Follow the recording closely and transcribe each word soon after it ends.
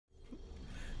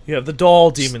You have the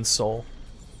doll demon soul.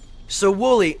 So,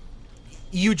 Wooly,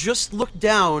 you just looked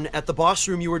down at the boss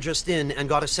room you were just in and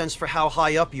got a sense for how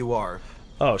high up you are.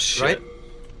 Oh, shit.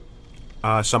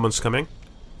 Right? Someone's coming?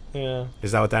 Yeah.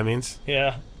 Is that what that means?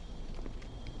 Yeah.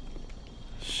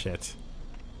 Shit.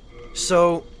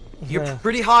 So, you're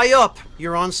pretty high up.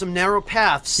 You're on some narrow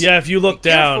paths. Yeah, if you look Be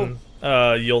down,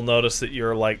 you'll notice that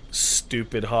you're, like,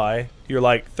 stupid high. You're,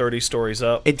 like, 30 stories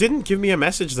up. It didn't give me a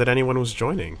message that anyone was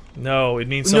joining. No, it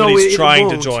means somebody's trying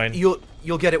to join.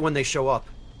 You'll get it when they show up.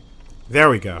 There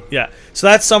we go. Yeah. So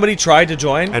that's somebody tried to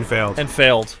join. And failed. And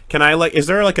failed. Can I, like, is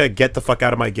there, like, a get the fuck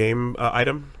out of my game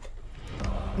item?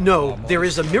 No, there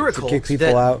is a miracle to kick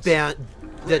people out. that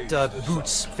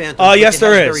boots phantoms. Yes,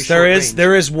 there is.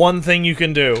 There is one thing you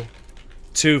can do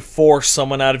to force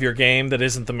someone out of your game that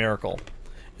isn't the miracle.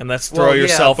 And that's throw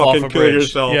yourself off a bridge.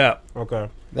 Yourself. Yeah. Okay.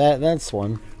 That's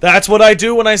one. That's what I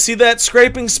do when I see that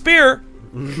scraping spear.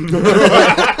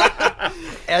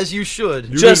 As you should.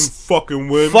 You just didn't fucking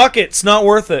win. Fuck it. It's not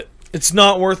worth it. It's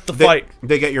not worth the fight.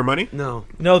 They get your money? No.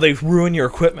 No, they ruin your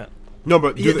equipment. No,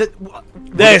 but they get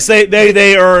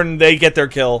their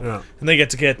kill, and they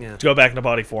get to go back into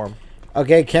body form.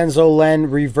 Okay, Kenzo, Len,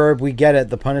 Reverb, we get it.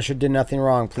 The Punisher did nothing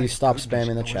wrong. Please stop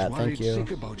spamming the chat. Thank you.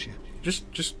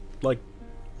 Just like,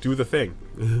 do the thing.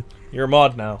 You're a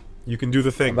mod now. You can do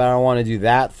the thing. But I don't want to do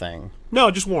that thing. No,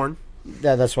 just warn.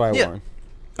 Yeah, that's why I warn.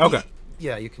 Okay.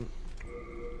 Yeah, you can.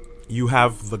 You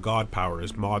have the god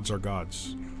powers. Mods are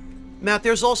gods. Matt,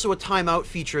 there's also a timeout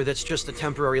feature that's just a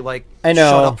temporary, like, I know.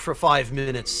 shut up for 5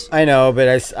 minutes. I know, but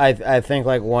I think,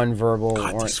 like, one verbal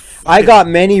warning. I got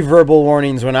many verbal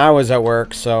warnings when I was at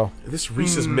work, so... This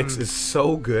Reese's mix is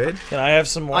so good. Can I have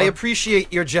some more? I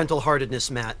appreciate your gentle-heartedness,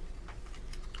 Matt.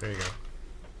 There you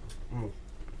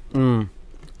go.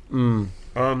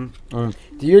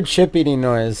 Do your chip eating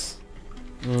noise.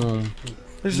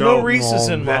 There's no Reese's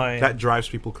in mine. That drives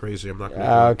people crazy. I'm not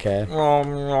gonna okay.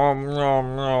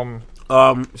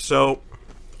 So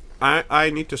I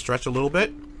need to stretch a little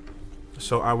bit.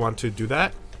 So I want to do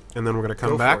that, and then we're gonna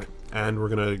come back and we're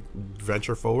gonna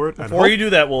venture forward. Before you do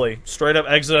that, Wooly, straight up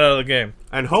exit out of the game.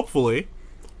 And hopefully,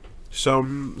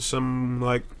 some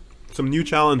new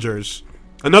challengers.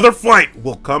 Another fight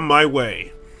will come my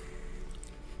way.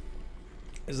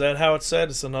 Is that how it's said?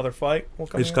 It's another fight?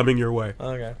 It's coming your way.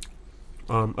 Okay.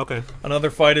 Okay. Another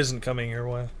fight isn't coming your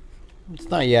way. It's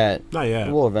not yet. Not yet.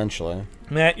 It will eventually.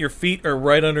 Matt, your feet are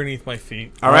right underneath my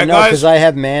feet. All right, guys. Because I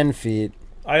have man feet.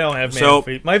 I don't have man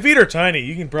feet. My feet are tiny.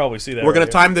 You can probably see that. We're going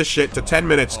to time this shit to 10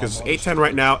 minutes because it's 8:10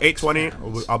 right now.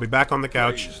 8:20. I'll be back on the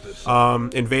couch.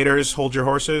 Invaders, hold your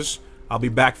horses. I'll be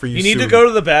back for you soon. You need to go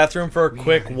to the bathroom for a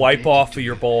quick wipe off of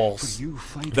your balls.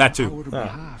 That too.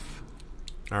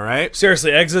 All right.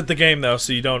 Seriously, exit the game though,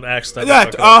 so you don't accidentally.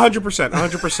 That 100%,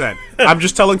 100%. I'm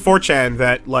just telling 4chan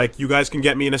that like you guys can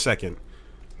get me in a second.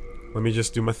 Let me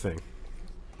just do my thing.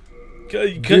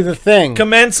 Do the thing.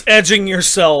 Commence edging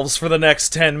yourselves for the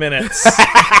next 10 minutes.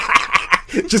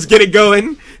 Just get it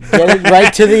going. Get it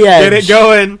right to the edge. Get it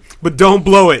going, but don't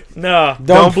blow it. No,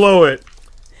 don't blow it.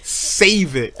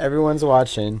 Save it. Everyone's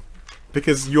watching.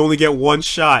 Because you only get one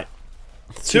shot.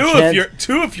 Two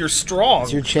if you're strong.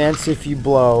 It's your chance if you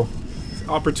blow.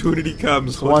 Opportunity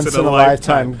comes once in a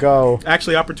lifetime. Go.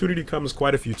 Actually, opportunity comes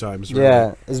quite a few times. Really.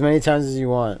 Yeah, as many times as you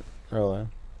want. Really.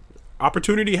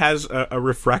 Opportunity has a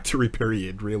refractory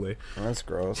period. Really. Oh, that's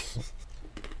gross.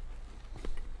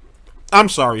 I'm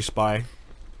sorry, Spy.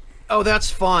 Oh,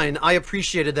 that's fine. I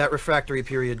appreciated that refractory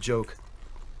period joke.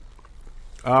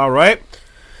 All right.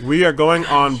 We are going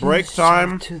on break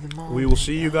time. We will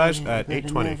see you guys at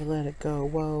 8:20. Never let it go.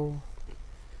 Whoa.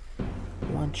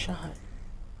 One shot.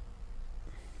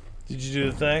 Did you do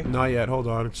the thing? Not yet. Hold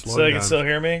on. It's slowing so you down. can still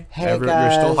hear me? Hey,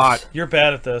 guys. You're still hot. You're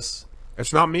bad at this.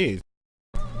 It's not me.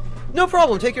 No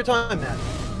problem. Take your time, Matt.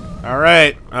 All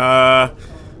right.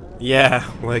 Yeah.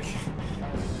 Like,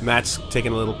 Matt's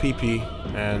taking a little pee-pee,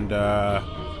 and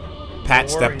Pat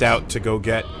stepped out to go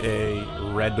get a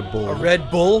Red Bull. A Red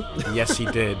Bull? Yes, he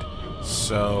did.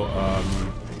 So,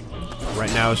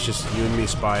 right now it's just you and me,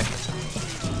 Spy.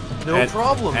 No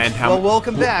problem. And well,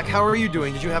 welcome back. How are you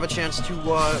doing? Did you have a chance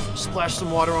to splash some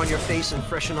water on your face and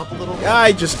freshen up a little?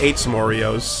 I just ate some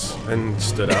Oreos and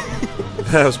stood up.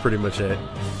 That was pretty much it.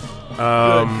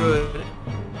 Good.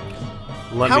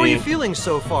 How are you feeling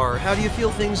so far? How do you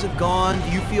feel things have gone? Do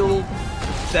you feel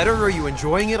better? Are you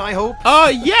enjoying it, I hope?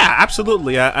 Yeah,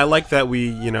 absolutely. I like that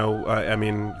we, I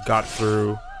mean, got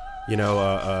through, 2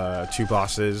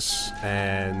 bosses,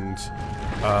 and,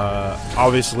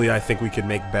 obviously I think we could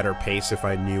make better pace if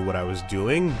I knew what I was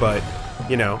doing, but,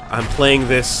 I'm playing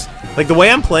this, like, the way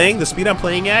I'm playing, the speed I'm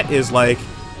playing at is, like,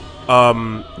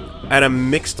 at a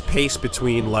mixed pace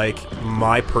between like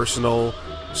my personal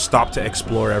stop to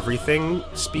explore everything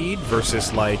speed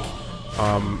versus like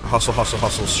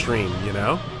hustle stream, you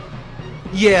know?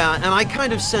 Yeah, and I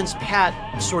kind of sense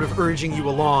Pat sort of urging you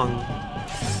along.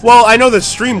 Well, I know that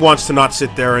stream wants to not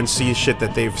sit there and see shit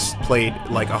that they've played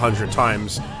like 100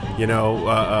 times, you know.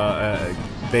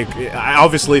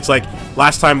 Obviously it's like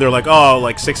last time they're like, oh,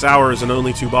 like 6 hours and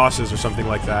only 2 bosses or something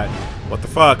like that. What the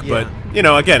fuck? Yeah. But you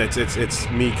know, again, it's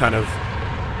me kind of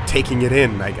taking it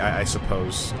in, I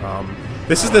suppose.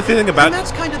 This is the thing about... And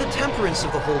that's kind of the temperance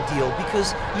of the whole deal,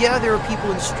 because, yeah, there are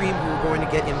people in stream who are going to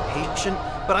get impatient,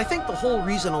 but I think the whole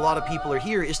reason a lot of people are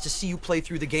here is to see you play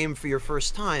through the game for your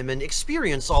first time and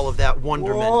experience all of that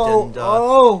wonderment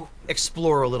and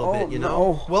explore a little bit, you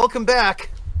know? No. Welcome back!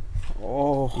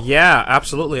 Yeah,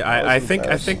 absolutely. I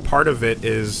think part of it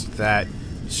is that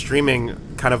streaming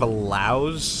kind of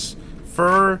allows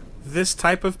for this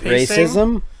type of pacing.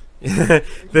 Racism?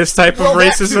 This type of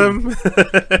racism.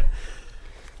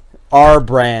 Our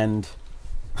brand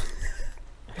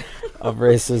of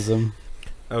racism.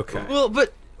 Okay. Well,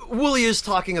 but Wooly is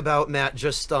talking about, Matt,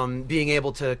 just being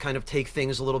able to kind of take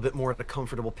things a little bit more at a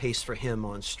comfortable pace for him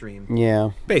on stream. Yeah.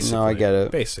 Basically. No, I get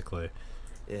it. Basically.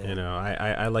 Yeah. You know,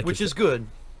 I like Which it is good.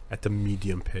 At the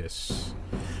medium pace.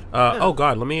 Oh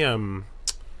god, let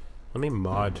me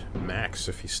mod Max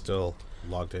if he's still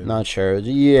logged in. Not sure.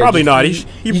 Yeah. Probably not.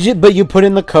 But you put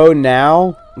in the code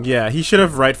now? Yeah, he should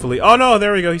have rightfully... Oh no,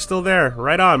 there we go, he's still there.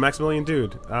 Right on, Maximilian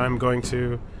Dude. I'm going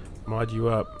to mod you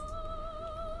up.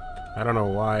 I don't know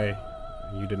why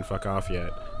you didn't fuck off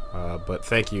yet, but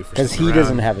thank you for... Because he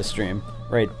doesn't have a stream.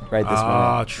 Right this moment.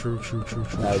 Ah, true.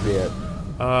 That would be it.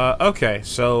 Okay,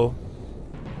 so...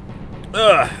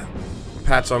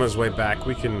 Pat's on his way back.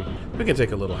 We can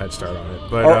take a little head start on it.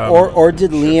 But or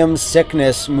did Liam's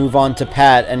sickness move on to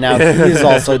Pat and now he's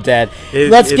also dead?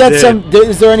 Let's get some.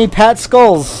 Is there any Pat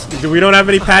skulls? We don't have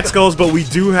any Pat skulls, but we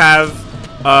do have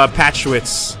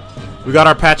Patchwits. We got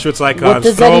our Patchwits icons. What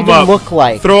does that even look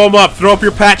like? Throw them up. Throw up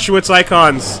your Patchwits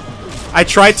icons. I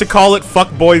tried to call it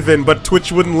Fuckboyvin, but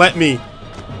Twitch wouldn't let me.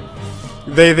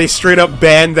 They straight up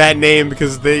banned that name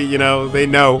because they know what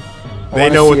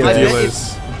the deal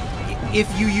is. If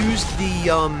you used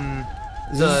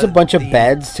is this a bunch of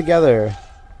beds together?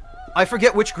 I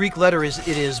forget which Greek letter it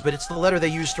is, but it's the letter they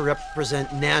use to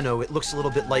represent nano. It looks a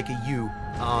little bit like a U.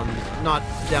 Not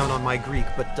down on my Greek,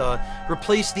 but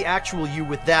replace the actual U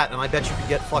with that, and I bet you could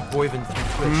get Fuckboyvin through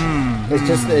Twitch.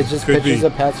 It's just pictures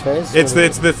of Pat's face. It's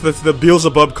the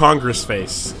Beelzebub Congress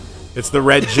face. It's the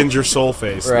red ginger soul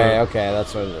face. Right. Okay,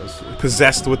 that's what it is.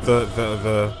 Possessed with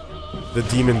the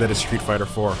demon that is Street Fighter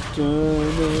 4.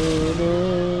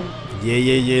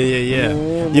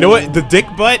 Yeah. You know what? The dick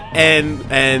butt and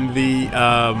the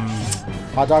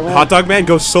hot dog man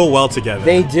go so well together.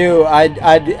 They do.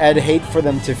 I'd hate for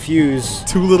them to fuse.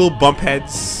 Two little bump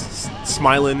heads,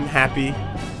 smiling, happy.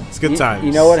 It's good times.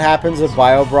 You know what happens if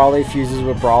Bio Brawly fuses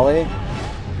with Brawly?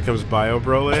 Becomes Bio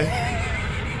Brawly.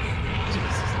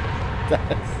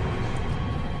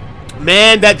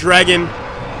 Man, that dragon.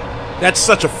 That's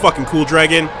such a fucking cool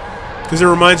dragon. Because it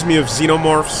reminds me of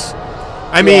Xenomorphs.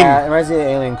 I mean... Yeah, it reminds me of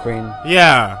Alien Queen.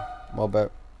 Yeah. Well,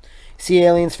 but... See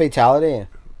Alien's Fatality?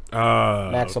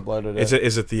 Max uploaded it.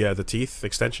 Is it the teeth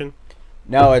extension?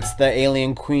 No, it's the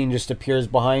Alien Queen just appears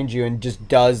behind you and just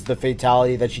does the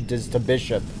Fatality that she does to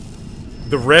Bishop.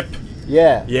 The rip?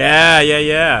 Yeah.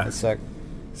 Yeah. That's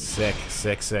sick.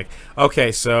 Sick.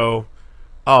 Okay, so...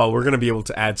 Oh, we're going to be able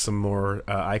to add some more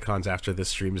icons after this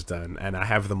stream's done, and I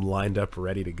have them lined up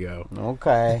ready to go.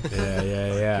 Okay.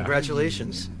 Yeah.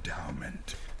 Congratulations.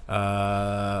 We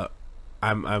got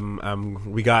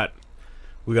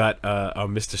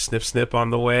Mr. Snip on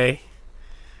the way.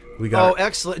 We got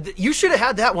excellent. You should have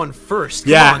had that one first.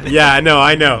 Come on. I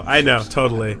know,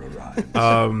 totally.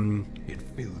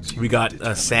 We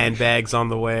got sandbags on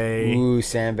the way. Ooh,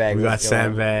 sandbags. We got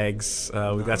sandbags.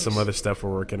 We got some other stuff we're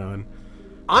working on.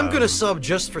 I'm gonna sub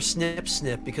just for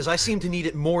Snip because I seem to need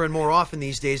it more and more often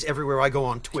these days everywhere I go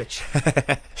on Twitch.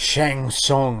 Shang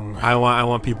Tsung. I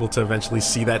want people to eventually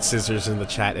see that scissors in the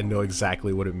chat and know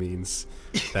exactly what it means.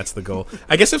 That's the goal.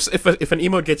 I guess if an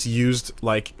emote gets used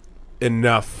like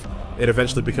enough, it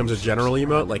eventually becomes a general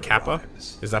emote like Kappa.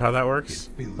 Is that how that works?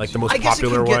 Like the most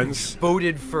popular ones?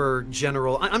 Voted for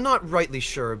general. I'm not rightly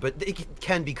sure, but it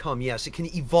can become, yes, it can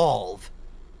evolve.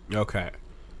 Okay.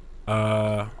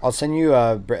 I'll send you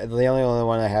the only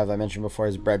one I have I mentioned before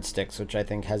is breadsticks, which I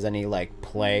think has any like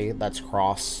play that's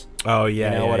cross. Oh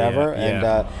yeah, you know, yeah, whatever. Yeah, and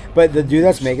yeah. But the dude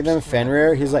that's making them,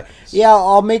 Fenrir, he's like, yeah,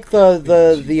 I'll make the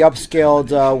upscaled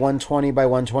 120 by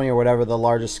 120 or whatever the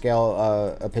largest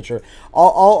scale picture.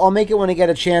 I'll make it when I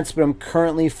get a chance. But I'm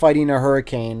currently fighting a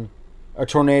hurricane, a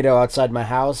tornado outside my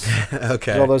house.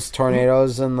 Okay. There's all those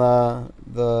tornadoes in the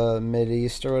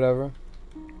Mideast or whatever.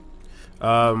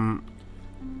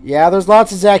 Yeah, there's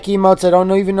lots of Zach emotes. I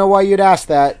don't even know why you'd ask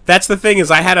that. That's the thing is,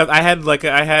 I had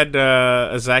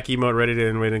a Zach emote ready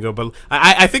to go, but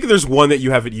I think there's one that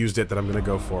you haven't used it that I'm gonna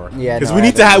go for. Yeah, because no,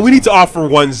 we need to offer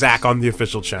one Zach on the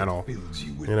official channel,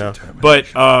 you know. But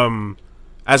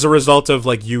as a result of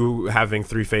like you having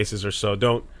 3 faces or so,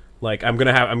 don't like I'm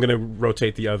gonna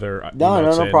rotate the other.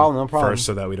 No problem first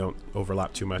so that we don't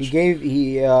overlap too much.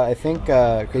 I think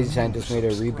Crazy Scientist made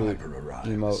a reboot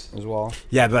emote as well.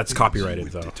 Yeah, but that's copyrighted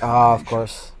though. Of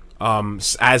course.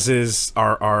 As is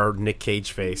our Nick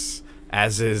Cage face,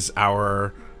 as is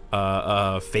our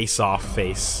face-off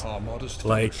face.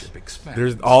 Like,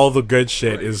 there's all the good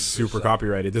shit is super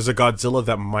copyrighted. There's a Godzilla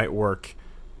that might work,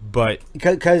 but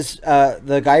because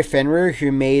the guy Fenrir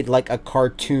who made like a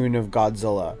cartoon of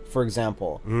Godzilla, for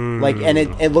example, like, and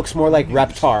it looks more like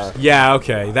Reptar. Yeah,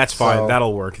 okay, that's fine. So,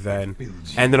 that'll work then.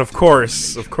 And then of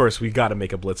course, we got to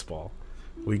make a Blitzball.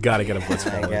 We got to get a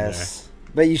Blitzball. I guess.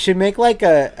 But you should make like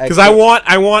a because I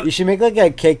want. You should make like a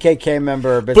KKK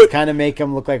member, but kind of make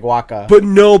him look like Waka. But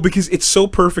no, because it's so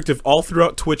perfect. If all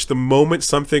throughout Twitch, the moment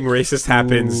something racist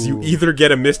happens, you either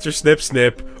get a Mr. Snip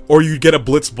Snip or you get a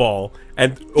Blitzball,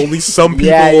 and only some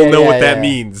people will know what that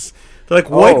means. They're like,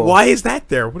 what? Oh. Why is that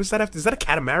there? What does that have? Is that a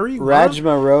Katamari?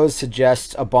 Rajma Rose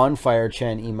suggests a bonfire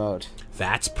Chan emote.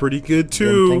 That's pretty good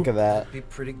too. Didn't think of that. That'd be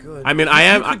pretty good. I mean,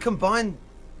 You could combine.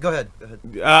 Go ahead.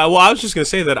 Well, I was just gonna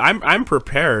say that I'm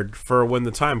prepared for when the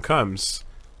time comes.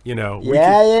 You know. We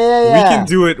can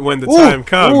do it when the time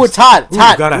comes. Ooh, it's hot. It's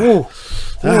hot. Gotta,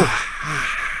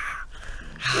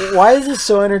 Why is this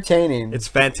so entertaining? It's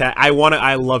fantastic. I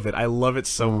love it. I love it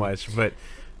so much. But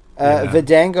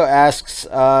Vidango asks,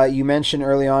 you mentioned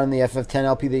early on in the FF10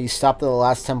 LP that you stopped at the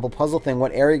last temple puzzle thing.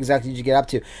 What area exactly did you get up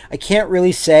to? I can't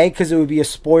really say because it would be a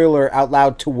spoiler out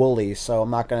loud to Wooly, so I'm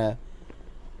not gonna.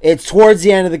 It's towards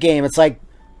the end of the game. It's like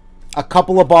a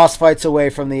couple of boss fights away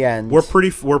from the end. We're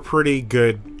pretty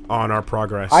good on our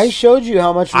progress. I showed you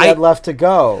how much we had left to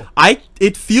go.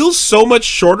 It feels so much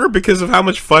shorter because of how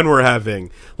much fun we're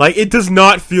having. Like, it does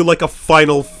not feel like a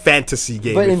Final Fantasy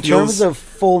game. But in terms of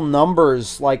full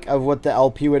numbers, like of what the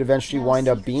LP would eventually wind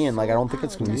up being, like I don't think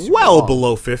it's going to be super long.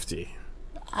 Below 50.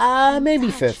 Maybe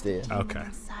 50. Okay.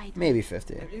 Maybe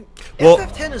 50. Well,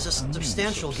 FF10 is a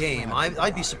substantial game.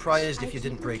 I'd be surprised if you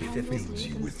didn't break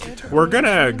 50. We're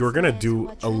gonna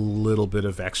do a little bit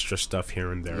of extra stuff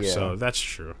here and there, so that's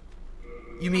true.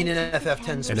 You mean in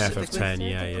FF10 specifically? In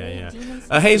FF10,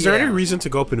 yeah. Hey, is there any reason to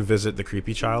go up and visit the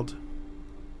creepy child?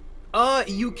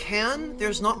 You can.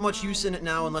 There's not much use in it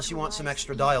now unless you want some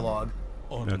extra dialogue.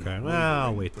 Okay, well,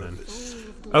 I'll wait then.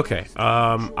 Okay,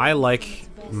 I like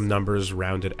numbers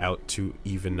rounded out to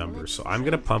even numbers, so I'm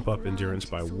gonna pump up endurance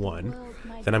by 1,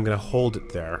 then I'm gonna hold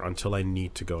it there until I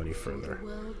need to go any further.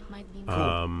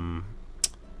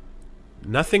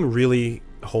 Nothing really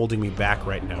holding me back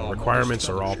right now. Requirements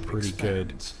are all pretty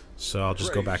good, so I'll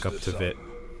just go back up to Vit.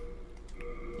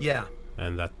 Yeah.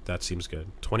 And that seems good.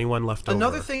 21 left over.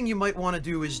 Another thing you might want to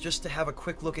do is just to have a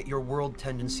quick look at your world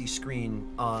tendency screen,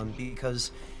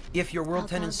 because if your world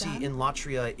tendency in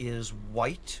Latria is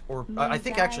white, or I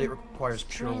think actually it requires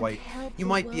pure white, you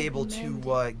might be able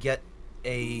to get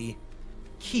a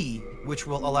key which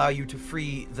will allow you to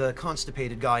free the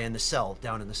constipated guy in the cell,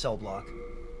 down in the cell block.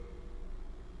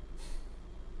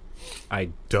 I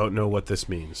don't know what this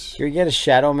means. Can we get a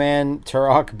Shadow Man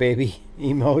Turok baby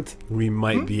emote? We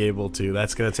might be able to.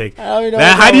 That's gonna take. I don't know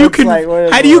how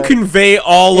do you convey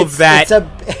all of that?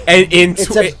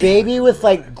 It's a baby with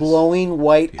like glowing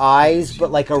white eyes,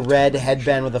 but like a red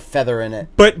headband with a feather in it.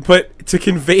 But to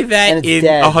convey that in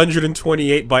dead.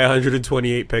 128 by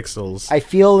 128 pixels. I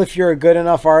feel if you're a good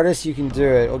enough artist, you can do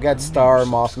it. We'll get Star or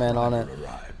Mothman on it.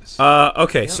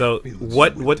 Okay. So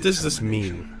what does this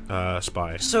mean,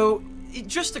 Spy? So.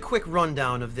 Just a quick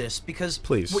rundown of this, because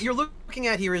Please. What you're looking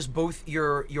at here is both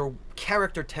your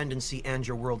character tendency and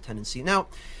your world tendency. Now,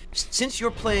 since you're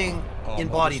playing in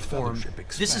body form,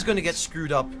 this is going to get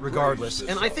screwed up regardless,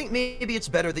 and I think maybe it's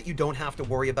better that you don't have to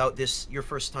worry about this your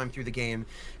first time through the game,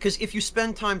 because if you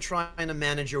spend time trying to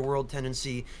manage your world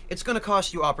tendency, it's going to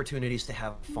cost you opportunities to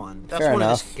have fun. That's one of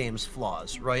this game's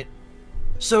flaws, right?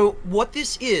 So, what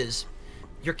this is,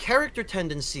 your character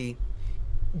tendency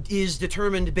is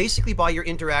determined basically by your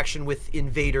interaction with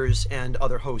invaders and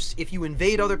other hosts. If you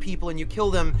invade other people and you kill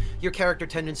them, your character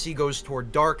tendency goes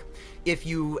toward dark. If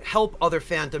you help other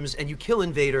phantoms and you kill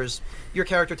invaders, your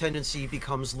character tendency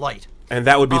becomes light. And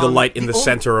that would be the light in the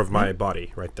center of my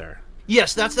body, right there.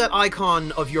 Yes, that's that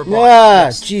icon of your body. Yeah,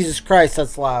 Yes. Jesus Christ,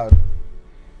 that's loud.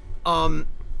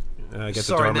 Get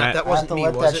Sorry, the Matt, that wasn't me,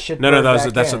 was it? No,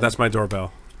 that's my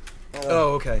doorbell.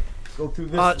 Oh, okay. Go through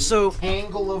this so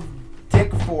tangle of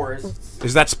dick forests.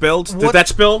 Is that spilled? Did What- that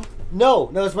spill?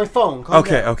 No, it's my phone. Calm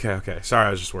Okay, down. okay. Sorry,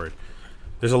 I was just worried.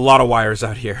 There's a lot of wires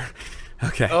out here.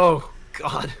 Okay. Oh,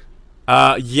 God.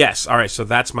 Yes. All right, so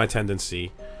that's my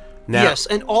tendency. Now, Yes,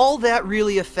 and all that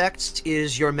really affects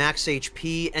is your max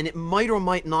HP, and it might or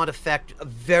might not affect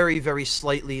very, very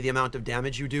slightly the amount of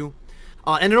damage you do.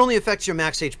 And it only affects your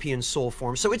max HP in soul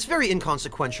form, so it's very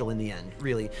inconsequential in the end,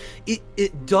 really.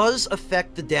 It does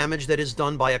affect the damage that is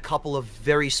done by a couple of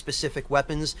very specific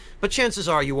weapons, but chances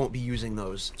are you won't be using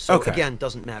those. So Okay. again,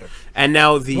 doesn't matter. and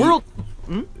now the World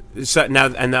so now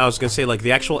I was gonna say, like,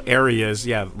 the actual areas.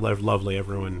 Yeah, lovely,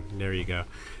 everyone. There you go.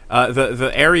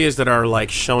 The areas that are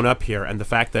like shown up here, and the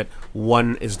fact that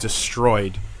one is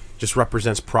destroyed, just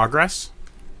represents progress.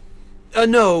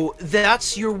 No,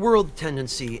 that's your world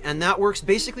tendency, and that works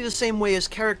basically the same way as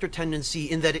character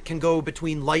tendency in that it can go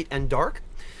between light and dark.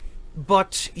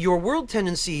 But your world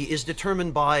tendency is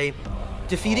determined by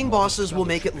defeating bosses will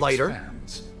make it lighter,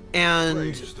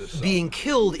 and being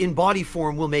killed in body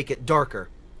form will make it darker.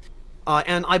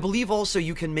 And I believe also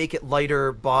you can make it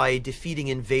lighter by defeating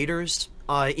invaders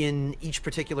in each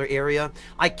particular area.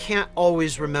 I can't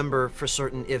always remember for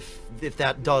certain if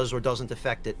that does or doesn't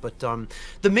affect it, but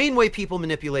the main way people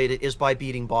manipulate it is by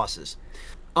beating bosses.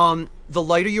 The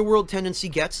lighter your world tendency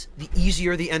gets, the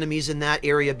easier the enemies in that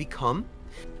area become,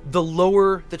 the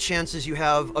lower the chances you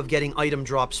have of getting item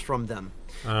drops from them.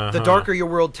 The darker your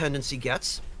world tendency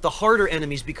gets, the harder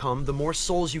enemies become, the more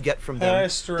souls you get from them,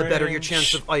 the better your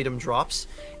chance of item drops.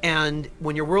 And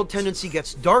when your world tendency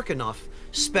gets dark enough,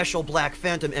 special black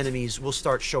phantom enemies will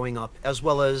start showing up, as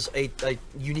well as a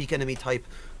unique enemy type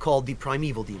called the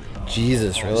Primeval Demon.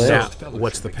 Jesus, really? Now,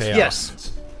 what's the payout?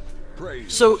 Yes.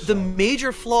 So the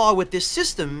major flaw with this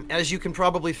system, as you can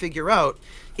probably figure out,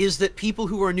 is that people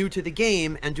who are new to the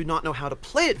game and do not know how to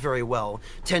play it very well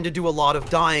tend to do a lot of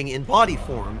dying in body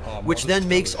form, which then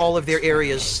makes all of their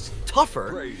areas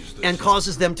tougher and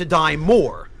causes them to die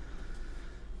more.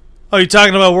 Oh, you're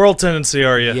talking about world tendency,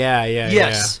 are you? Yeah.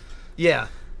 Yes. Yeah.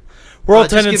 World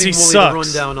Just tendency giving Wooly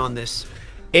sucks. the rundown on this.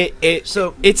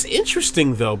 So it's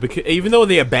interesting though, because even though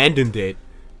they abandoned it,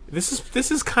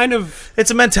 this is kind of,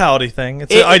 It's a mentality thing.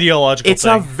 It's an ideological it's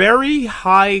thing. a very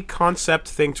high concept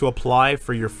thing to apply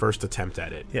for your first attempt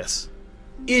at it. Yes.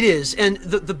 It is, and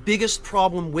the biggest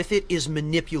problem with it is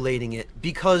manipulating it,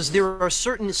 because there are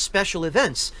certain special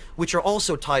events which are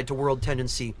also tied to world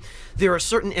tendency. There are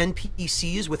certain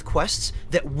NPCs with quests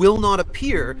that will not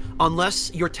appear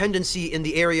unless your tendency in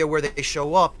the area where they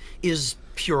show up is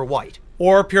pure white.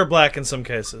 Or pure black in some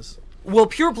cases. Well,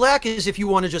 pure black is if you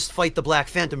want to just fight the Black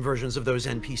Phantom versions of those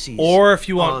NPCs. Or if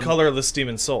you want colorless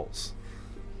demon souls.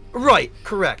 Right,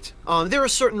 correct. There are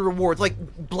certain rewards, like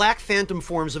Black Phantom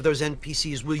forms of those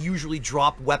NPCs will usually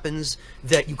drop weapons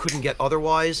that you couldn't get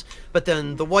otherwise, but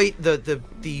then the white,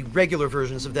 the regular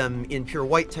versions of them in pure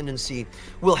white tendency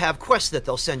will have quests that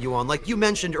they'll send you on. Like you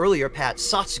mentioned earlier, Pat,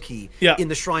 Satsuki in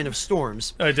the Shrine of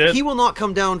Storms. I did. He will not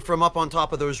come down from up on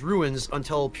top of those ruins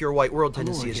until pure white world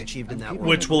tendency is achieved in that world.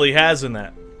 Which Wooly has in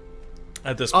that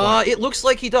at this point. It looks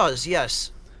like he does,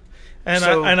 yes. And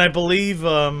so- I believe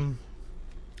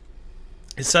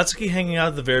is Satsuki hanging out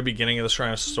at the very beginning of the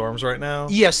Shrine of Storms right now?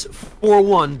 Yes,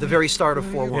 4-1, the very start of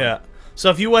 4-1. Yeah. So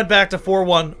if you went back to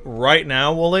 4-1 right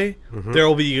now, Wooly, there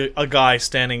will be a guy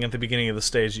standing at the beginning of the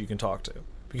stage that you can talk to.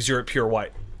 Because you're at pure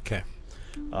white. Okay.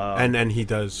 And he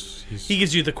does. He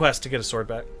gives you the quest to get a sword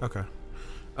back. Okay.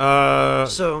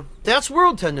 So that's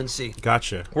world tendency.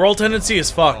 Gotcha. World tendency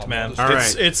is fucked, man. All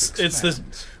right. It's this,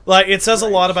 like, it says a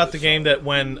lot about the game that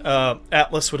when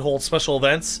Atlas would hold special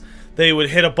events, they would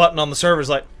hit a button on the servers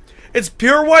like, it's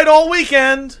pure white all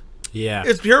weekend. Yeah.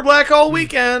 It's pure black all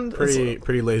weekend.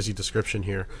 Pretty lazy description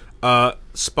here.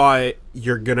 Spy,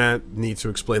 you're gonna need to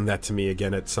explain that to me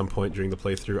again at some point during the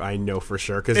playthrough. I know for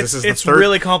sure, because this is the third.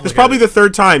 Really complicated. It's probably the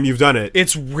third time you've done it.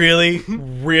 It's really,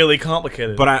 really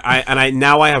complicated. But I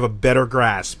now I have a better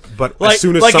grasp. But Like- as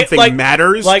soon as like- something like-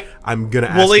 matters, like, I'm gonna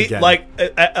ask Wooly, again. like,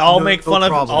 I'll No- make no fun of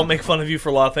problem. I'll make fun of you for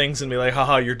a lot of things and be like,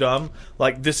 haha, you're dumb.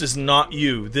 Like, this is not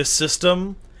you. This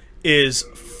system is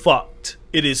fucked.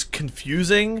 It is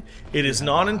confusing. It is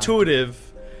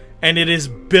non-intuitive, and it is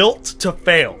built to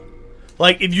fail.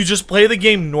 Like, if you just play the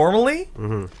game normally,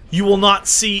 you will not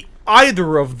see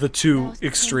either of the two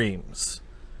extremes.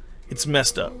 It's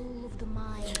messed up.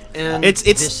 And It's-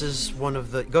 this is one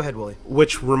of the... Go ahead, Wooly.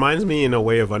 Which reminds me in a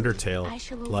way of Undertale,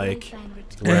 like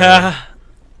Yeah.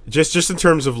 just in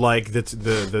terms of like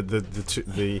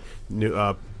the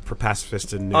new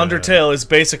pacifist and Undertale is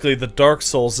basically the Dark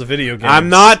Souls of video games. I'm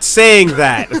not saying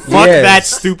that. Fuck Yes. that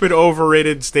stupid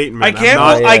overrated statement. I can't.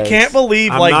 I'm not, I can't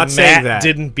believe I'm like not saying Matt that.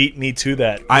 didn't beat me to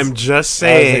that. I'm just I was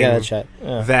saying looking at the chat.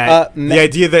 that Ma- the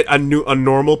idea that a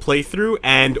normal playthrough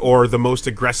and or the most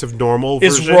aggressive normal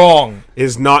Is version wrong.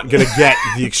 is not gonna get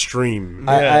the extreme.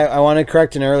 I want to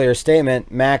correct an earlier statement.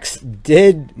 Max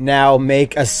did now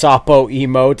make a Sapo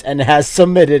emote and has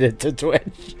submitted it to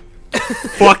Twitch.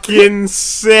 Fucking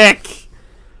sick.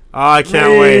 Oh, I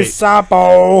can't wait.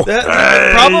 Sapo.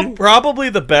 Probably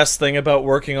the best thing about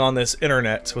working on this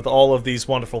internet with all of these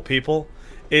wonderful people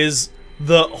is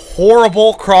the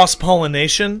horrible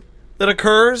cross-pollination that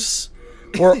occurs,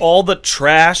 where all the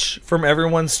trash from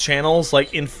everyone's channels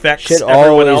like infects Shit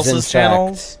everyone always else's infects.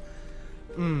 channels.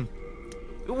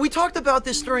 We talked about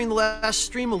this during the last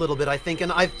stream a little bit, I think,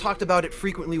 and I've talked about it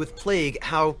frequently with Plague,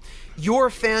 how your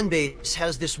fan base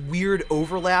has this weird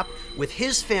overlap with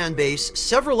his fan base,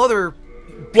 several other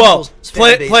Well, people's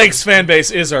fan bases. Plague's fan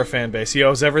base is our fan base. He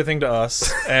owes everything to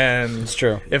us, and It's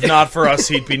true. if not for us,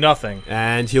 he'd be nothing.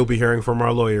 And he'll be hearing from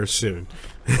our lawyers soon.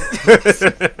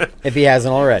 If he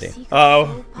hasn't already.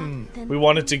 Oh, we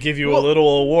wanted to give you a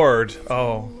little award.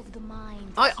 Oh.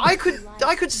 I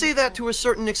could say that to a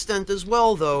certain extent as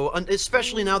well, though,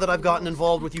 especially now that I've gotten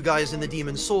involved with you guys in the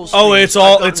Demon Souls. Oh, streams, it's I've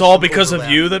all gotten because some of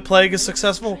overlap. you that Plague is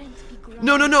successful?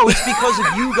 No, it's because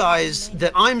of you guys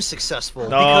that I'm successful.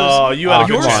 Oh, because you had a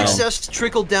good your channel. success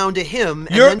trickled down to him,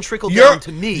 and then trickled down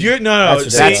to me. No.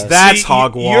 That's See, that's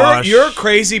hogwash. You're a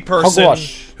crazy person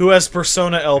Hogwash. who has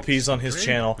Persona LPs on his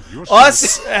channel.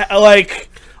 Us, like...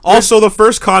 Also, the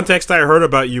first context I heard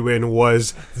about you in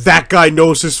was that guy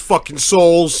knows his fucking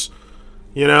souls.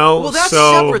 You know? Well, that's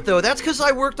so, separate, though. That's because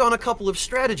I worked on a couple of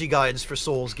strategy guides for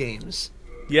Souls games.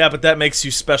 Yeah, but that makes you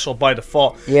special by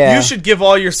default. Yeah. You should give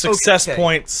all your success Okay.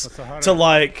 points to,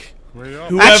 like,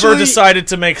 whoever Actually- decided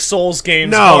to make Souls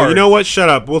games No, hard. you know what? Shut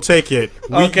up. We'll take it.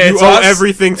 Okay, you it's owe us?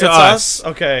 everything to It's us.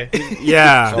 Okay.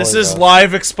 Yeah. This Totally is does.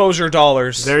 live exposure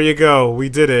dollars. There you go. We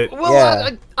did it. Well, Yeah.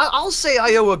 I'll say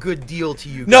I owe a good deal to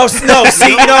you. No, guys. see,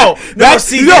 no,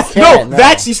 see, no, can't, no.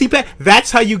 that's you see, Pat, that's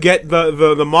how you get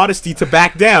the modesty to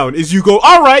back down. Is you go,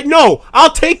 all right, no,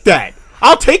 I'll take that.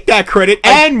 I'll take that credit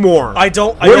and more. I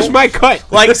don't. Where's my cut?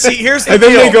 Like, see, here's the and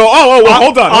then deal. they go, oh, well,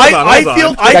 hold on. I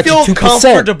feel Got you 2%.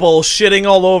 comfortable shitting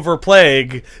all over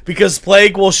Plague because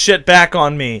Plague will shit back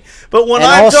on me. But when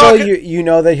And I'm also, talking, you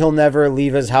know that he'll never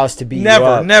leave his house to beat you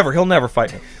up. never, he'll never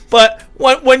fight me. But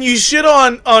when you shit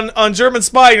on German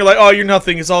Spy, and you're like, oh, you're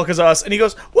nothing. It's all because of us. And he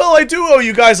goes, well, I do owe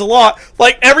you guys a lot.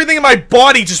 Like everything in my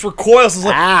body just recoils. It's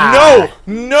like,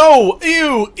 no,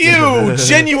 ew,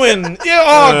 genuine,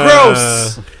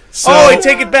 gross. So, I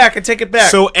take it back. I take it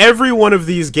back. So every one of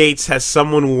these gates has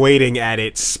someone waiting at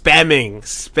it,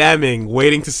 spamming,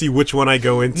 waiting to see which one I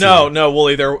go into. No,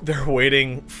 Wooly, they're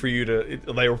waiting for you to.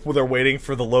 They're waiting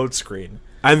for the load screen.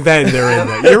 And then they're in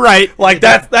there. You're right. Like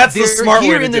that's the They're smart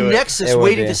here way to in the do it. Nexus It would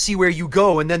waiting be. to see where you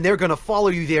go, and then they're going to follow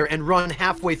you there and run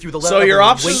halfway through the level. So your and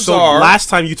options wait. So are- last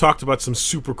time you talked about some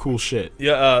super cool shit.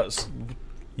 Yeah.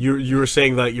 You were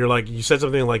saying that you said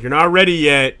something like you're not ready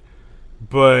yet,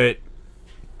 but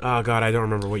oh god, I don't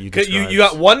remember what you described. You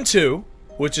got 1-2,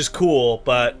 which is cool,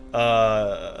 but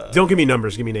Don't give me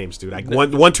numbers, give me names, dude.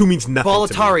 1-2 means nothing. to me.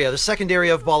 Boletaria, the second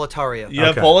area of Boletaria. you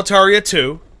have Okay. Boletaria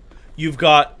 2. You've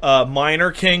got Minor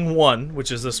King 1,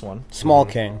 which is this one. Small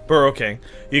King. Burrow King.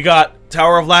 You got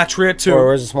Tower of Latria 2.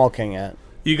 Where's the Small King at?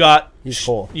 You got He's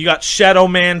cool. You got Shadow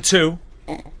Man 2.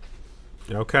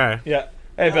 Okay. Yeah.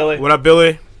 Hey Billy. What up,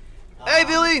 Billy? Hey,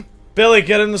 Billy! Billy,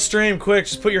 get in the stream quick.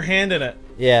 Just put your hand in it.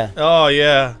 Yeah, Oh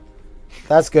yeah.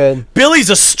 that's good.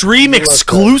 Billy's a stream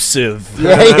exclusive.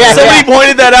 Yeah, Somebody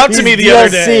pointed that out to He's me the DLC. other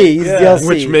day. He's Yeah. DLC.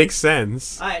 Which makes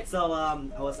sense. Alright, so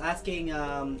I was asking,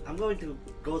 I'm going to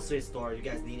grocery store. You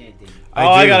guys need anything?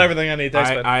 I do. got everything I need. Thanks,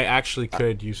 man. I actually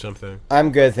could use something.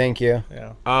 I'm good, thank you.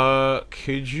 Yeah.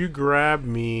 Could you grab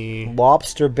me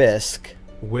Lobster bisque.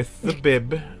 with the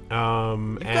bib, You've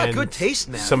and got good taste,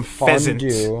 man. some pheasant.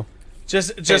 Fondue.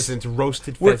 Just Pheasant,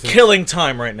 roasted we're pheasant. killing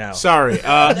time right now. Sorry.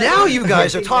 Now you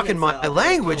guys are talking my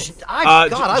language. I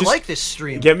just like this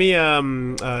stream. Get me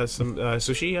some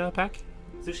sushi pack.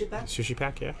 Sushi pack? Sushi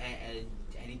pack, yeah. And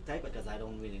any type, because I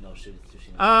don't really know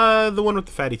sushi. The one with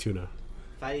the fatty tuna.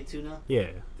 Fatty tuna? Yeah.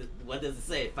 What does it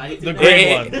say? Fatty The tuna?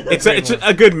 green one. It's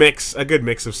a good mix. A good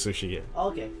mix of sushi. Yeah.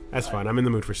 Okay. That's fine. I'm in the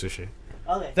mood for sushi.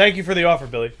 Okay. Thank you for the offer,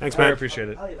 Billy. Thanks, I man. appreciate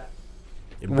it. I'll be back.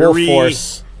 Wolf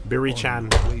Force. Birri-chan.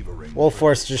 Wolf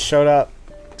Force just showed up.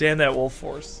 Damn that Wolf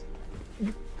Force.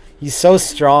 He's so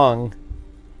strong.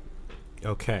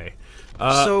 Okay.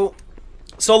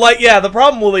 So, like, yeah, the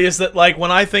problem, Wooly, is that, like,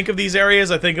 when I think of these areas,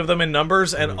 I think of them in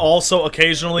numbers, and also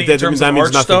occasionally in terms of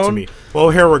means nothing to Archstone. me. Well,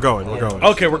 here we're going. We're going.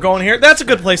 Okay, we're going here. That's a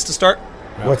good place to start.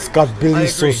 What's got Billy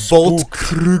so agree. Bolt spooked?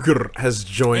 Kruger has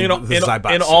joined You know, the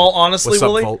Zybot. in all honesty, What's up,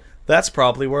 Wooly, Volt? that's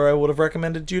probably where I would have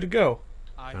recommended you to go.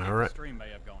 I think Alright. the stream may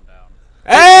have gone down.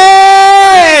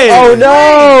 Hey! Oh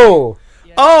no!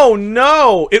 Oh,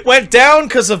 no! It went down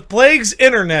because of Plague's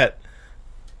internet.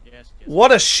 Yes.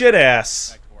 What a shit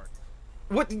ass. Back to work.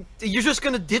 What? You're just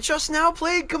gonna ditch us now,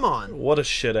 Plague? Come on. What a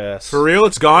shit ass. For real,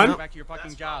 it's gone? Back to your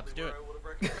fucking jobs. Do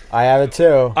it. I have it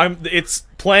too. It's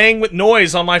playing with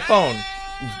noise on my phone.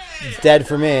 It's dead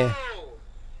for me.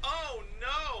 Oh,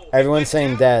 no! Everyone's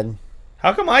saying dead.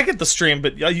 How come I get the stream,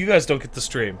 but you guys don't get the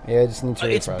stream? Yeah, I just need to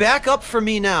It's refresh. back up for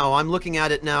me now. I'm looking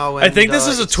at it now. And, I think this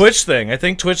is a it's- Twitch thing. I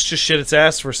think Twitch just shit its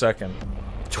ass for a second.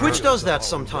 Twitch does that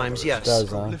sometimes. Yes.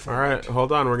 Does, huh? Alright,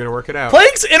 hold on. We're going to work it out.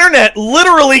 Plague's internet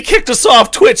literally kicked us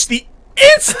off Twitch the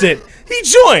instant he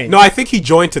joined. No, I think he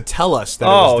joined to tell us that it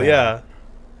was Oh, dead. yeah.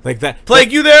 Like that.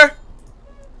 Plague, you there?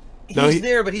 No, He's he-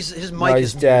 there, but his mic No,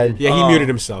 he's is dead. Yeah, he Oh. muted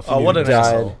himself. He Oh, what muted an himself.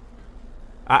 Died. asshole.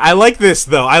 I like this,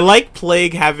 though. I like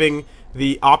Plague having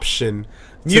the option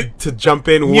to jump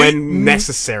in when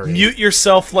necessary. Mute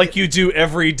yourself like you do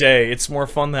every day. It's more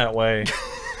fun that way.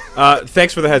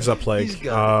 Thanks for the heads up, Plague. He's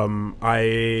got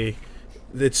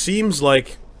It seems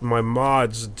like my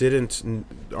mods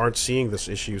aren't seeing this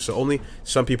issue, so only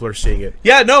some people are seeing it.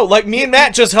 Yeah, no, like me and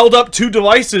Matt just held up two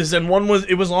devices, and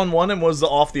it was on one and was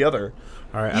off the other.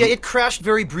 All right. Yeah, it crashed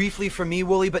very briefly for me,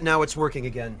 Wooly, but now it's working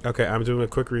again. Okay, I'm doing a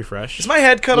quick refresh. Is my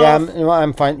head cut Yeah, off?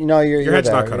 I'm fine. You know, you're head's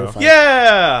there. not cut You're off. fine.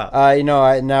 Yeah. You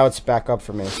know, now it's back up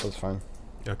for me, so it's fine.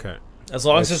 Okay. As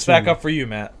long as it's back up for you,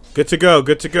 Matt. Good to go.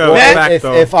 Good to go. Matt, I'm back, if,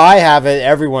 though. if I have it,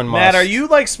 everyone must. Matt, are you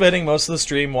like spending most of the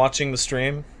stream watching the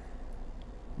stream?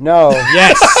 No.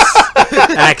 Yes.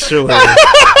 Actually.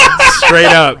 Straight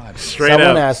up. Straight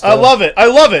Someone up. asked. I love it. I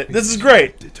love it. This is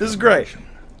great. This is great.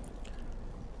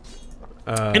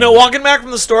 You know, walking back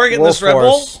from the store getting Wolf this Red Bull,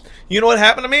 Force. you know what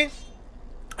happened to me?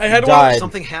 I had Died.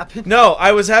 Something happened? No,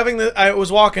 I was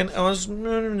walking. I was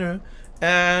and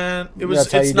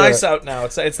That's how it's you do nice it. out now.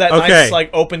 It's that Okay. nice like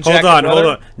open jacket Hold weather.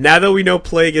 on. Now that we know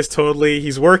Plague is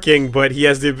he's working, but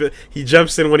he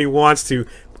jumps in when he wants to.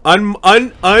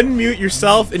 Unmute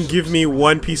yourself and give me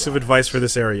one piece of advice for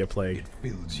this area, Plague.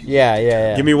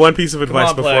 Yeah. Give me one piece of advice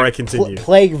on, before Plague. I continue.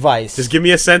 Plague Vice. Just give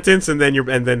me a sentence and then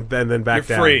back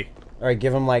You're down. free. All right,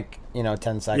 give him like 10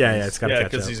 seconds. Yeah, it's gotta Yeah,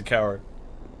 catch because up. he's a coward.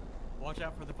 Watch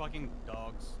out for the fucking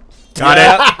dogs. Got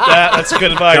it. That's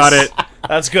good advice. Got it.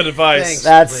 That's good advice. Thanks.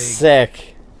 That's Plague.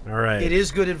 sick. All right. It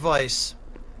is good advice.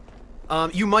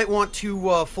 You might want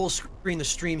to full screen the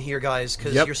stream here, guys,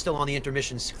 because Yep. you're still on the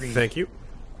intermission screen. Thank you.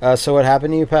 So what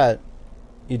happened to you, Pat?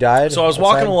 You died? So I was outside?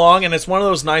 walking along, and it's one of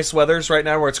those nice weathers right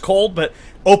now where it's cold, but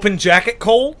open jacket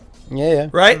cold, Yeah.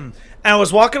 right? And I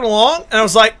was walking along, and I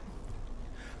was like,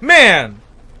 man,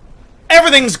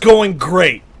 everything's going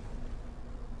great.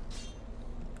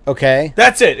 Okay.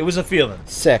 That's it. It was a feeling.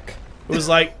 Sick. It was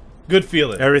like, good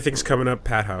feeling. Everything's coming up,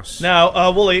 Pat House. Now,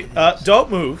 Wooly,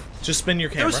 don't move. Just spin your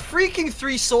camera. There's freaking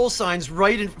 3 soul signs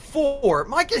right in 4.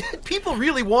 My people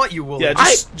really want you, Wooly. Yeah,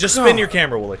 just spin your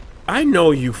camera, Wooly. I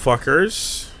know you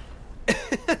fuckers.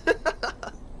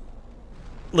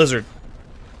 Lizard.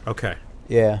 Okay.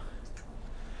 Yeah.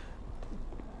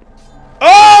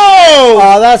 Oh!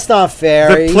 Oh, that's not fair.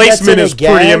 The He placement gets is it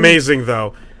pretty again? amazing,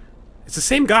 though. It's the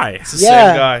same guy. It's the Yeah,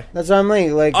 same guy. that's what I'm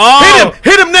like. Oh!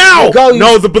 Hit him now! Go, you-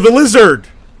 No, the lizard.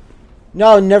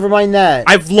 No, never mind that.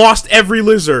 I've lost every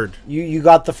lizard. You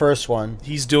got the first one.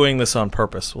 He's doing this on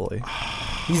purpose, Wooly.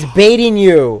 He's baiting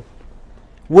you.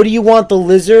 What do you want, the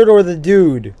lizard or the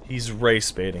dude? He's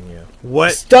race baiting you.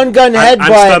 What? Stun gun I'm headbutt.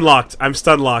 stun locked. I'm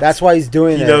stun locked. That's why he's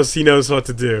doing he it. knows. He knows what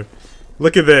to do.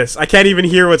 Look at this. I can't even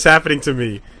hear what's happening to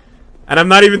me, and I'm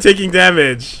not even taking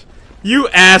damage. You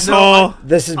asshole!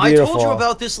 This is I beautiful. told you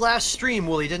about this last stream,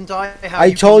 Wooly, didn't I? How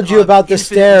I told can, you about the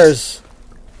infinitely stairs.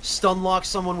 Stun lock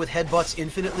someone with headbutts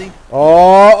infinitely.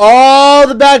 Oh,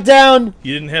 the back down.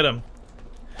 You didn't hit him.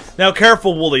 Now,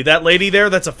 careful, Wooly. That lady there,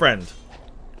 that's a friend.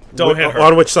 Don't hit her.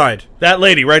 On which side? That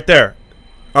lady right there.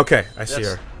 Okay, I see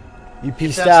That's- her. You If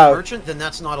pieced that's a out. merchant, then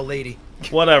that's not a lady.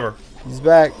 Whatever. He's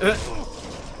back.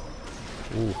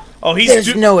 Oh,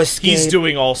 There's no escape. He's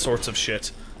doing all sorts of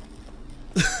shit.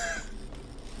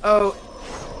 Oh,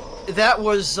 that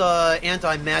was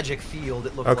anti-magic field,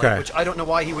 it looked Okay. like, which I don't know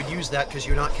why he would use that, because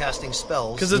you're not casting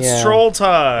spells. Because it's Yeah. troll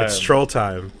time. It's troll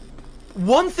time.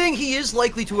 One thing he is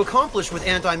likely to accomplish with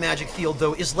anti-magic field,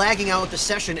 though, is lagging out the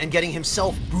session and getting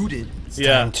himself booted.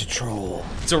 Yeah, Time to troll.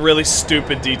 it's a really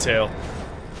stupid detail.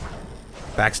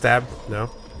 Backstab? No.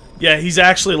 Yeah, he's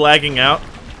actually lagging out.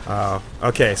 Oh,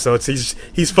 okay. So it's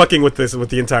he's fucking with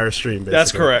the entire stream. Basically.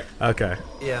 That's correct. Okay.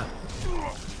 Yeah.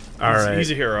 All right.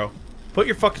 He's a hero. Put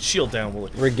your fucking shield down,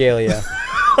 Wooly. Regalia.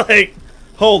 Like,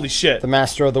 holy shit. The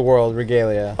master of the world,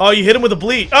 Regalia. Oh, you hit him with a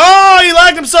bleed. Oh, he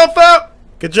lagged himself out.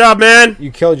 Good job, man.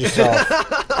 You killed yourself.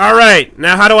 All right.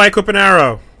 Now, how do I equip an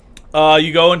arrow?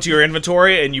 You go into your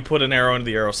inventory and you put an arrow into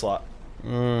the arrow slot. I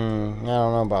don't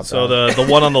know about So that. the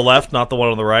one on the left, not the one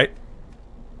on the right.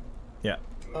 Yeah.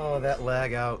 Oh, that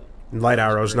lag out. Light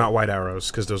arrows, not white arrows,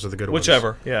 because those are the good ones.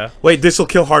 Whichever. Yeah. Wait, this will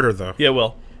kill harder though. Yeah,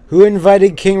 Will. Who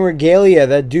invited King Regalia?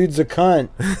 That dude's a cunt.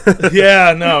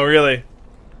 Yeah. No, really.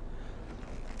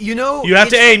 You know, You have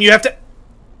to aim. You have to.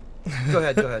 Go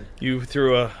ahead, go ahead. You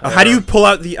threw a. How do you pull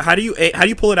out the? How do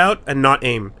you pull it out and not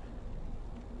aim?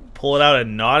 pull it out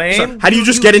and not aim? So, how do you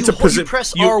just get into You position?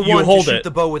 press You- R1 you hold to shoot it.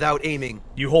 the bow without aiming.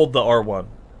 You hold the R1.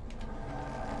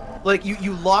 Like,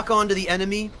 you lock onto the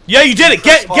enemy. Yeah, you did it.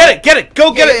 Press Get it.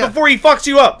 Go get Yeah, it yeah. before he fucks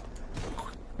you up.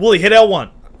 Wooly, hit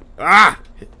L1. Ah!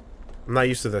 I'm not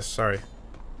used to this. Sorry.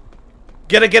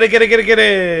 Get it.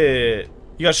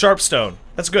 You got Sharpstone.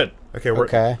 That's good. Okay. Where,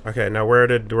 Okay. Okay. Now where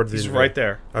did He's right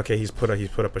there. Okay. He's put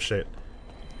up a shit.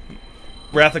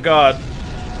 Wrath of God.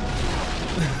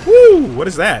 Woo! What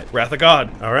is that? Wrath of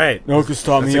God. All right. No can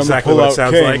stop That's me. exactly I'm the what it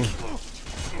pull-out sounds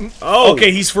king. like. Oh.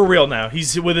 Okay, he's for real now.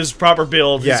 He's with his proper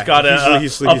build. Yeah, he's got a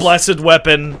he's- blessed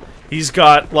weapon. He's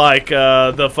got like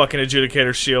the fucking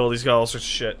adjudicator shield. He's got all sorts of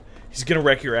shit. He's gonna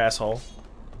wreck your asshole.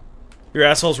 Your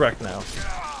asshole's wrecked now.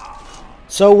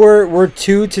 So we're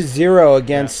 2-0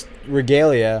 against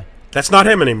Regalia. That's not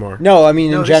him anymore. No, I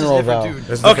mean No, in this is a general different though. dude.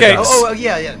 That's a different Okay. guy. Oh,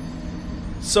 yeah.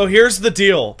 So here's the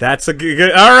deal. That's a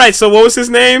good. All right. So what was his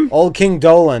name? Old King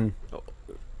Dolan.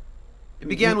 It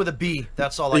began with a B.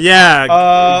 That's all I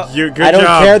Yeah. You good I don't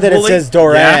job. care that it Wooly? says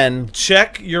Doran.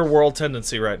 Check your world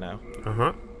tendency right now. Uh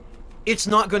huh. It's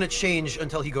not going to change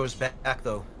until he goes back,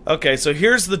 though. Okay, so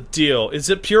here's the deal. Is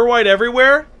it pure white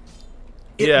everywhere?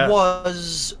 It Yeah.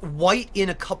 was white in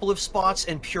a couple of spots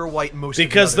and pure white most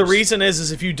Because of the others. reason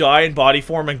is if you die in body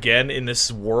form again in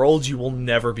this world, you will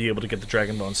never be able to get the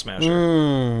Dragon Bone Smasher.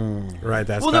 Right.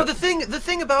 That's. Well, no, that. the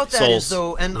thing about that Souls. is,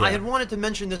 though, and Yeah. I had wanted to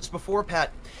mention this before,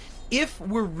 Pat, if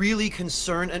we're really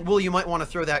concerned, and Will, you might want to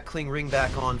throw that Kling ring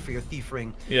back on for your Thief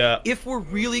ring. Yeah. If we're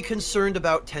really concerned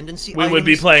about tendency We would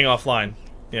be items- playing offline.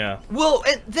 Yeah. Well,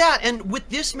 and with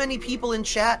this many people in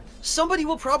chat, somebody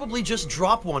will probably just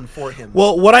drop one for him.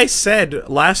 Well, what I said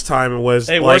last time was.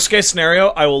 Hey, like, worst case scenario,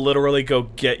 I will literally go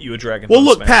get you a Dragon Well, Bone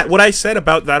look, Smasher. Pat. What I said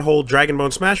about that whole Dragon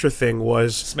Bone Smasher thing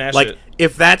was, Smash like, it.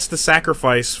 if that's the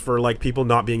sacrifice for like people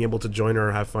not being able to join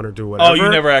or have fun or do whatever. Oh, you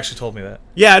never actually told me that.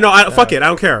 Yeah, no, fuck it. I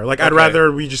don't care. Like, I'd Okay. rather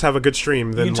we just have a good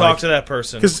stream than You can like, talk to that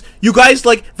person. because you guys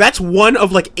like that's one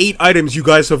of like 8 items you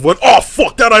guys have went. Oh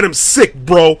fuck, that item's sick,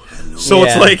 bro. So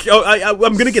it's Yeah. like, oh,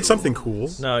 I'm gonna get something cool.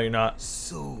 No, you're not.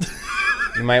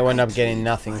 You might end up getting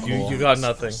nothing cool. You got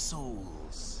nothing.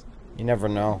 You never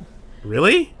know.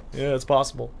 Really? Yeah, it's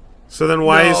possible. So then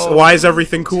why is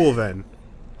everything cool then?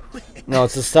 No,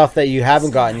 it's the stuff that you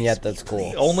haven't gotten yet that's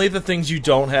cool. Only the things you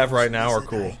don't have right now are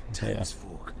cool. Yeah.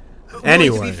 Well,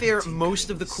 Anyway. to be fair, most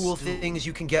of the cool things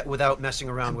you can get without messing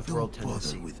around with world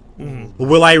tendency.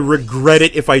 Will I regret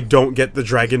it if I don't get the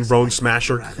Dragon Bone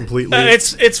Smasher completely?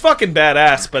 It's fucking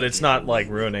badass, but it's not like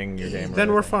ruining your game. or Then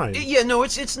we're anything. fine. Yeah, no,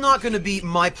 it's not going to be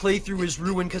my playthrough is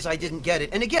ruined because I didn't get it.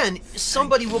 And again,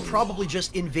 somebody will probably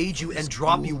just invade you and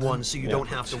drop you one so you don't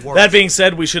have to worry. That being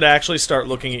said, we should actually start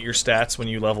looking at your stats when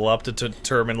you level up to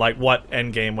determine like what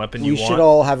end game weapon you We want. should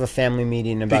all have a family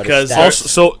meeting about Because his Also,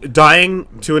 stats. so dying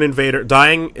to an invader,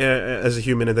 dying as a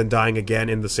human, and then dying again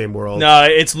in the same world. No,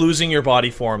 it's losing your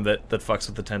body form that fucks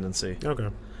with the tendency. Okay.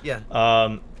 Yeah.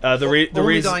 The Only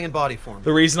reason dying in body form.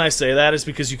 the reason I say that is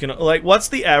because you can like what's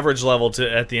the average level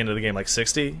to at the end of the game, like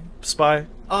 60 spy?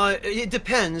 It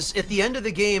depends. At the end of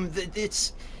the game,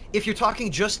 it's if you're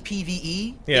talking just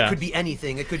PvE, Yeah. it could be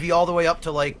anything. It could be all the way up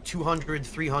to like 200,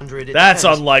 300. It That's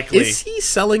depends. unlikely. Is he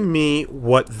selling me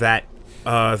what that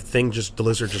thing the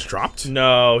lizard just dropped?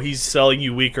 No, he's selling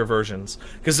you weaker versions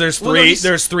because there's Well, no, three. he's-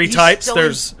 there's three he's types. selling-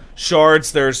 There's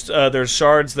shards. There's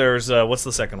shards. There's what's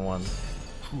the second one?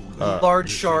 Large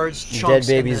shards, chunks,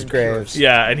 Dead and babies' then graves. pures.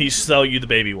 Yeah, and he's selling you the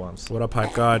baby ones. What up,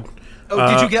 Hype God? Oh,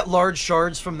 did you get large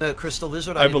shards from the crystal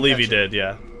lizard? I didn't believe he catch it. did.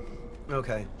 Yeah.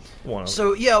 Okay. One.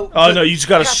 So yeah. Oh no, you just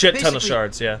got a Pat, shit ton of basically-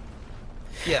 shards. Yeah.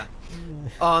 Yeah.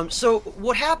 So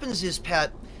what happens is,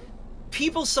 Pat,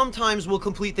 people sometimes will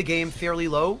complete the game fairly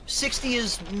low. 60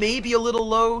 is maybe a little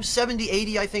low. 70,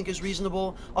 80 I think is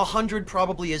reasonable. 100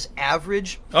 probably is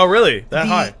average. Oh really? That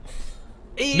high?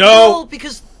 No. Well,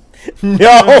 because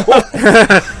No!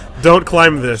 Don't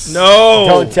climb this. No.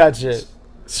 Don't touch it.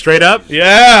 Straight up?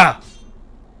 Yeah.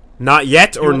 Not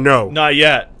yet or no? Not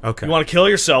yet. Okay. You want to kill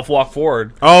yourself? Walk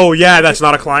forward. Oh, yeah, that's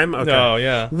not a climb? Okay. No.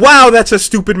 Yeah. Wow, that's a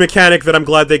stupid mechanic that I'm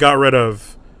glad they got rid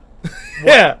of.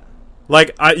 Yeah.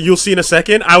 Like, you'll see in a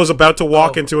second, I was about to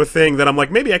walk Oh. into a thing that I'm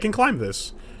like, maybe I can climb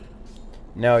this.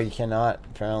 No, you cannot,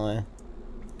 apparently.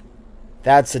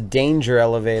 That's a danger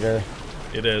elevator.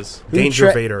 It is. Who Danger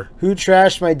tra- Vader. Who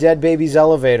trashed my dead baby's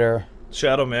elevator?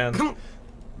 Shadow Man.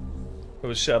 It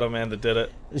was Shadow Man that did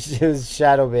it. It was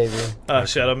Shadow Baby.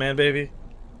 Shadow Man, baby.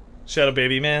 Shadow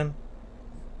Baby Man.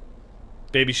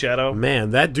 Baby Shadow.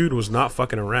 Man, that dude was not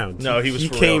fucking around. No, he was He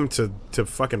for came to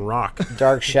fucking rock.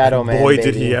 Dark Shadow Man. Boy,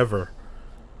 baby. did he ever.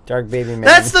 Dark Baby Man.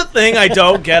 That's the thing I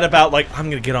don't get about, like, I'm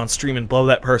gonna get on stream and blow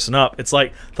that person up. It's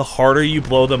like, the harder you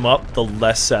blow them up, the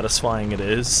less satisfying it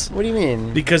is. What do you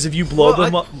mean? Because if you blow Well,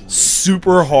 them up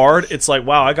super hard, it's like,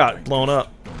 wow, I got blown up.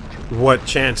 What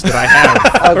chance did I have?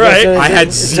 Okay, right. I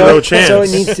had zero chance. So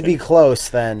it needs to be close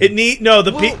then.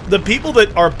 The people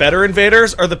that are better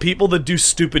invaders are the people that do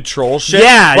stupid troll shit.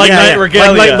 Yeah, like yeah, Night yeah.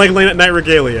 Regalia. Like Night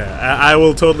Regalia. I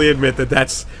will totally admit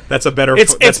that's a better.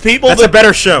 It's people That's that, a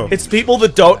better show. It's people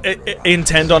that don't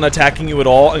intend on attacking you at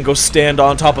all and go stand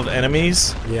on top of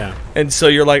enemies, Yeah. and so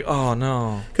you're like, oh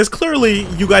no. Because clearly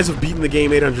you guys have beaten the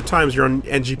game 800 times. You're on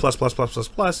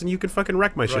NG+++++, and you can fucking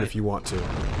wreck my shit Right. if you want to.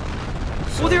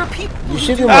 well, there are people. You who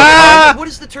should do be that. more Ah! What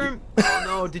is the term? Oh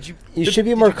no! Did you? You did- should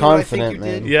be did more you do what I think confident, you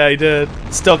man. did? Yeah, he did.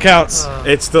 Still counts.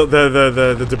 It's the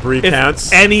debris if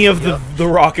counts. any of the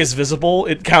rock is visible,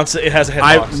 it counts. It has a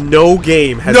hitbox. No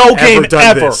game has No ever game done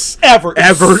ever, this. ever, It's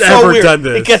Ever so weird. done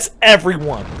this. It gets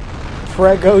everyone.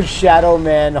 Prego Shadow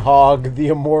Man Hog, the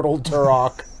immortal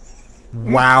Turok.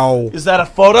 Wow. Is that a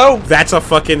photo? That's a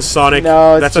fucking Sonic.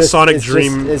 No, it's that's just, a Sonic it's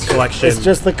Dream just, collection. It's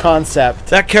just the concept.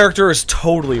 That character is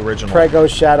totally original. Prego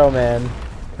Shadow Man.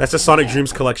 That's a Sonic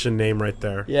Dreams collection name right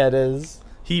there. Yeah, it is.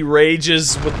 He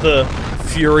rages with the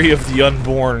fury of the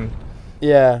unborn.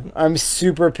 Yeah, I'm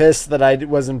super pissed that I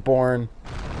wasn't born.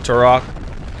 Turok.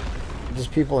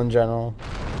 Just people in general.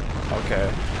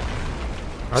 Okay.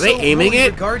 Are they So, aiming Willie,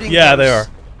 it? regarding Yeah, those- they are.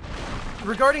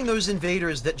 Regarding those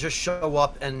invaders that just show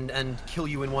up and kill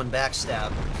you in one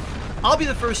backstab, I'll be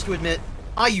the first to admit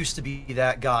I used to be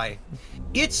that guy.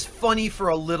 It's funny for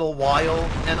a little while,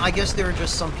 and I guess there are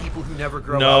just some people who never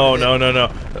grow out of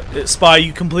it. No. Spy,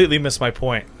 you completely missed my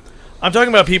point. I'm talking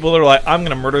about people that are like, I'm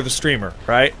gonna murder the streamer,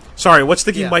 right? Sorry, what's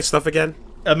the Geek Yeah. Bite stuff again?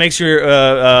 Makes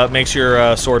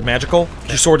your sword magical.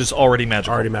 Your sword is already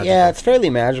magical. Already magical. Yeah, it's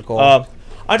fairly magical.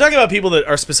 I'm talking about people that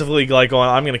are specifically like going,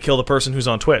 I'm going to kill the person who's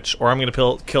on Twitch, or I'm going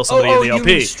to kill somebody Oh, in the you LP.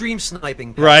 mean stream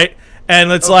sniping? Pat. Right?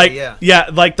 And it's Okay, like, yeah.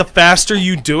 like the faster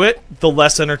you do it, the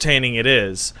less entertaining it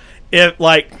is. It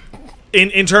like,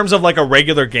 in terms of like a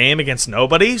regular game against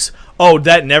nobodies, oh,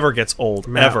 that never gets old,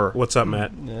 Matt, ever. What's up,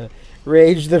 Matt?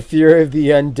 Rage the Fury of the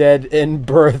Undead in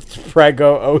birthed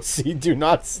Prego OC do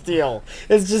not steal.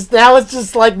 It's just now it's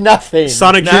just like nothing.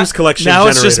 Sonic Now- Dreams collection. now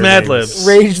it's just generator Mad names. Libs.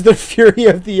 Rage the Fury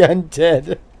of the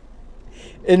Undead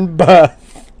in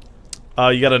birth.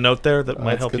 You got a note there that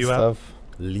might help you out.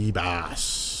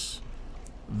 Libas.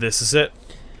 This is it,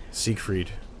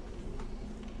 Siegfried.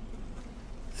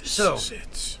 So, This is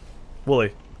it.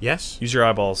 Wooly. Yes? Use your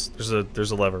eyeballs.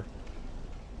 There's a lever.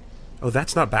 Oh,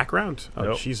 that's not background? Oh,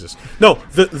 Nope. Jesus. No,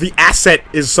 the asset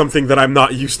is something that I'm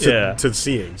not used to, Yeah. to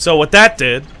seeing. So what that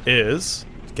did is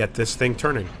Get this thing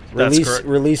turning. That's Release correct.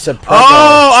 release a Prego.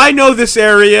 Oh, I know this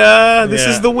area! This Yeah.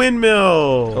 is the a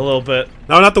windmill. little bit.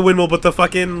 No, not the windmill, but the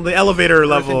elevator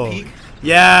level. Peak?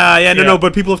 Yeah, Yeah. no,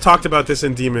 but people have talked about this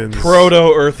in Demons.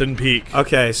 Proto Earthen Peak.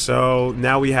 Okay, so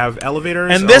now we have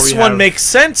elevators. And or this we one have- makes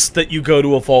sense that you go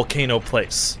to a volcano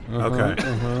place. Okay.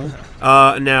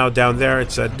 Now down there it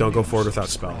said don't go forward without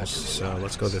spells. So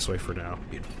let's go this way for now.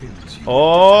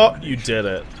 Oh, you did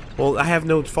it. Well, I have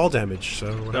no fall damage, so.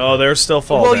 whatever. Oh, there's still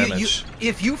fall well, damage.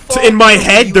 if you fall in my when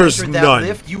head, you there's entered that none.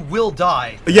 lift, you will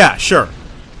die. Yeah, sure.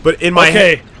 But in my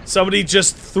Okay, head, somebody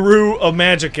just threw a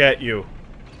magic at you.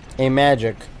 A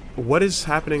magic. what is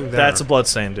happening there? That's a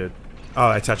bloodstain, dude. Oh,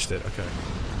 I touched it. Okay.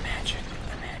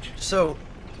 So,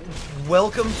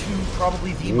 welcome to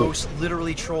probably the most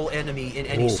literally troll enemy in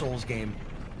any Ooh. Souls game.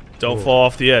 Don't fall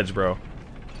off the edge, bro.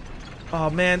 Oh,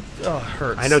 man. Oh, it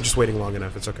hurts. I know, just waiting long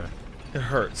enough. It's okay. It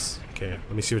hurts. Okay,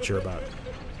 let me see what you're about.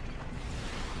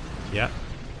 Yeah.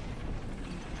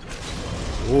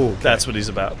 Ooh, okay. That's what he's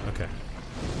about. Okay.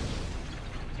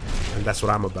 And that's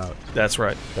what I'm about. That's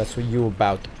right. That's what you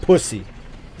about. Pussy.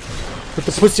 Put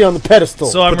the pussy on the pedestal.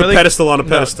 So I'm Put the really pedestal on a No,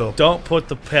 pedestal. don't put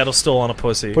the pedestal on a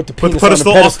pussy. Put the Put the penis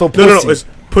pedestal on the pedestal. on. No, Pussy. it's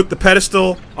put the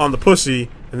pedestal on the pussy,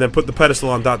 and then put the pedestal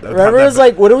on dot. Remember, it's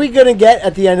like, what are we gonna get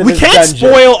at the end of we this can't dungeon?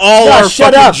 spoil all No, our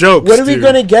shut fucking up. jokes. What are we dude.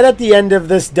 gonna get at the end of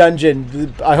this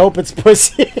dungeon? I hope it's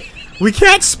pussy. We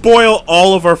can't spoil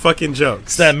all of our fucking jokes.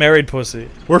 It's that married pussy.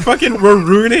 We're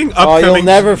ruining Oh, upcoming. you'll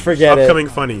never forget it. upcoming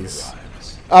funnies.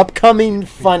 Upcoming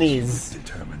funnies.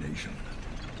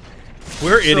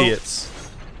 We're idiots.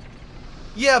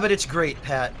 Yeah, but it's great,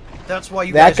 Pat. That's why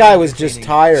you That guys guy are was just entertaining.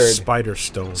 tired. Spider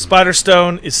stone. Spider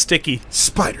Stone is sticky.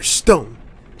 Spider stone.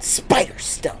 Spider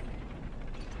stone.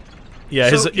 Yeah,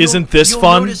 So isn't this you'll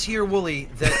fun? Notice here, Wooly,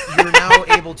 that you're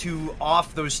now able to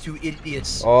off those two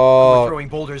idiots who Oh. were throwing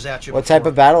boulders at you. What before. type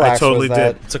of battle I axe totally was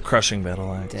that? did. It's a crushing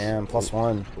battle axe. Damn,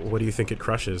 +1. What do you think it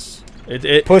crushes?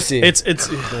 Pussy. It's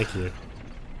Thank you.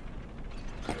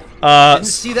 Didn't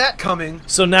see that coming.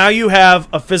 so now you have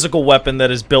a physical weapon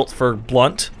that is built for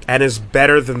blunt. And is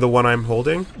better than the one I'm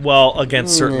holding. Well,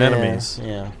 against certain Yeah, enemies.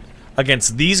 Yeah.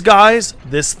 Against these guys,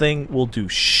 this thing will do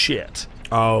shit.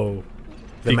 Oh,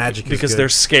 the magic is because good. they're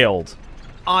scaled.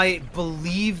 I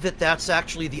believe that that's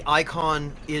actually the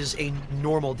icon is a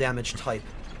normal damage type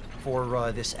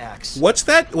for this axe. What's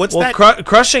that? What's Well, that?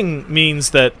 crushing means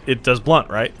that it does blunt,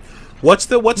 right? What's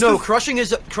No, the? crushing is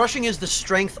the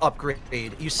strength upgrade.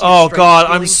 You see Oh strength god,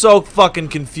 scaling? I'm so fucking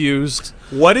confused.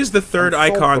 What is the third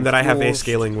I'm so icon that I have A confused.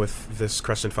 scaling with this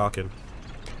Crescent Falcon?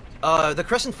 The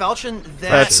Crescent Falchion.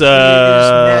 That's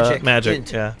That is magic,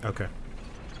 hint. yeah. Okay.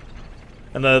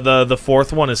 And the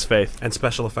fourth one is faith. And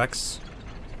special effects?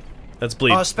 That's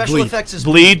bleed. Special Bleed. effects is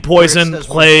Bleed, where it poison, says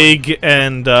plague,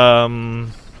 and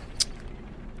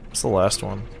what's the last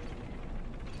one?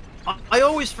 I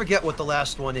always forget what the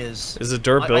last one is. Is it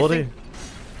durability?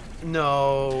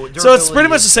 No. So it's pretty durability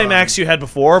much the is, same axe you had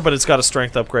before, but it's got a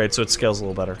strength upgrade, so it scales a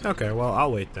little better. Okay, well,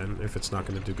 I'll wait then, if it's not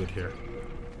going to do good here.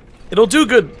 It'll do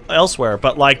good elsewhere,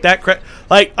 but like that,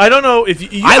 like I don't know if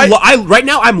you. Right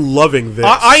now, I'm loving this.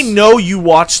 I know you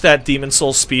watched that Demon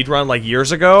Souls speedrun like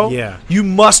years ago. Yeah. You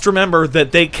must remember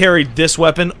that they carried this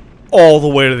weapon all the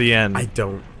way to the end. I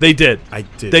don't. They did. I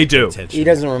did. They pay do. attention. He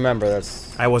doesn't remember.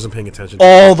 That's. I wasn't paying attention.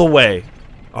 All the way.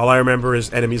 All I remember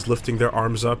is enemies lifting their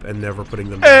arms up and never putting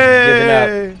them down.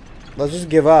 Hey! Let's just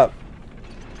give up.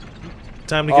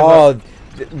 Time to give up.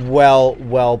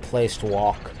 Well placed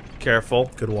walk. Careful.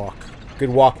 Good walk. Good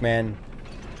walk, man.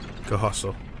 Good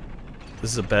hustle.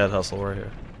 This is a bad hustle right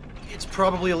here. It's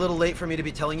probably a little late for me to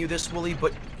be telling you this, Wooly,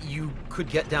 but you could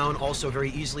get down also very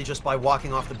easily just by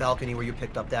walking off the balcony where you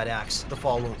picked up that axe. The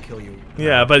fall won't kill you.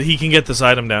 Yeah, but he can get this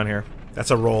item down here. That's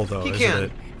a roll, though, He isn't can.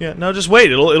 it? Yeah, no, just wait.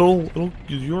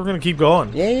 You're gonna keep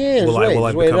going. Yeah. Will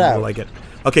I wait it out. will I get...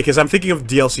 Okay, because I'm thinking of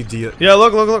DLC... Yeah,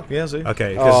 look. Yeah, see. Okay,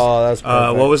 because... Oh, that's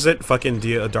perfect. what was it? Fucking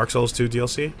Dark Souls 2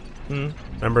 DLC?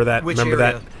 Remember that? Which Remember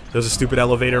area? that? There's a stupid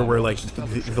elevator where, like,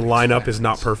 the lineup is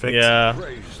not perfect. Yeah.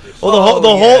 Well, the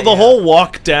yeah. whole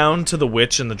walk down to the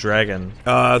witch and the dragon.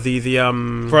 On On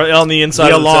the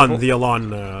inside of the temple? the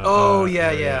Alon.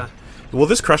 Yeah. Will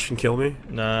this crushing kill me?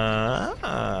 Nah,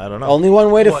 I don't know. Only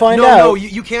one way to What? find no, out. No,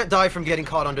 you can't die from getting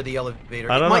caught under the elevator.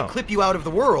 I don't it might know. clip you out of the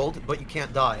world, but you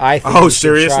can't die. I think Oh, we should try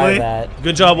seriously? that.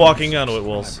 Good job walking onto it,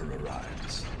 Wolves.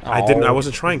 I didn't. I Oh,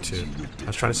 wasn't trying to. I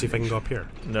was trying to see if I can go up here.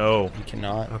 No. You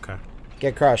cannot. Okay.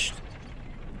 Get crushed.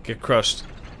 Get crushed.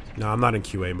 No, I'm not in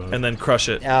QA mode. And then crush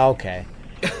it. Ah, okay.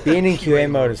 Being in QA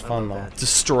mode is fun though.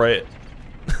 Destroy it.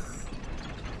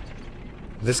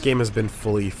 This game has been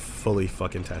fully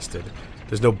fucking tested.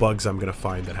 There's no bugs I'm gonna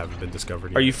find that haven't been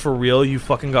discovered yet. Are you for real? You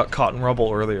fucking got caught in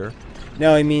rubble earlier.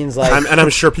 No, he means like. And I'm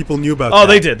sure people knew about that. Oh,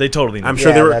 they did. They totally knew. I'm sure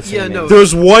yeah, they were. that's what Yeah, he no. means. There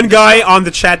was one guy on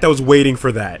the chat that was waiting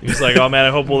for that. He's like, oh man, I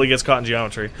hope Wooly gets caught in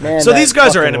geometry. Man, So that these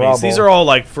guys are fucking enemies. rubble. These are all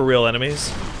like for real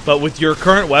enemies. But with your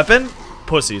current weapon,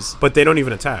 pussies. But they don't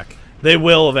even attack. They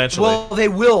will eventually. well, they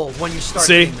will when you start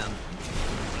See? hitting them.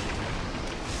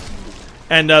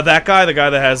 And that guy, the guy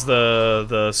that has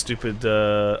the stupid.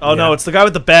 Oh Yeah. no, it's the guy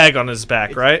with the bag on his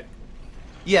back, right?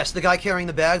 Yes, the guy carrying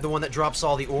the bag, the one that drops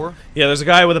all the ore, Yeah, there's a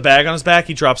guy with a bag on his back.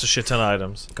 He drops a shit ton of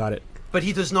items. Got it. but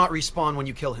he does not respawn when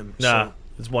you kill him. Nah, So.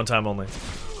 it's one time only.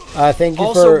 Thank you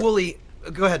Also, for. Wooly,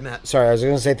 go ahead, Matt. Sorry, I was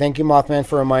gonna say thank you, Mothman,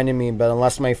 for reminding me. But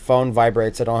unless my phone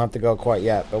vibrates, I don't have to go quite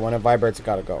yet. But when it vibrates, I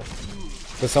gotta go.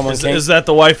 But someone can't. Is that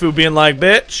the waifu being like,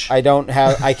 bitch? I don't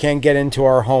have. I can't get into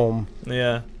our home.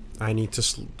 Yeah. I need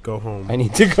to go home. I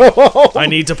need to go home. I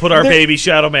need to put our baby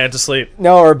Shadow Man to sleep.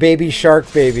 No, our baby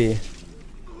shark baby.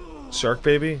 Shark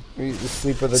baby? We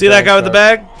sleep with a See that giant guy with the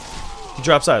shark. bag? He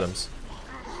drops items.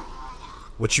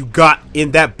 What you got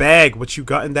in that bag? What you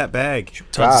got in that bag?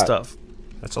 Tons of God. stuff.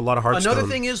 That's a lot of Hearthstone. Another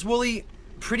thing is, Wooly,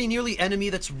 pretty nearly enemy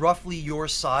that's roughly your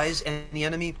size, any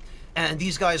enemy, and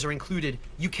these guys are included,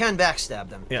 you can backstab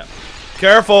them. Yeah.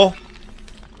 Careful.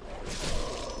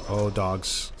 Oh,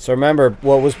 dogs. So remember,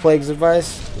 what was Plague's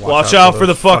advice? Watch out for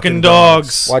the fucking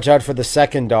dogs. Watch out for the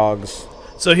second dogs.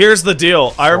 So here's the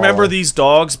deal. I remember Oh. these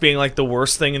dogs being like the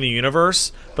worst thing in the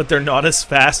universe, but they're not as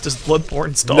fast as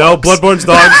Bloodborne's dogs. No, Bloodborne's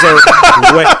dogs are...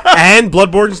 and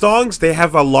Bloodborne's dogs, they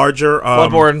have a larger...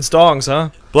 Bloodborne's dogs,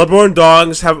 huh? Bloodborne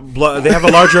dogs have... they have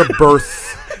a larger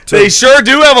birth. They sure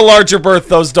do have a larger birth,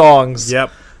 those dongs.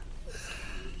 Yep.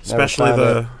 Especially found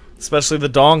the... Especially the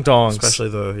dong dongs. Especially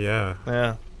the... Yeah.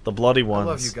 Yeah, the bloody I ones.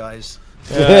 love you guys.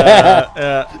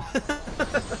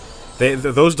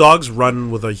 Those dogs run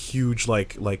with a huge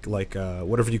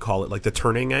whatever you call it, like the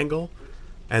turning angle,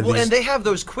 and Well, and they have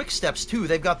those quick steps too.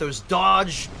 They've got those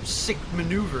dodge, sick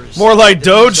maneuvers. More like that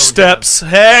Doge these don't have. steps.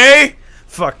 Hey!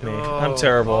 Fuck me. I'm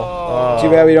terrible. Oh.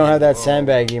 Too bad we don't have that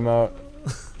sandbag emote.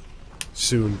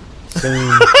 soon.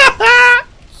 Soon.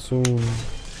 Soon.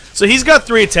 So he's got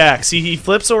 3 attacks. He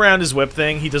flips around his whip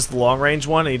thing. He does the long range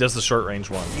one, and he does the short range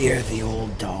one. Fear the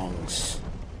old dongs.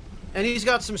 And he's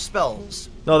got some spells.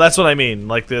 No, that's what I mean.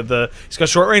 Like he's got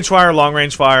short range fire, long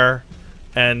range fire,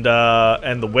 and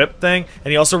the whip thing,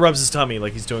 and he also rubs his tummy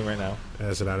like he's doing right now.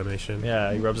 As an animation.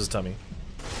 Yeah, he rubs his tummy.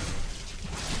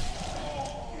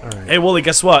 All right. Hey, Wooly,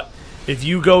 guess what? If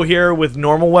you go here with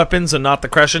normal weapons and not the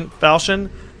Crescent Falchion,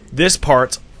 this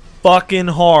part's fucking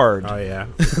hard. Oh yeah.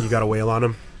 You got a whale on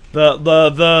him.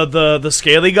 The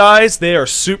scaly guys, they are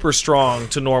super strong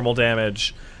to normal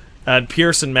damage, and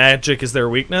pierce and magic is their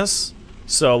weakness.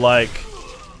 So like,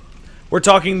 we're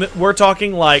talking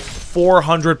like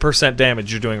 400%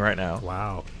 damage you're doing right now.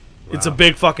 Wow. It's a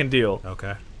big fucking deal.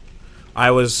 Okay.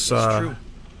 I was. True.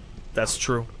 That's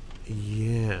true.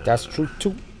 Yeah. That's true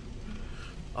too.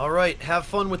 All right, have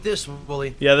fun with this,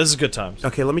 Wooly. Yeah, this is good times.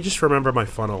 Okay, let me just remember my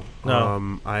funnel.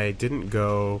 No. I didn't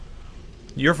go.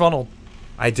 You're funneled.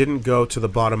 I didn't go to the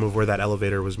bottom of where that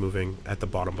elevator was moving. At the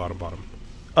bottom.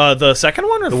 The second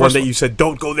one or The the one first that you said,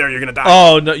 "Don't go there. You're gonna die."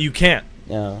 Oh no, you can't.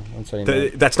 Yeah, that's what I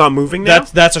meant. That's not moving now.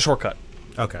 That's a shortcut.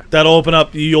 Okay. That'll open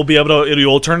up. You'll be able to.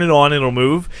 You'll turn it on. It'll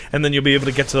move, and then you'll be able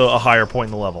to get to a higher point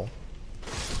in the level.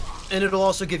 And it'll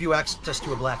also give you access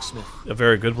to a blacksmith. A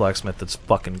very good blacksmith. That's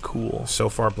fucking cool. So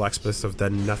far, blacksmiths have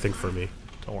done nothing for me.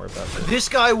 Don't worry about it. This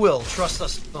guy will. Trust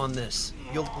us on this.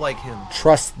 You'll like him.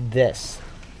 Trust this.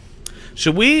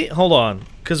 Should we hold on?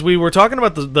 Because we were talking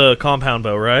about the compound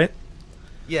bow, right?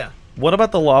 Yeah. What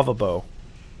about the lava bow?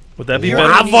 Would that be You're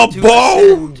better? gonna Lava need to bow?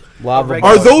 ascend Lava a bow.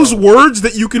 Are regular those bow. words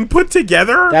that you can put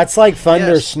together? That's like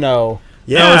thunder Yes. snow.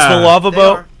 yeah. No, it's the lava They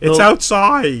bow. are. It's the-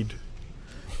 outside.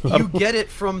 You get it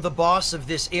from the boss of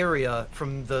this area,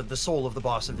 from the soul of the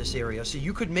boss of this area, so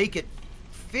you could make it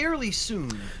fairly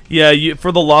soon. Yeah,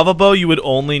 for the lava bow, you would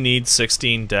only need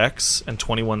 16 dex and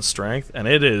 21 strength, and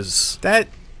it is. That's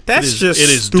is- just it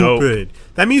is dope. stupid.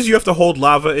 That means you have to hold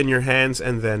lava in your hands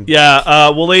and then. Yeah,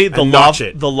 Wooly, the And notch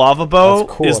it. lava bow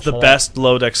That's cool, is the shut up. best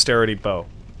low dexterity bow.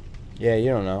 Yeah,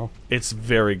 you don't know. It's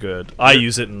very good. I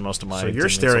use it in most of my. So you're Demon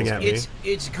staring Souls at games,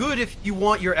 me. It's good if you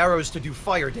want your arrows to do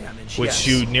fire damage. which yes.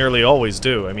 you nearly always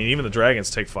do. I mean, even the dragons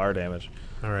take fire damage.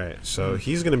 All right, so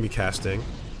he's gonna be casting,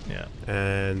 Yeah,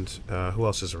 and who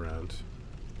else is around?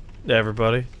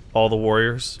 everybody, all the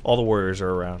warriors are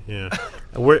around. Yeah.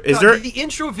 Where is God, there? the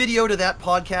intro video to that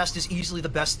podcast is easily the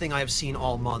best thing I have seen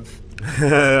all month.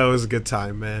 That was a good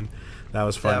time, man. That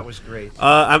was fun. That was great.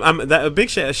 I'm that a big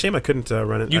shame I couldn't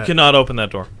run it. You cannot open that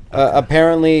door.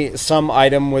 Apparently, some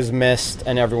item was missed,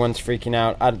 and everyone's freaking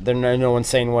out. No one's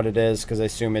saying what it is because I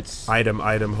assume it's. Item.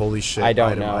 Holy shit. I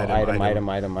don't item, know. Item.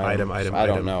 I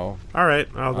don't know. All right,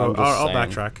 I'll go. I'm just I'll saying.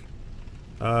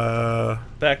 backtrack.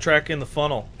 Backtrack in the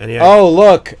funnel. Oh,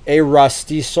 look, a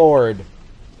rusty sword.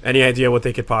 Any idea what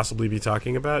they could possibly be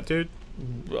talking about, dude?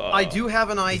 I do have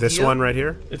an idea. This one right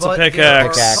here? It's a But there are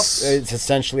pickaxe. Pickaxe. It's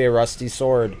essentially a rusty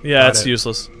sword. Yeah, Got it's it.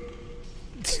 useless.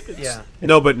 Yeah.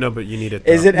 No, but you need it.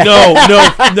 Is though.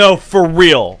 it? No, for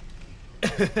real.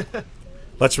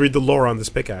 Let's read the lore on this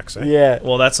pickaxe. Eh? Yeah.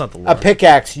 Well, that's not the A lore.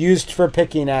 pickaxe used for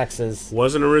picking axes.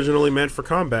 Wasn't originally meant for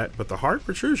combat, but the hard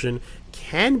protrusion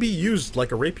can be used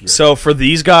like a rapier. So for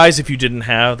these guys, if you didn't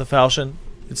have the falchion,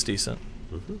 it's decent.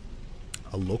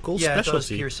 A local Yeah, it does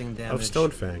specialty piercing of damage.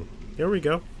 Stonefang. Here we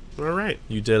go. All right,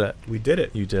 You did it. we did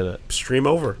it. You did it. Stream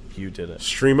over. You did it.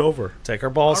 Stream over. Take our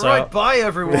All balls right, out. bye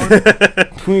everyone.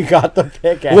 We got the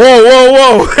pickaxe.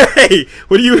 Whoa! Hey,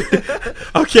 what do you?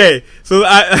 Okay, so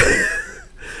I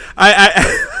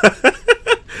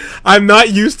I'm not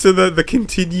used to the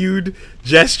continued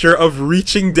gesture of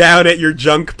reaching down at your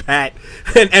junk pet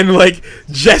and like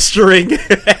gesturing.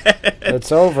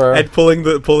 It's over. And pulling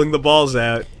the balls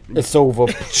out. It's over.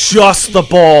 Just the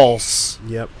balls.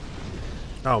 Yep.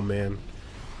 Oh man.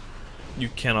 You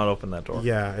cannot open that door.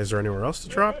 Yeah. Is there anywhere else to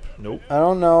drop? Nope. I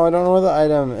don't know. I don't know where the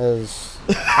item is.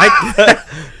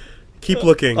 Keep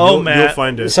looking. Oh, you'll Matt.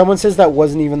 find it. Someone says that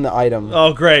wasn't even the item.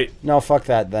 Oh, great. No, fuck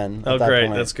that then. Oh, at that great.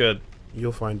 point. That's good.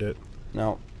 You'll find it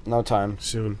No, no time.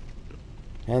 soon.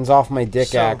 Hands off my dick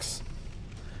So- axe.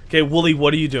 Okay, Wooly,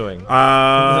 what are you doing?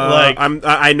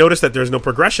 I noticed that there's no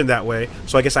progression that way,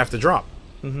 so I guess I have to drop.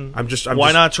 I'm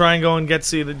Why not try and go and get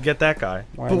that guy?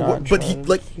 Why But not? what- but he, try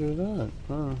like- to do that?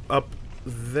 Huh. up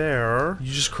there?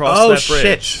 You just crossed Oh that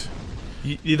bridge.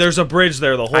 shit! There's a bridge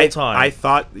there the whole time. I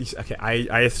thought. Okay,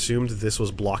 I assumed this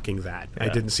was blocking that. I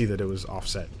Yeah. didn't see that it was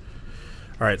offset.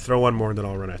 All right, throw one more and then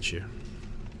I'll run at you.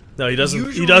 No, he doesn't. He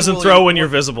Usually doesn't Wooly- throw when you're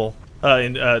visible.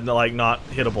 Like not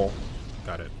hittable.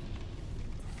 Got it.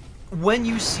 When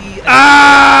you see...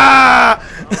 Ah!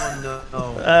 Oh,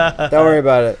 no. Don't worry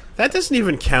about it. That doesn't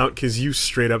even count because you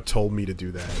straight up told me to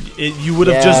do that. You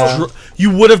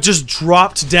would have just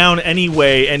dropped down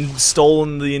anyway and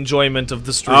stolen the enjoyment of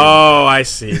the stream. Oh, I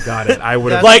see. Got it. I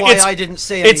would have. That's Like, why it's- I didn't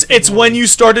say anything. It's when you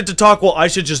started to talk. Well, I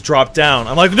should just drop down.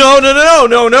 I'm like, no. What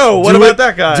Do about it-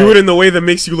 that guy? Do it in the way that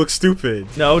makes you look stupid,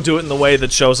 No, do it in the way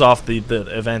that shows off the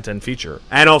event and feature.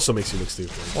 and also makes you look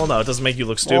stupid. Well, no, it doesn't make you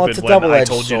look Well, stupid it's a when I double-edged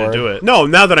told you to sword. do it. No,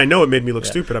 now that I know it made me look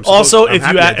stupid. I'm Also, I'm if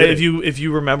happy I did it.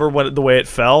 you remember the way it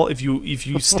fell, if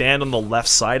you stand on the left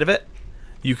side of it,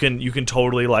 you can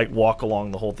totally like walk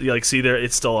along the whole thing. Like, see there,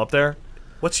 it's still up there.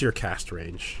 What's your cast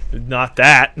range? Not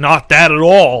that at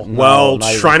all. Well, not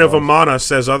even Shrine of close. Amana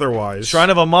says otherwise.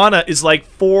 Shrine of Amana is like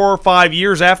 4 or 5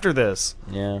 years after this.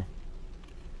 Yeah.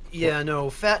 Yeah, no,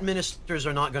 fat ministers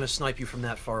are not going to snipe you from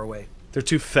that far away. They're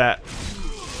too fat.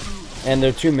 And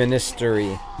they're too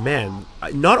ministery. Man,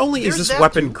 not only is There's this that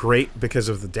weapon too. great because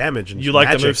of the damage and You like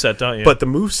the magic, moveset, don't you? But the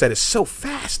moveset is so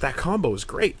fast. That combo is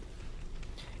great.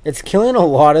 It's killing a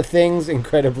lot of things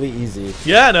incredibly easy.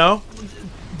 Yeah, no.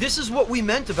 This is what we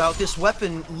meant about this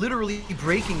weapon literally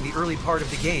breaking the early part of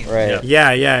the game. Right.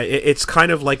 Yeah. Yeah. It's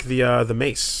kind of like the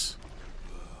mace.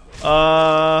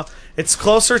 It's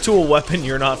closer to a weapon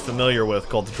you're not familiar with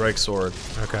called the Drake Sword.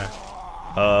 Okay.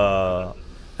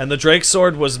 And the Drake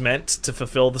Sword was meant to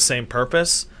fulfill the same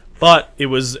purpose, but it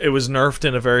was nerfed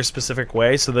in a very specific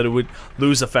way so that it would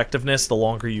lose effectiveness the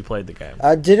longer you played the game.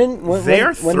 Didn't when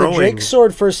They're the throwing- Drake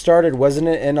Sword first started, wasn't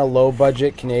it in a low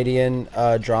budget Canadian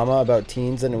drama about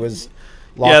teens and it was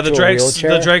locked Yeah, to a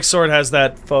wheelchair? the Drake Sword has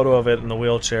that photo of it in the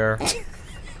wheelchair.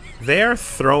 They're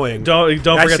throwing. Don't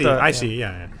forget I see.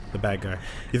 Yeah, the bad guy.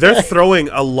 They're throwing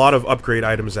a lot of upgrade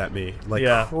items at me, like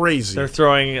Yeah. crazy. They're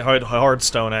throwing hard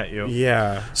stone at you.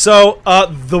 Yeah. So,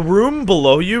 the room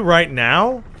below you right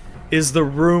now is the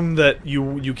room that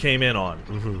you came in on.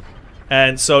 Mm-hmm.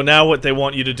 And so now what they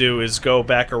want you to do is go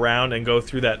back around and go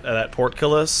through that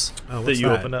portcullis that what's you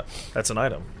that? opened up. That's an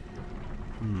item.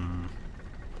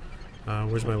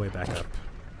 Where's my way back up?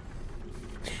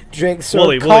 Drake Sword,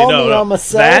 Wooly, call me no. on my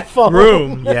cell That phone.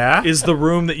 room Yeah. is the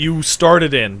room that you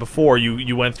started in before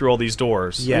you went through all these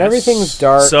doors. Yes. And everything's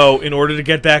dark. So in order to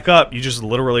get back up, you just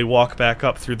literally walk back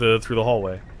up through the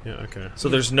hallway. Yeah. Okay. So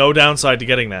there's no downside to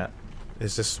getting that.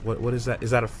 Is this what is that?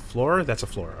 Is that a floor? That's a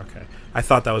floor. Okay. I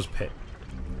thought that was pit.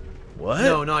 What?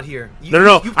 No, not here.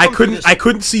 No. You've I come through couldn't. this- I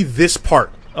couldn't see this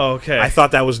part. Oh, okay. I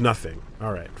thought that was nothing.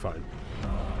 All right. Fine.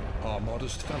 Our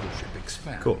modest fellowship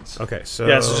expands. Cool. Okay. So.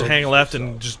 Yeah, so just hang left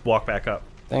and just walk back up.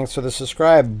 Thanks for the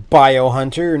subscribe,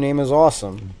 Biohunter. Your name is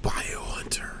awesome.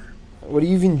 Biohunter. What do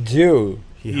you even do?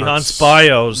 He hunts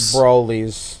bios.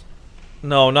 Broly's.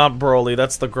 No, not Broly.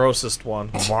 That's the grossest one.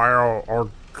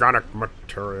 Bioorganic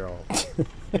material.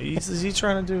 Is he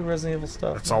trying to do Resident Evil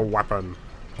stuff? It's a weapon.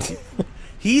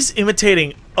 He's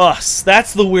imitating us.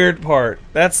 That's the weird part.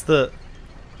 That's the...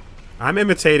 I'm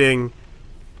imitating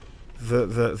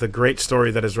the great story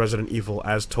that is Resident Evil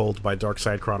as told by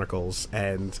Darkside Chronicles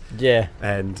and Yeah.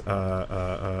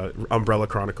 Umbrella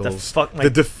Chronicles. The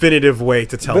definitive way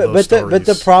to tell But those stories. but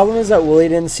the problem is that Willie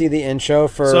didn't see the intro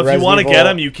for So if Resident you want to Evil. get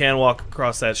him, you can walk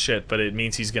across that shit, but it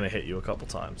means he's going to hit you a couple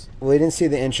times. Willie didn't see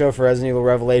the intro for Resident Evil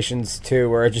Revelations 2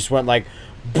 where it just went like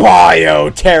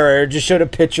bioterror. Just showed a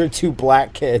picture of two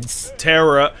black kids.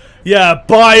 Terror... Yeah,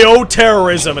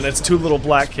 bioterrorism, and it's two little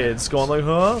black kids going like,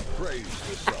 huh?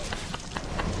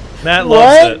 Matt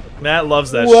loves What? it. Matt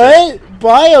loves that shit. What?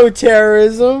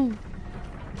 Bioterrorism?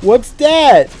 What's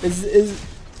that? Is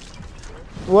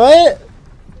what?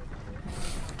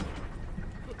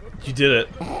 You did it.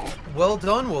 Well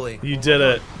done, Wooly. You did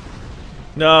it.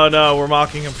 No, no, we're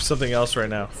mocking him for something else right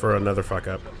now. For another fuck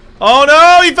up. Oh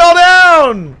no, he fell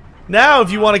down! Now,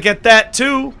 if you want to get that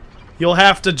too, you'll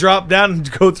have to drop down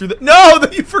and go through the. No,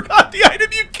 that you forgot the item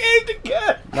you came to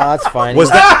get. No, that's fine. Was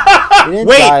that? He didn't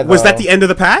Wait, die, was that though. the end of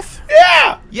the path?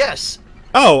 Yeah. Yes.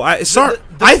 Oh, sorry.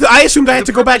 The- I assumed I had the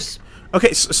to go back. purpose-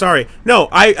 Okay, sorry. No,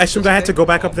 I assumed I had to okay. go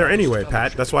back up there anyway,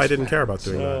 Pat. That's why I didn't care about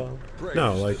doing that.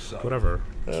 No, like whatever.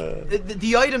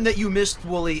 The item that you missed,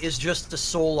 Wooly, is just a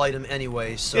soul item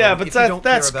anyway. So Yeah, but if you don't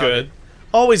that's care about good. it-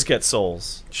 Always get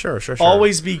souls. Sure.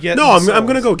 Always be getting. No, I'm souls.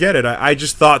 gonna go get it. I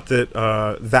just thought that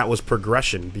that was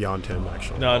progression beyond him.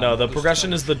 Actually, No, the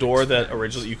progression is the door that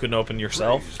originally you couldn't open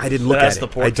yourself. I didn't look that at has it. the I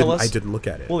portcullis. didn't look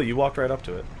at it. Wooly, you walked right up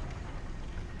to it.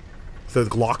 The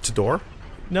locked door.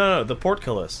 No, the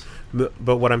portcullis.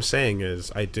 But what I'm saying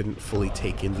is, I didn't fully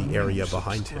take in the area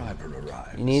behind him.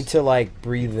 You need to, like,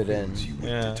 breathe it in.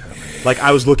 Yeah. Like,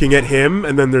 I was looking at him,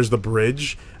 and then there's the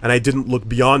bridge, and I didn't look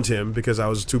beyond him because I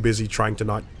was too busy trying to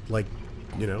not, like,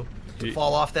 you know,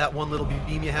 fall off that one little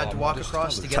beam you had to walk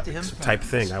across to get to him. type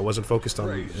thing. I wasn't focused on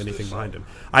anything behind him.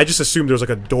 I just assumed there was like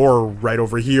a door right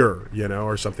over here, you know,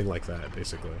 or something like that,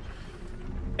 basically.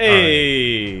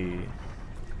 Hey.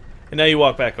 And now you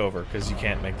walk back over because you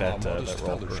can't make that that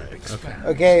roll.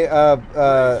 Okay,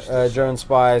 German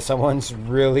Spy, someone's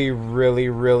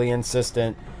really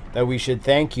insistent that we should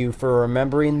thank you for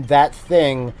remembering that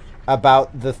thing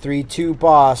about the 3-2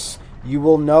 boss. You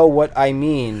will know what I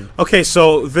mean. Okay,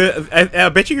 so I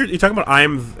bet you're talking about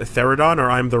I'm Therodon or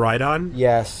I'm the Rhydon?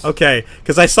 Yes. Okay,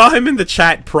 because I saw him in the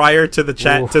chat prior to the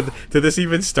chat to this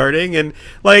even starting, and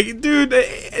like, dude,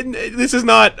 and this is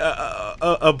not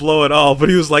a blow at all, but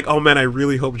he was like, "Oh man, I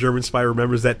really hope German Spy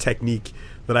remembers that technique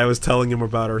that I was telling him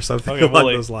about, or something Okay, along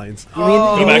Willie. those lines." You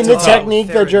mean, back to the the top. technique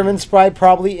that German Spy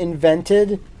probably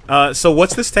invented? So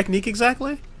what's this technique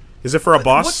exactly? Is it for a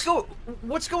boss?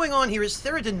 What's going on here is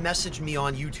Therodon messaged me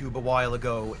on YouTube a while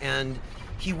ago, and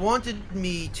he wanted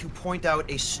me to point out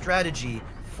a strategy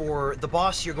for the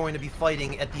boss you're going to be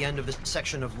fighting at the end of the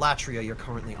section of Latria you're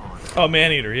currently on. Oh,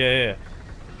 Maneater. Yeah.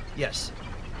 Yes.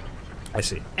 I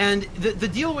see. And the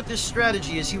deal with this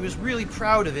strategy is he was really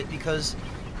proud of it because,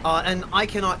 and I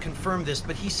cannot confirm this,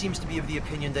 but he seems to be of the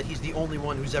opinion that he's the only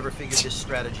one who's ever figured this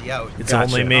strategy out. It's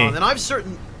Gotcha. only me. And I've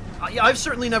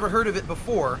certainly never heard of it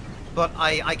before, but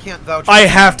I can't vouch. I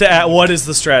have to ask, what is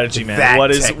the strategy, man? That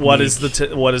What is technique.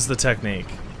 what is the technique?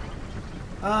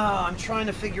 I'm trying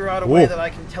to figure out a Whoa. way that I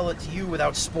can tell it to you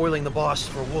without spoiling the boss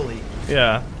for Wooly.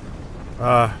 Yeah.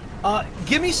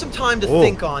 Give me some time to Whoa.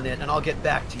 think on it, and I'll get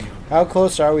back to you. How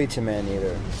close are we to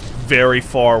Maneater? Very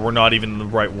far. We're not even in the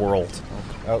right world.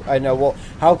 Oh, I know. Well,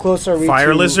 how close are we Fire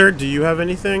to lizard, do you have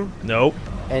anything? Nope.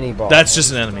 any boss? That's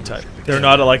just an enemy type. They're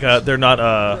not they're not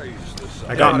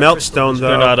I got Meltstone though.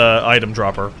 they're not a item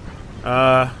dropper.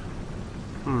 I'm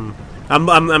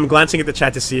glancing at the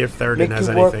chat to see if Therodon Make has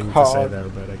you work anything to say hard. there,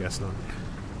 but I guess not.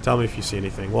 Tell me if you see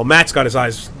anything. Well, Matt's got his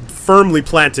eyes firmly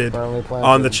planted, Firmly planted.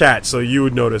 on the chat, so you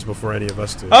would notice before any of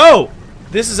us do. Oh,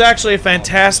 this is actually a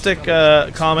fantastic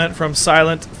comment from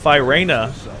Silent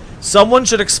Firena. Someone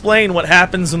should explain what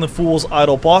happens in the Fool's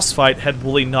Idol boss fight had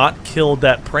Wooly not killed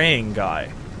that praying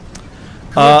guy.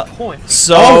 Point.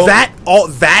 So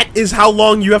that is how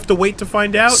long you have to wait to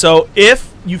find out? So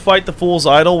if you fight the Fool's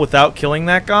Idol without killing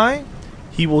that guy,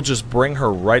 he will just bring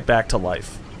her right back to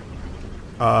life.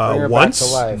 Bring her once? back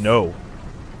to life. No.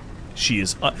 She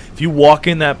is. If you walk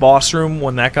in that boss room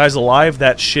when that guy's alive,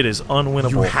 that shit is unwinnable.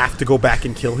 You have to go back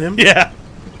and kill him? Yeah.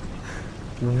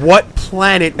 What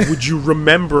planet would you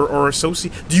remember or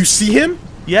associate? Do you see him?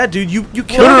 Yeah, dude, you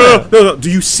killed him. No. Do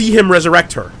you see him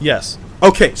resurrect her? Yes.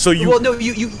 Okay, so you... Well, no,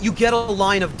 you get a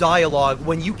line of dialogue.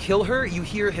 When you kill her, you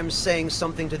hear him saying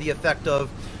something to the effect of,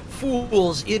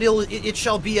 "Fools, it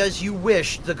shall be as you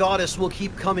wish. The goddess will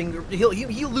keep coming." He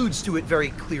alludes to it very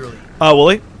clearly.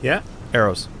 Wooly? Yeah?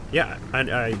 Arrows. Yeah,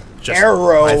 I just...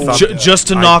 Arrow. I thought- Just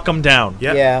to knock him down.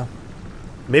 Yeah. Yeah.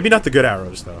 Maybe not the good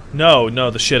arrows, though. No,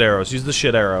 the shit arrows. Use the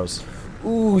shit arrows.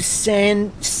 Ooh,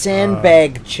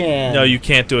 sandbag Chan. No, you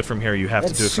can't do it from here. You have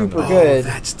That's to do it from super there. good. Oh,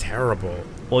 that's terrible.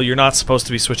 Well, you're not supposed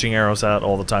to be switching arrows out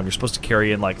all the time. You're supposed to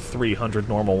carry in like 300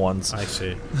 normal ones. I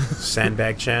see.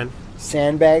 Sandbag Chan?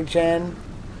 Sandbag Chan.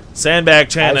 Sandbag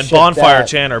Chan I and ship Bonfire that.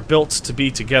 Chan are built to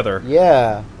be together.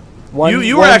 Yeah.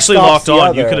 You were one actually stops locked the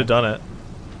on. You other. could have done it.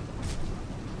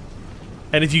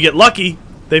 And if you get lucky,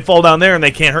 they fall down there and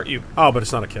they can't hurt you. Oh, but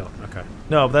it's not a kill. Okay.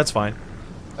 No, that's fine.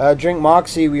 Drink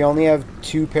Moxie, we only have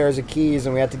 2 pairs of keys,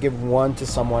 and we have to give one to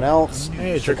someone else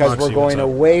Hey, Drink because Moxie, we're going what's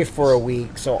up? away for a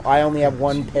week. So I only have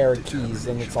 1 pair of keys,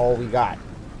 and it's all we got.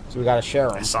 So we got to share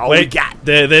them. That's all we got.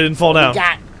 They didn't fall down. We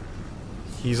got.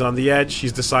 He's on the edge.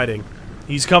 He's deciding.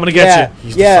 He's coming to get you.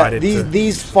 He's yeah. decided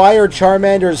These fire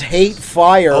Charmanders hate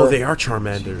fire. Oh, they are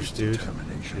Charmanders, dude.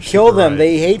 Kill them.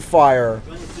 They hate fire.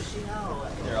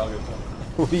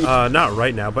 Not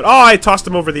right now, but I tossed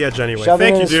him over the edge anyway. Shove it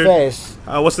Thank in you, his dude. face.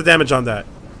 What's the damage on that?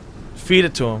 Feed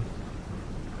it to him.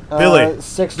 Billy.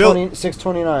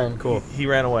 629. Cool. He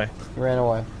ran away. He ran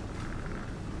away.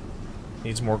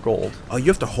 Needs more gold. Oh, you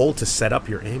have to hold to set up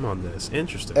your aim on this.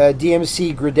 Interesting.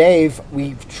 DMC Gradave,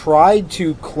 we've tried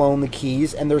to clone the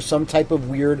keys, and there's some type of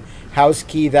weird house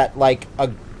key that like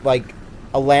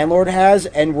a landlord has,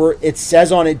 and it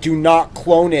says on it, "Do not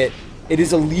clone it. It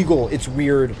is illegal." It's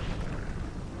weird.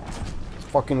 It's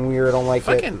fucking weird. I don't like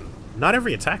it. Not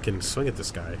every attack can swing at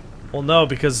this guy. Well, no,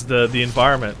 because the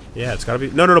environment. Yeah, it's gotta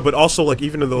be no, but also like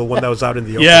even the one that was out in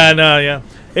the open. Yeah, no, yeah.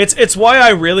 It's why I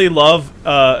really love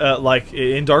like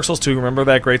in Dark Souls 2. Remember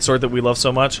that great sword that we love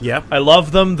so much? Yeah. I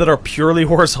love them that are purely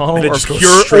horizontal And it or just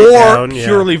goes straight down, yeah.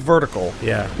 purely vertical.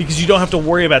 Yeah. Because you don't have to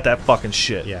worry about that fucking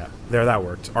shit. Yeah, there that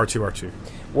worked. R2.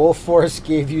 Wolf Force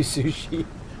gave you sushi.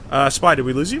 Spy, did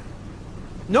we lose you?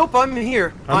 Nope, I'm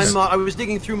here. I'm I was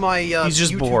digging through my He's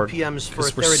just YouTube bored. PMs for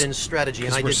 'Cause we're Theridin's strategy,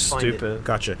 and I we're did find stupid. it.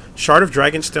 Gotcha. Shard of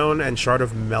Dragonstone and Shard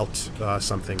of Melt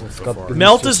something. So far.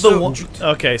 Melt is the So- one.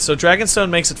 Okay, so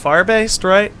Dragonstone makes it fire based,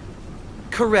 right?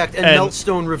 Correct, and, And-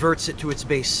 Meltstone reverts it to its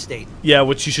base state. Yeah,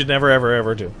 which you should never ever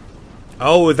ever do.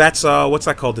 Oh, that's what's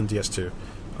that called in DS2?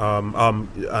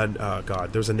 God,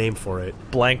 there's a name for it.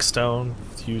 Blank stone,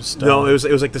 fused stone. No, it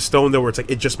was like the stone though, where it's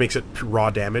like it just makes it raw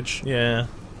damage. Yeah.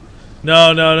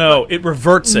 No. It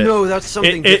reverts it. No, that's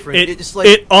something different. It's like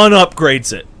it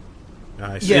unupgrades it.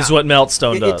 I see. Yeah. Is what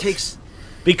Meltstone it does. takes.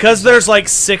 Because there's like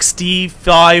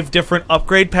 65 different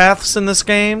upgrade paths in this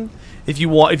game. If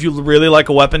you really like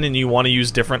a weapon and you want to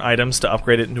use different items to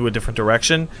upgrade it into a different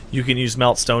direction, you can use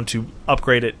Meltstone to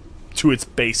upgrade it to its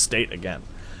base state again.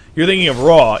 You're thinking of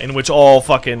Raw, in which all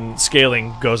fucking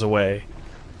scaling goes away,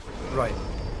 Right.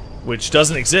 which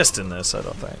doesn't exist in this, I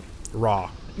don't think. Raw.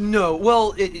 No,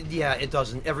 well, yeah, it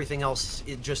doesn't. Everything else,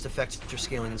 it just affects your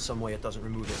scaling in some way. It doesn't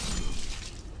remove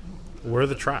it. Where are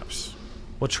the traps?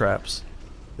 What traps?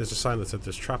 There's a sign that said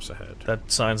there's traps ahead.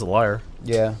 That sign's a liar.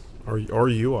 Yeah, Or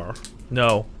you are.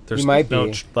 No, there's You might no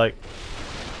be. like.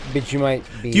 but you might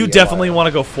be. You definitely want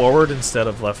to go forward instead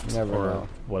of left Never or know.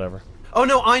 whatever. Oh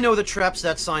no, I know the traps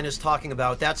that sign is talking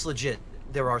about. That's legit.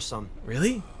 There are some.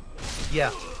 Really?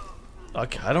 Yeah.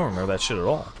 Okay, I don't remember that shit at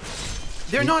all.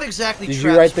 They're not exactly Did you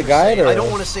traps write the per guide, se. or- I don't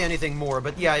want to say anything more,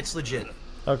 but yeah, it's legit.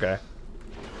 Okay.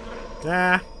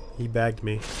 He bagged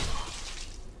me.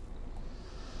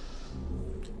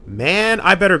 Man,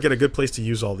 I better get a good place to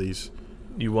use all these.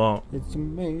 You won't. It's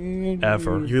amazing.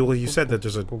 Ever. You said that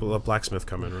there's a blacksmith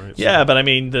coming, right? So- Yeah, but I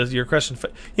mean, your question.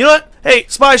 You know what? Hey,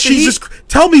 Spy, should Jesus,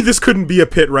 tell me this couldn't be a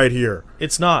pit right here.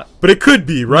 It's not. But it could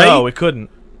be, right? No, it couldn't.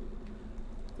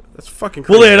 That's fucking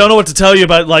crazy. Willie, I don't know what to tell you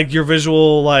about like your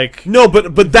visual, like. No,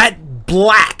 but that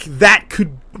black, that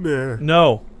could.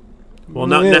 No. Well,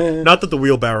 not that the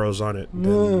wheelbarrow's on it. Then,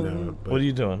 no, but What are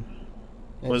you doing?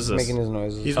 What is He's this? making his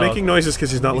noises. He's making noises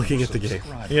because he's not looking at the game.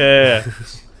 Yeah.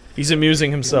 He's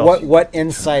amusing himself. What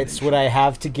insights would I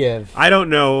have to give? I don't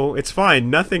know. It's fine.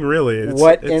 Nothing really.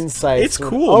 What insights It's would-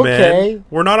 cool, Okay. man.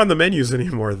 We're not on the menus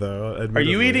anymore, though. Are you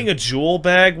admittedly. eating a jewel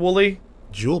bag, Wooly?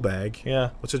 jewel bag?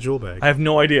 Yeah. What's a jewel bag? I have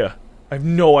no idea. I have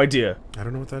no idea. I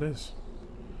don't know what that is.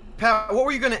 Pat, what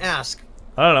were you going to ask?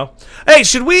 I don't know. Hey,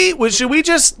 should we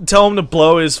just tell him to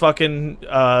blow his fucking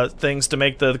things to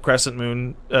make the crescent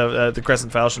moon, the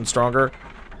crescent falchion stronger?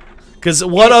 Because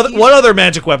what other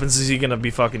magic weapons is he gonna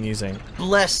be fucking using?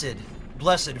 Blessed.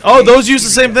 Oh, those use the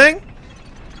same thing?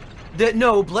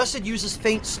 No, Blessed uses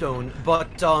Faint Stone,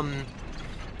 but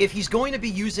if he's going to be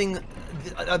using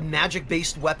a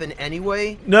magic-based weapon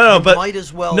anyway, No, you but might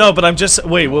as well. No, but I'm just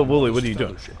wait, Wooly, what are you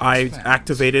doing? I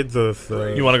activated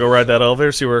the. You want to go ride that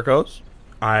elevator, see where it goes?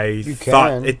 I You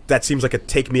thought can. that seems like a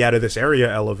take me out of this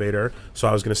area elevator, so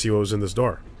I was going to see what was in this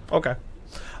door. Okay.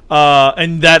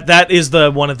 And that is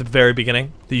the one at the very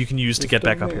beginning that you can use to get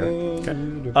back up here.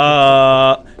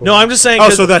 No, I'm just saying. Oh,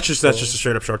 'cause- so that's just a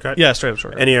straight up shortcut. yeah, straight up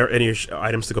short. Any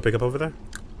items to go pick up over there?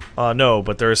 No,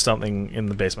 but there is something in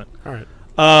the basement. All right.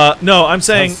 No, I'm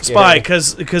saying That's Spy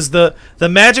scary. because the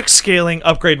magic scaling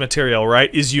upgrade material, right,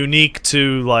 is unique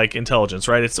to like intelligence,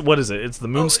 right? It's what is it? It's the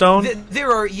moonstone.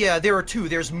 There are two.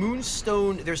 There's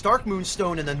Moonstone, there's Dark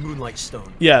Moonstone, and then Moonlight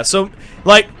Stone. Yeah, so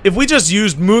like if we just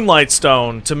used Moonlight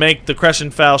Stone to make the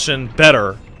Crescent Falchion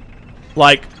better,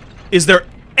 like, is there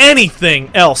anything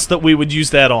else that we would use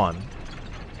that on?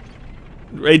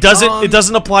 It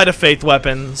doesn't apply to faith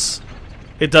weapons.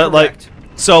 It does like Correct.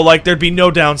 so like there'd be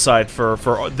no downside for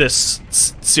this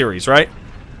series, right?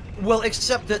 Well,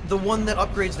 except that the one that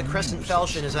upgrades the Crescent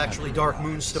Falchion is actually Dark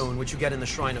Moonstone, which you get in the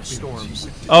Shrine of Storms.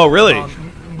 Oh, really?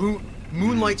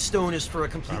 Moonlight Stone is for a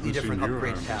completely different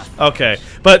upgrade path. Okay,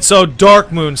 but so Dark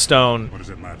Moonstone,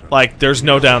 like, there's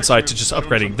no downside to just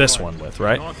upgrading this one with,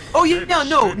 right? Oh yeah,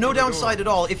 no downside at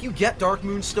all. If you get Dark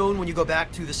Moonstone when you go back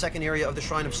to the second area of the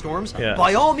Shrine of Storms,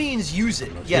 by all means use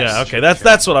it. Yes. Yeah, okay,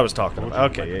 that's what I was talking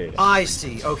about. Okay, yeah. I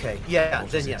see. Okay, yeah,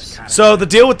 then yes. So the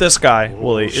deal with this guy,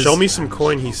 Wooly, is Show me some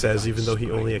coin, he says, even though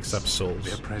he only accepts souls.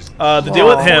 the deal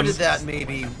with him. Did that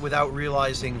maybe without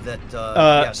realizing that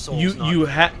yeah, souls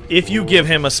if you give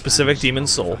him a specific demon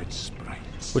soul,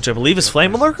 which I believe is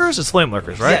Flame Lurkers. It's Flame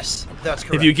Lurkers, right? Yes, that's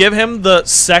correct. If you give him the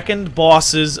second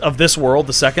bosses of this world,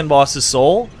 the second boss's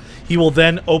soul, he will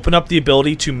then open up the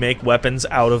ability to make weapons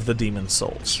out of the demon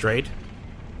souls. Straight?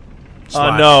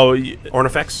 No.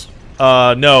 Ornifex?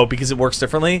 No, because it works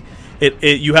differently.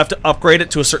 You have to upgrade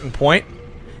it to a certain point,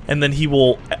 and then he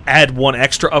will add one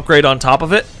extra upgrade on top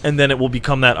of it, and then it will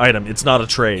become that item. It's not a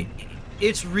trade.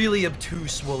 It's really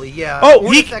obtuse, Wooly. Yeah. Oh,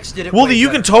 Ornifex did it Wooly, way you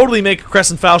better. can totally make a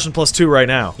Crescent Falchion +2 right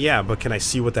now. Yeah, but can I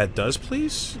see what that does,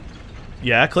 please?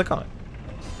 Yeah, click on it.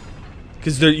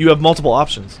 Because you have multiple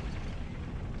options.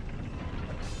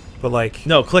 But like...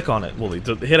 No, click on it, Wooly.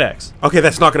 Hit X. Okay,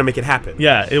 that's not going to make it happen.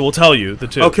 Yeah, it will tell you the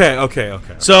two. Okay.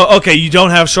 So, okay, you don't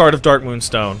have Shard of Dark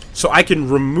Moonstone. So I can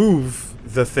remove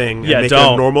the thing Yeah, and make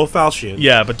don't. a normal Falchion.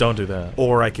 Yeah, but don't do that.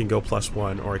 Or I can go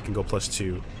 +1, or I can go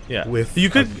 +2. Yeah. With You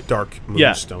could- a Dark Yeah,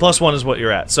 Moonstone. +1 is what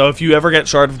you're at. So if you ever get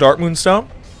Shard of Dark Moonstone,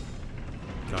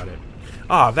 Got it.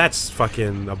 Ah, that's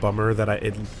fucking a bummer that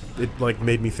it like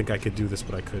made me think I could do this,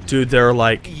 but I couldn't. dude, there are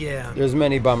like Yeah. There's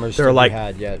many bummers There to are be like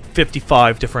had yet.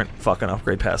 55 different fucking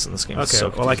upgrade paths in this game. Okay, It's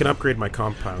so well I can upgrade my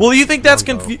compound. Well, you think that's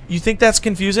longbow. you think that's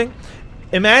confusing?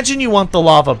 Imagine you want the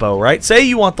lava bow, right? Say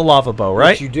you want the lava bow,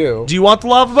 right? Which you do. Do you want the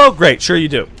lava bow? Great, sure you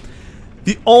do.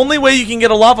 The only way you can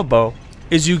get a lava bow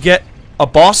is you get a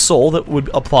boss soul that would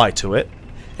apply to it,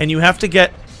 and you have to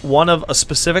get one of a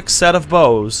specific set of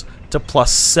bows to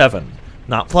 +7,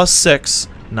 not +6,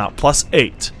 not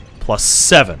 +8,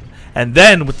 +7. And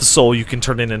then with the soul you can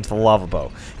turn it into the lava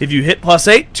bow. If you hit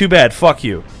 +8, too bad, fuck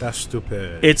you. That's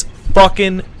stupid. It's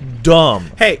fucking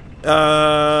dumb. Hey,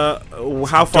 how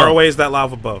far Dumb. away is that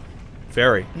lava bow?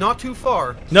 Very. Not too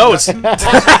far. No, it's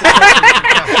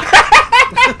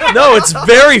no, it's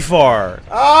very far.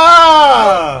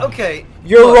 Ah! Okay.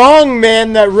 You're look, wrong,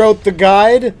 man that wrote the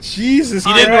guide. Jesus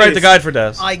He didn't write the guide for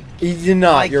Des. He did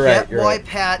not. I You're get right. You're why right.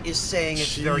 Pat is saying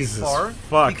it's very Jesus far.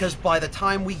 fuck. Because by the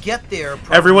time we get there,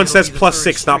 probably Everyone it'll says be the third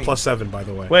 +6, not stream. +7, by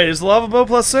the way. Wait, is the lava bow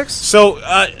 +6? So, No,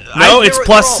 They're it's all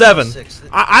 +7. +6.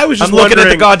 I was just I'm looking at the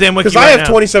wondering- goddamn wiki Because I right have now.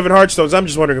 27 Heartstones, I'm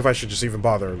just wondering if I should just even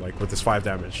bother, like, with this 5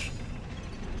 damage.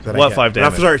 That I What get. 5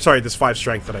 I'm damage? sorry, this 5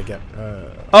 strength that I get.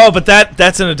 Oh, but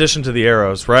that's in addition to the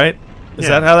arrows, right? Is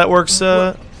Yeah. that how that works?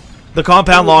 The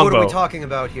compound What are longbow. we talking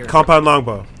about here? Compound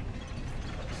longbow.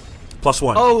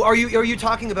 +1. Oh, are you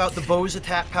talking about the bow's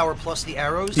attack power plus the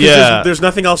arrows? Yeah. There's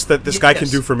nothing else that this guy can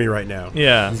Yes. do for me right now.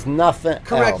 Yeah. There's nothing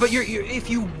Correct, else. but if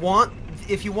you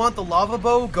want the lava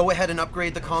bow, go ahead and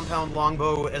upgrade the compound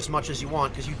longbow as much as you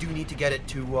want, because you do need to get it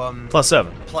to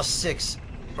 +7. +6,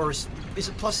 or is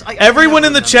it plus? I Everyone never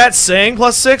in the remember. chat saying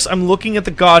 +6. I'm looking at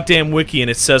the goddamn wiki and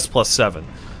it says +7.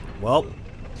 Well,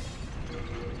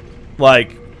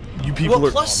 Like, you people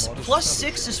Well, are.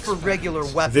 +6 is for regular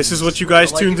weapons. this is what you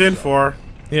guys Like, tuned in for.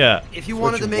 Yeah. If you what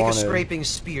wanted you to make wanted. a scraping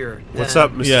spear, What's then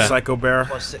up, Mr. Yeah. Psycho Bear?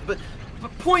 +6. But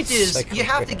point is, Psycho you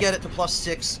have to Bear. get it to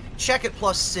 +6. Check it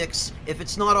 +6. If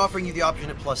it's not offering you the option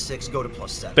at +6, go to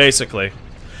 +7. Basically.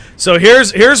 So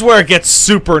here's where it gets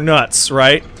super nuts,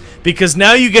 right? Because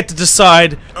now you get to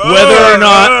decide whether or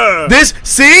not this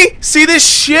see this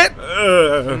shit.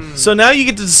 So now you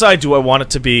get to decide: do I want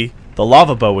it to be the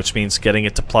lava bow, which means getting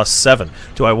it to +7?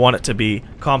 Do I want it to be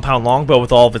compound longbow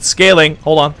with all of its scaling?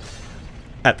 Hold on,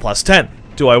 at +10.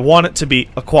 Do I want it to be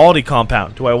a quality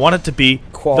compound? Do I want it to be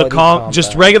Quality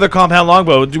just compound. regular compound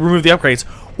longbow? Remove the upgrades,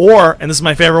 or and this is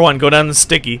my favorite one: go down to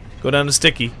sticky. Go down to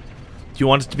sticky. Do you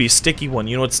want it to be a sticky one?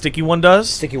 You know what sticky one does?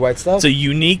 Sticky white stuff. It's a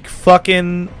unique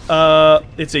fucking bows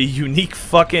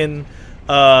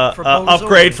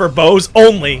upgrade only. for bows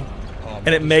only,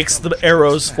 and it makes the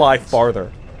arrows fly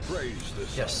farther.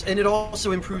 Yes, and it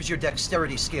also improves your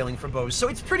dexterity scaling for bows. So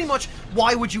it's pretty much,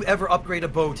 why would you ever upgrade a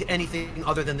bow to anything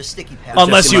other than the sticky path?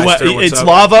 Unless you want, Meister, what's it's up?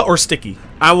 lava or sticky.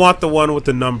 I want the one with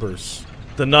the numbers.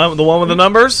 The one with the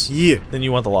numbers. Yeah. Then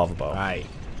you want the lava bow. Aye.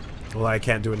 Well, I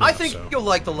can't do it now, I think so. you'll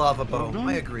like the lava bow.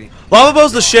 I agree. Lava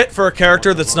bow's the shit for a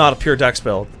character that's not a pure dex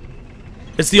build.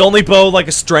 It's the only bow like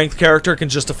a strength character can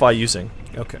justify using.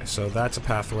 Okay, so that's a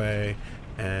pathway.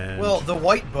 And Well, the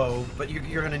white bow, but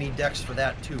you're gonna need dex for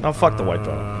that too. Oh, fuck the white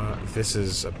bow. this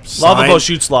is a Lava sign. bow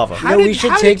shoots lava. How No, did- we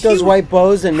should how take did those you- white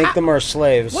bows and make them our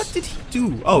slaves. What did he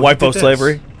do? Oh, White he bow did this.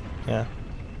 slavery. Yeah.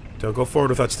 Don't go forward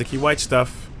without sticky white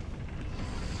stuff.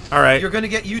 All right. You're gonna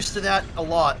get used to that a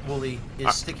lot, Wooly.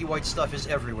 Is sticky white stuff is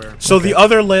everywhere. So the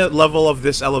other level of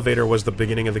this elevator was the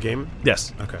beginning of the game.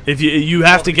 Yes. Okay. If you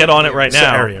have to get on it right It's the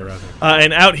now. area, rather.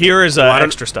 And out here is Well, I don't-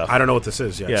 extra stuff. I don't know what this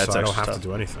is yet, Yeah, so it's I don't extra have stuff. to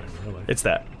do anything, really. It's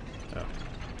that.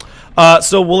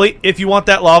 So Wooly, if you want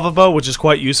that lava bow, which is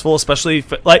quite useful, especially if,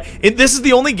 this is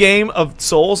the only game of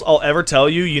Souls I'll ever tell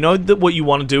you. You know what you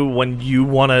want to do when you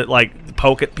want to like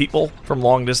poke at people from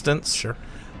long distance. Sure.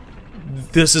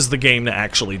 This is the game to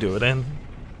actually do it in,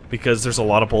 because there's a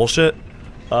lot of bullshit.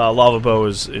 Lava bow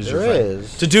is your There friend.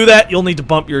 is. To do that, you'll need to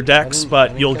bump your dex, I but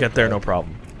didn't you'll get get there that. no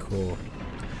problem. Cool.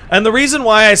 And the reason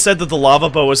why I said that the lava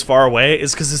bow is far away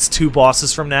is because it's 2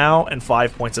 bosses from now and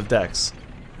 5 points of dex.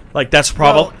 Like that's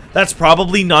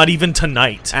probably not even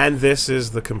tonight. And this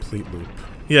is the complete loop.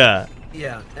 Yeah.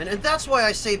 Yeah, and that's why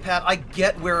I say, Pat, I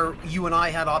get where you and I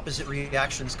had opposite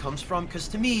reactions comes from, because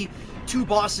to me, 2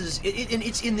 bosses, and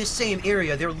it's in this same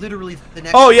area. They're literally the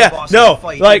next Oh 2 yeah, bosses no, to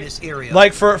fight like in this area.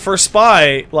 like for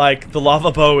Spy, like the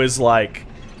lava bow is like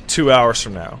 2 hours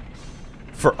from now.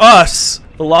 For us,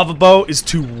 the lava bow is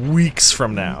 2 weeks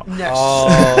from now. Next. Oh,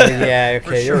 yeah, For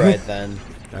okay, you're sure. right then.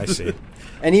 I see.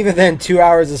 And even then, 2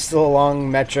 hours is still a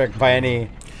long metric by any...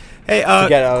 Hey,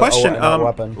 get a question.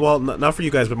 weapon. Well, not for you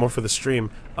guys, but more for the stream.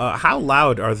 How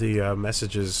loud are the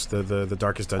messages, the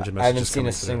Darkest Dungeon messages? I haven't seen coming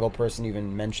a through? single person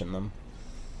even mention them.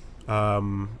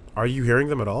 Are you hearing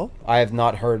them at all? I have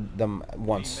not heard them The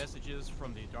once. messages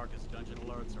from the Darkest Dungeon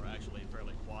alerts are actually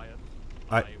fairly quiet.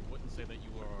 I- I wouldn't say that you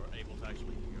were able to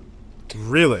actually hear.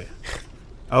 Really?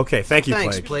 Okay, thank you,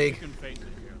 Thanks, Plague. Plague. You can faintly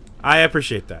hear. I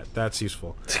appreciate that. That's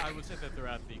useful. I would say that they're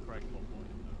at the correct point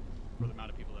for the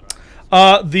amount of people that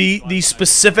are actually The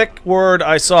specific word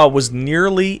I saw was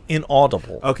nearly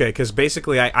inaudible. Okay, because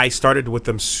basically I started with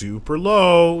them super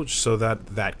low so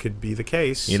that could be the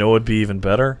case. You know what would be even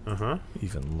better? Uh-huh.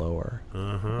 Even lower.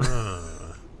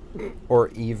 Or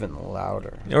even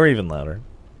louder. Or even louder.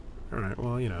 All right,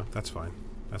 well, you know, that's fine.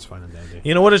 That's fine and dandy.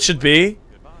 You know what it should be?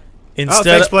 Oh, Instead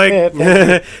thanks, Blake. Yeah,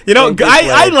 thank You know, Thank you,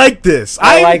 I Blake. like this.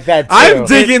 I like that, too. I'm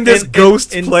digging this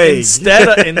ghost plague. Instead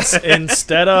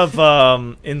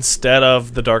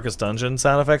of the Darkest Dungeon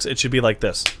sound effects, it should be like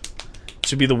this. It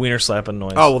should be the wiener slapping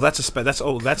noise. Oh well, that's at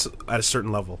a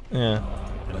certain level. Yeah.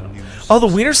 Oh, the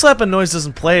wiener slapping noise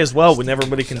doesn't play as well when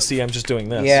everybody can see I'm just doing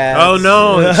this. Yeah. Oh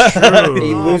no, it's He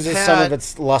true. loses some of Pat.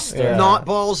 its luster. Not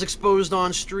balls exposed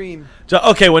on stream. So,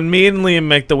 okay, when me and Liam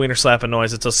make the wiener slapping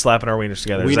noise, it's us slapping our wieners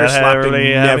together. Is Wiener that how slapping everybody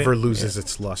never happy? loses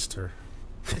its luster.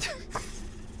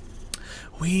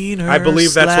 Wiener I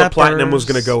believe that's what Platinum was slappers.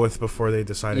 going to go with before they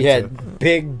decided Yeah, to.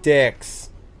 big dicks.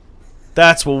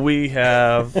 That's what we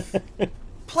have.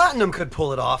 Platinum could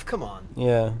pull it off. Come on.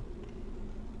 Yeah.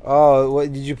 Oh,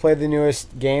 what, did you play the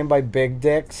newest game by Big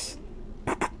Dicks?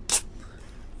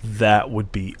 That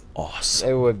would be awesome.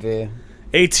 It would be.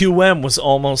 A2M was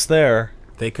almost there.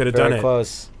 They could have done Very it.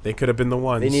 close. They could have been the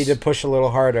ones. They need to push a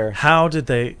little harder, How did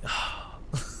they?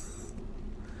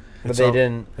 but It's they al-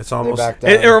 didn't. It's They almost. backed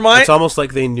down. It reminds It's almost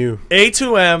like they knew.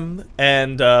 A2M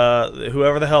and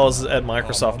whoever the hell is at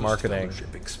Microsoft Our modest Marketing,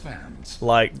 fellowship expands.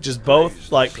 like just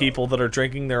both like people that are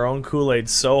drinking their own Kool-Aid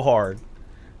so hard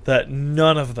that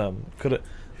none of them could have.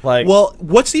 Like, Well,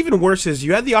 what's even worse is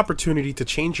you had the opportunity to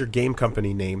change your game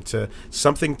company name to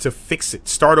something to fix it,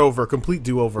 start over, complete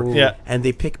do-over. Yeah. And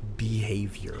they pick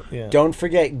behavior. yeah, Don't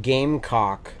forget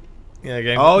Gamecock. yeah,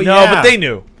 game. Oh, no, yeah. but they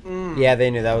knew. Yeah, they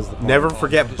knew that was the point. Never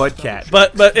forget Budcat.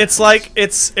 But it's like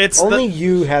it's Only the,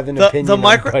 you have an the opinion. the on the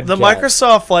Budcat.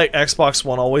 Microsoft like Xbox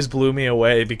One always blew me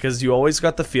away because you always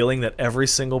got the feeling that every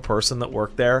single person that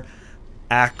worked there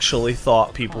actually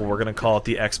thought people were going to call it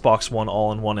the Xbox One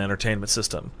all-in-one entertainment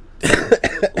system.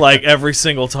 Like every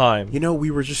single time. You know, we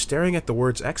were just staring at the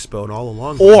words Expo and all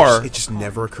along. Or- it just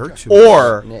never occurred to us.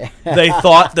 Or they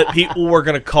thought that people were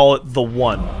going to call it the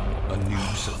One. A new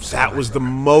That was the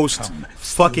most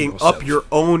fucking up your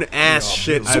own ass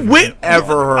shit I've Wait,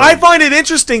 ever heard. I find it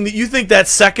interesting that you think that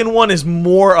second one is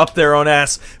more up their own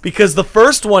ass because the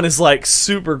first one is like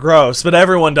super gross, but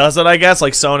everyone does it, I guess.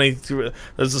 Like Sony,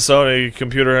 there's the Sony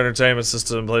Computer Entertainment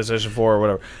System, PlayStation 4 or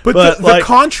whatever. But the like,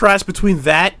 contrast between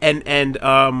that and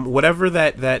whatever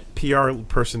that PR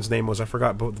person's name was, I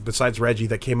forgot. But besides Reggie,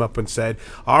 that came up and said,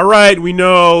 "All right, we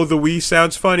know the Wii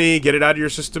sounds funny. Get it out of your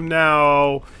system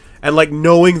now." And like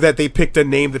knowing that they picked a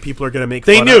name that people are gonna make.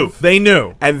 they fun knew, of, they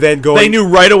knew, and then going. they knew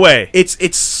right away. It's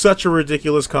such a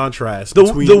ridiculous contrast The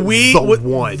between Wii,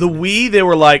 the one. they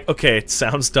were like, okay, it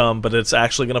sounds dumb, but it's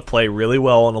actually going to play really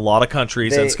well in a lot of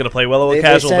countries, and it's going to play well with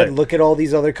casual. They said, look at all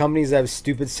these other companies that have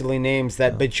stupid, silly names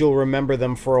but you'll remember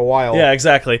them for a while. Yeah,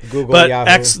 exactly. Google, but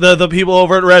Yahoo. the people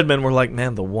over at Redmond were like,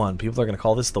 man, the one. People are going to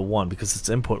call this the one because it's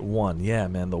input one. Yeah,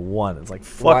 man, the one. It's like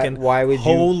fucking why would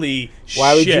holy shit.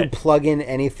 Why would you shit. plug in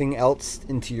anything else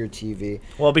into your TV?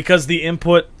 Well, because the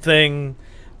input thing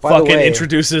By the fucking way,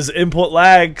 introduces input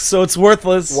lag, so it's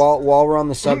worthless. While we're on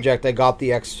the subject, I got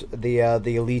the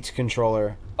Elite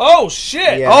controller. Oh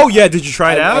shit! Yeah. Oh yeah, did you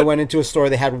try it out? I went into a store.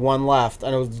 They had one left,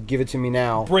 and I was give it to me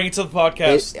now. Bring it to the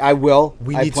podcast. I will.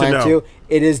 We I need to plan know.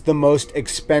 It is the most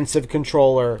expensive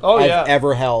controller yeah. I've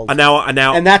ever held. Now,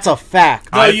 and that's a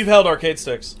fact. No, you've held arcade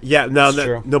sticks. yeah, no, That's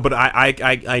true. no, but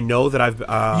I know that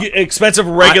I've Expensive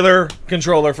regular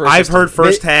controller for a I've system. heard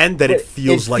firsthand that it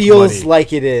feels like feels money.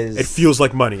 like it is. It feels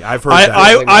like money. I've heard that.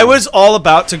 I was all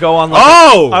about to go on like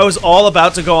I was all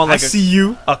about to go on like I see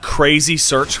you. a crazy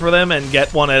search for them and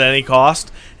get one at any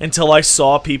cost until I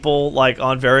saw people like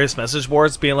on various message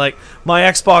boards being like, my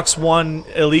Xbox One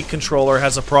Elite controller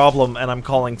has a problem and I'm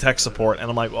calling tech support, and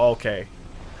I'm like, oh, okay,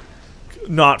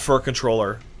 not for a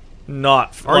controller,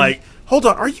 not for, Hold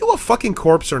on, are you a fucking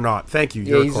corpse or not? Thank you. Yeah,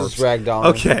 You're a he's corpse. just ragdolling.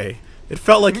 Okay, it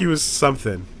felt like he was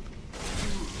something.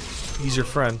 he's your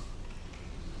friend.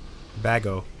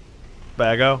 Bago.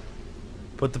 Bago,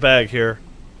 put the bag here.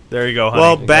 There you go, honey.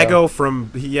 Well, There you Bago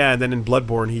from and then in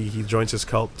Bloodborne he joins his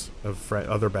cult of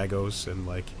other Bagos, and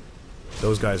like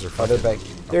those guys are fucking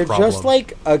They're problem. just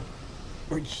like a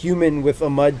human with a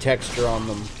mud texture on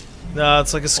them. No,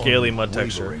 it's like a scaly mud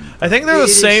texture. I think they're the It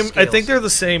is same. I scales. think they're the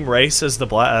same race as the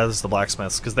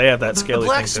blacksmiths because they have that The scaly thing.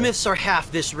 blacksmiths are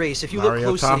half this race. If you look Mario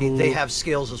closely, Tahoe. they have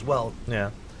scales as well. Too.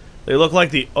 Yeah, they look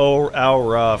like the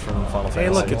Aura from Final Fantasy. Hey,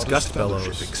 look, it's Modest Gust fellowship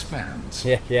Bellows. expands.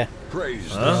 Yeah. Praise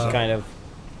Kind of.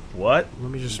 What? Let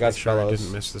me just Gust make sure I Bellows.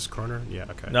 didn't miss this corner. Yeah,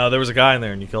 okay. No, there was a guy in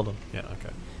there and you killed him. Yeah,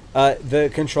 okay. The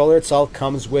controller itself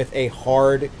comes with a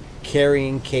hard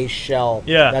carrying case shell.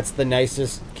 Yeah. That's the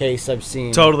nicest case I've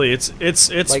seen. Totally, it's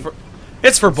Like,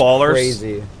 for ballers.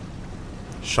 Crazy.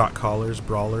 Shot callers,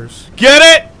 brawlers. Get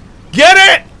it, get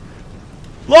it,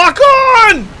 lock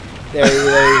on. There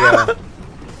you go.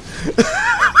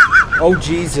 Oh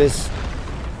Jesus!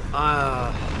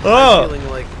 I'm Oh, feeling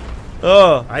like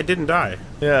oh, I didn't die.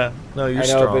 yeah. No, you're I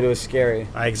know, strong. but it was scary.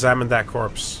 I examined that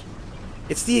corpse.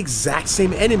 It's the exact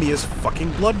same enemy as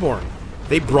fucking Bloodborne.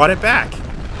 They brought it back.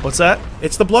 What's that?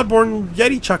 It's the Bloodborne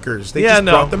Yeti Chuckers. They Yeah, just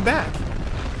no. brought them back.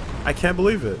 I can't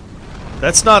believe it.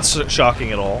 That's not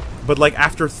shocking at all. But like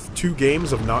after 2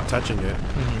 games of not touching it,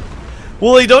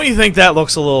 Wooly, don't you think that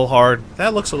looks a little hard?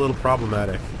 that looks a little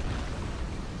problematic.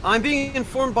 I'm being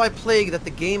informed by Plague that the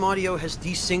game audio has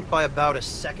desynced by about a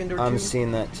second or two. I'm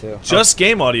seeing that too. Just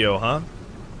game audio, huh?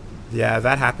 Yeah,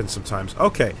 that happens sometimes.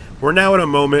 Okay, we're now at a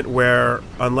moment where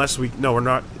unless we're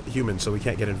not human, so we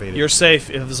can't get invaded. You're safe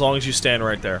as long as you stand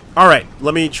right there. All right,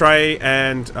 let me try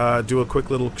and do a quick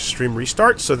little stream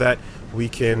restart so that we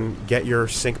can get your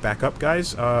sync back up,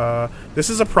 guys. This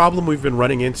is a problem we've been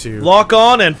running into. Lock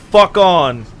on and fuck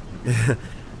on.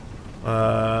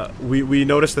 We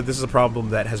noticed that this is a problem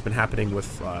that has been happening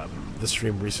with the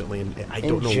stream recently, and I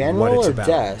don't In know general what it's or about.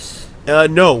 Des?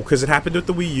 No, because it happened with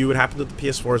the Wii U, it happened with the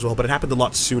PS4 as well, but it happened a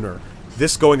lot sooner.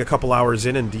 This going a couple hours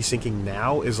in and desyncing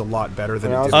now is a lot better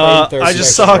than When I it was did. playing Thursday, I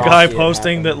just saw a guy Rocky, it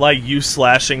posting that happened. like you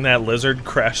slashing that lizard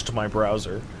crashed my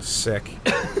browser. Sick.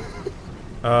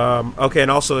 Okay, and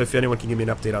also if anyone can give me an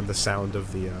update on the sound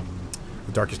of the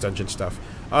Darkest Dungeon stuff.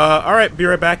 All right, be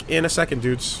right back in a second,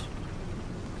 dudes.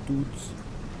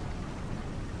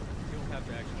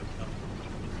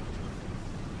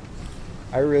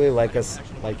 I really like us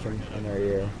like him in our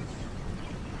ear.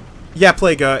 Yeah,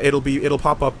 Plague. It'll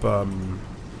pop up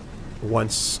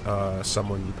once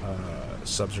someone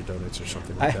subs or donates or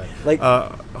something like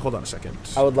that. Hold on a second.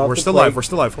 I would love We're to still play- live. We're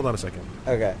still live. Hold on a second.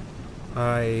 Okay.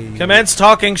 Commence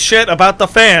talking shit about the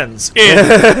fans in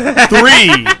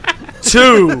 3,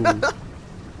 2.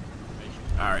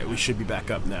 All right, we should be back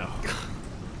up now.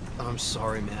 I'm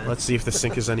sorry, man. Let's see if the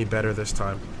sync is any better this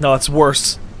time. No, it's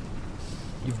worse.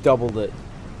 You've doubled it.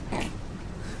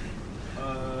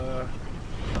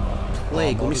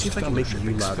 Plague. Let me see if I can make Fellowship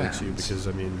you louder too, expands. because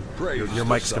I mean, Praise your the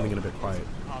mic's coming in a sun. bit quiet.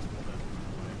 Possible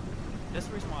that. That's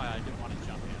the reason why I didn't want to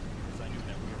jump in, because I knew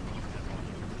that we were going to have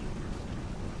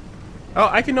one.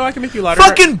 Oh, I can make you louder.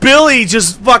 Fucking Billy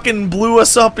just fucking blew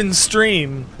us up in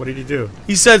stream. What did he do?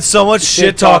 He said so much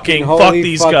shit talking. Fuck Holy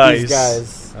these fuck guys. These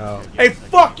guys. Oh. Hey,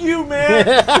 fuck you, man.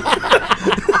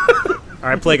 All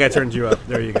right, Plague. I turned you up.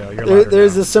 There you go. You're There, louder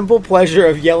there's now. a simple pleasure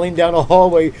of yelling down a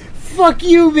hallway. Fuck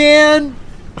you, man.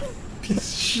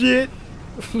 Shit.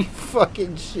 You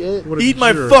fucking shit. What a Eat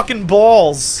my jerk. fucking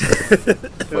balls.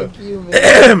 Fuck you,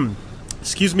 man.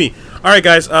 Excuse me. All right,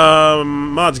 guys.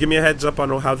 Mods, give me a heads up on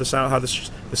how the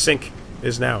sync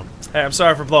is now. Hey, I'm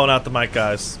sorry for blowing out the mic,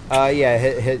 guys. Yeah,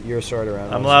 hit your sword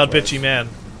around. I'm a once or loud, twice. bitchy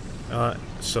man.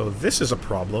 So this is a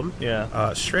problem.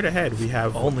 Yeah. Straight ahead, we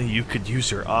have Only you could use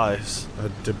your eyes.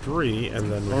 debris,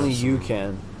 and then we Only have you some-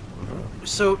 can.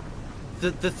 So,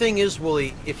 the thing is,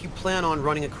 Wooly, if you plan on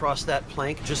running across that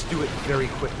plank, just do it very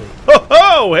quickly. Ho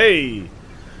ho! Hey.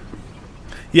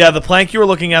 Yeah, the plank you were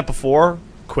looking at before.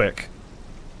 Quick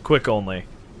only.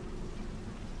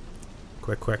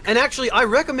 Quick. And actually, I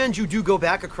recommend you do go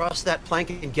back across that plank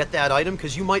and get that item,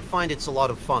 because you might find it's a lot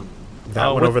of fun. That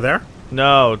Oh, one what- over there,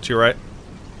 No, to your right.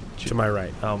 to my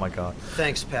right. Oh my god.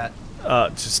 Thanks, Pat.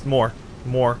 Just more.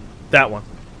 That one.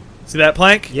 See that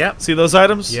plank? Yeah. See those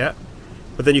items? Yeah,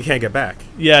 but then you can't get back.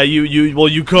 Yeah. You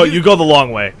go the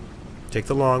long way. Take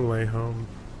the long way home.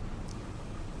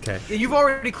 Okay. You've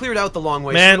already cleared out the long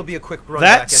way, so Man, it'll be a quick run that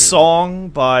back anyway. song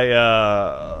by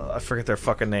I forget their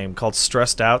fucking name, called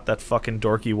 "Stressed Out." That fucking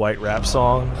dorky white rap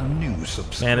song. A new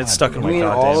subscriber. Man, it's stuck in You my mean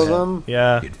goddamn all of head. them?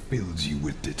 Yeah. It fills you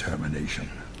with determination.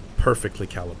 Perfectly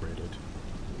calibrated.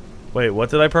 Wait,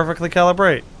 what did I perfectly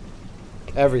calibrate?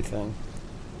 Everything.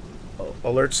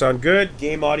 Alerts sound good.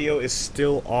 Game audio is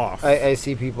still off. I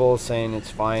see people saying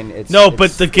it's fine. No, it's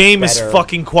but the game better. is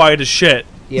fucking quiet as shit.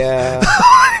 Yeah.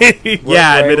 Yeah, Right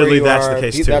where admittedly, you that's are. the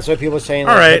case You- too. That's what people are saying.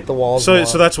 All like, right. hit the walls. So more.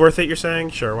 that's worth it. You're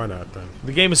saying? Sure, why not then?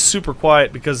 The game is super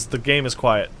quiet because the game is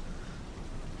quiet.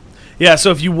 Yeah, so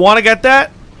if you want to get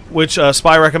that, which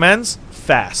Spy recommends,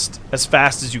 as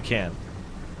fast as you can,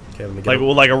 Okay, let me get.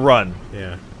 like a run.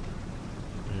 Yeah.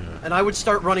 And I would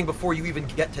start running before you even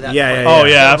get to that Yeah, point. Oh Instead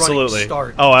yeah, of running, absolutely.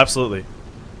 Start. Oh, absolutely.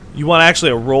 You want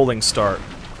actually a rolling start.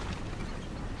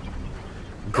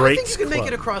 Great. I think you can make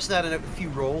club. it across that in a few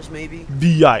rolls, maybe.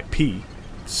 VIP.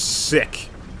 Sick.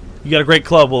 You got a great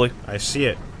club, Wooly. I see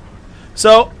it.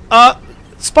 So,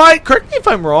 Spy, correct me if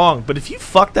I'm wrong, but if you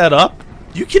fuck that up,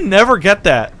 you can never get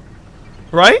that,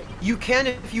 right? You can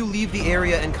if you leave the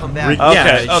area and come back.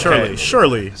 Okay, yeah, okay.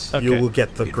 surely you Okay. will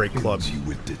get the great club. Fills you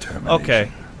with determination.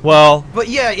 Okay. Well, But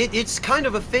yeah, it's kind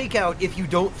of a fake out if you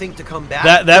don't think to come back.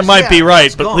 that 'cause, might yeah, be right,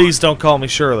 it's but gone. please don't call me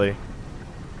Shirley.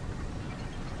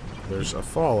 There's a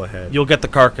fall ahead. You'll get the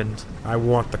Karkand. I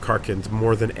want the Karkand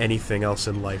more than anything else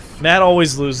in life. Matt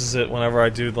always loses it whenever I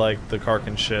do like the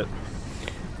Karkand shit.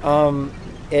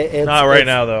 It's, Not right it's-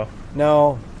 now though.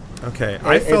 No. Okay,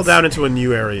 I fell it's- down into a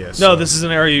new area. No, so- this is an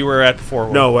area you were at before.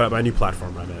 Will. No, my new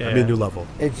platform. I mean, Yeah. a new level.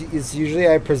 It's usually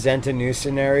I present a new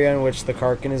scenario in which the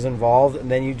Karkin is involved,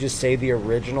 and then you just say the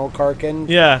original Karkin,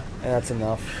 Yeah. and that's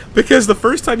enough. Because the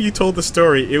first time you told the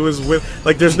story, it was with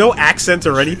like there's no accent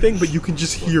or anything, but you can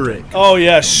just hear it. Oh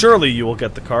yeah, surely you will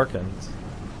get the Karkand.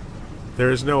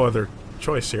 There is no other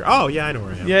choice here. Oh yeah, I know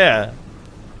where I am. Yeah.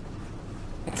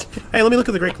 Hey, let me look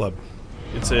at the Great Club.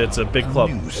 It's a big A club.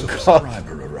 new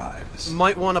subscriber arrives.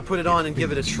 Might want to put it on and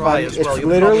give it a try as well. It's You'll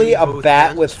literally probably a need both bat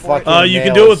hands with for it. fucking- You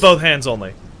can do it with nails. both hands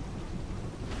only.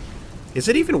 Is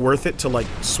it even worth it to like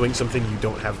swing something you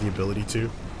don't have the ability to?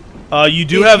 You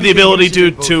do If have you the can ability use it to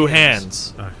with both two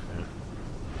hands. hands.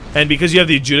 And because you have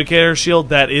the adjudicator shield,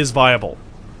 that is viable.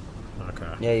 Okay.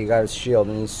 Yeah, you got his shield,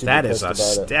 and he's super That is pissed a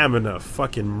about it. stamina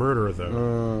fucking murder,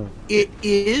 though. It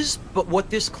is, but what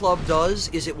this club does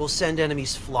is it will send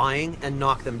enemies flying and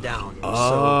knock them down. So,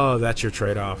 Oh, that's your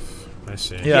trade-off. I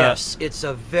see. Yeah. yes, it's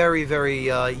a very, very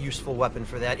useful weapon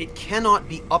for that. It cannot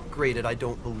be upgraded, I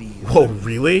don't believe. Whoa,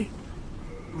 really?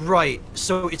 Right,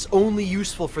 so it's only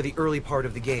useful for the early part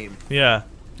of the game. Yeah.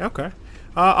 Okay.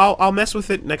 I'll mess with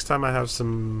it next time I have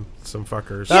some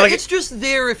fuckers. Yeah, like it's just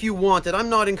there if you want it. I'm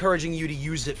not encouraging you to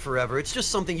use it forever. It's just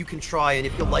something you can try, and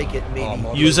if you like it, maybe.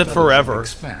 Armor Use it forever.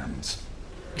 Expands.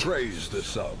 Praise the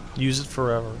sub. Use it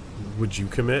forever. Would you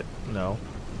commit? No.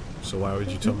 So why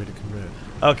would you tell me to commit?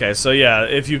 Okay, so yeah,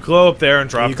 if you go up there and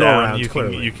drop You go down, around, you can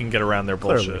clearly. you can get around their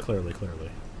bullshit. Clearly.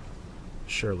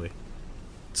 Surely.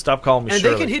 Stop calling me And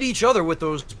Shirley. they can hit each other with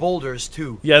those boulders,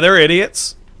 too. Yeah, they're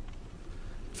idiots.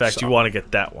 In fact, So- you want to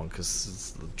get that one because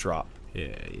it's the drop.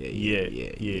 Yeah.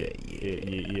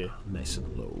 Yeah. Nice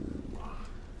and low.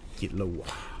 Get low.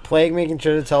 Plague making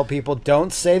sure to tell people,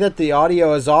 don't say that the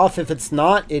audio is off if it's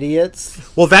not, idiots.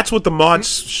 Well, that's what the mods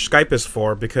Skype is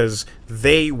for, because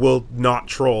they will not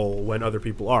troll when other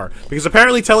people are. Because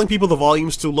apparently telling people the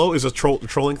volume's too low is a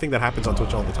trolling thing that happens on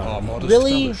Twitch all the Our time. modest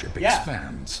Really? fellowship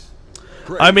expands.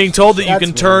 I'm being told that you That's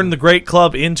can turn weird. the Great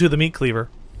Club into the Meat Cleaver.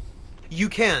 You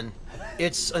can.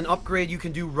 It's an upgrade you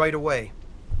can do right away.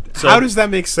 So, How does that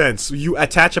make sense? You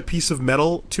attach a piece of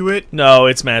metal to it? No,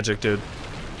 it's magic, dude.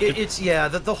 It's yeah.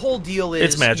 The whole deal is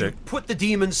It's magic. You put the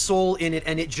demon's soul in it,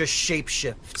 and it just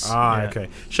shapeshifts. Ah, Yeah. okay.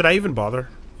 Should I even bother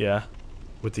Yeah.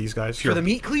 with these guys? For the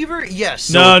meat cleaver, yes.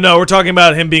 No, we're talking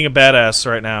about him being a badass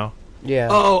right now. Yeah.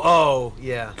 Oh,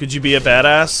 yeah. Could you be a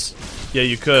badass? Yeah,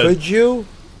 you could. Could you?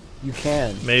 You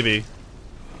can. Maybe.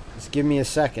 Just give me a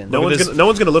second. No Look at one's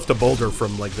this- gonna lift a boulder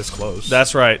from like this close.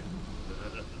 That's right.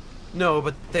 No,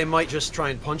 but they might just try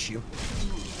and punch you.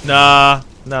 Nah,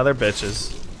 they're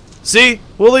bitches. See,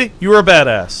 Wooly, you were a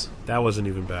badass. That wasn't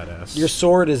even badass. Your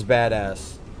sword is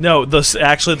badass. No,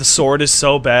 actually the sword is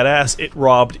so badass it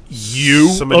robbed you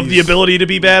of the Somebody's- ability to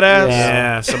be badass.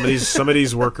 Yeah, some of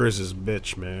these workers is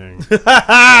bitch, man.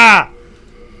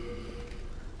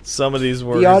 Some of these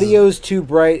words. The audio is too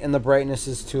bright and the brightness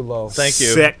is too low. Thank you.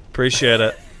 Sick. Appreciate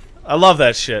it. I love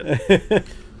that shit.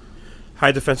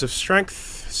 High defensive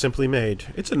strength, simply made.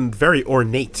 It's a very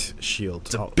ornate shield.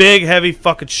 It's Big, heavy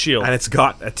fucking shield. and it's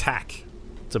got attack.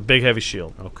 It's a big, heavy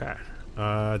shield. Okay.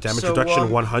 Damage So, reduction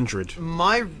 100.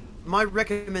 My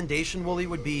recommendation, Wooly,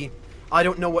 would be, I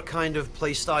don't know what kind of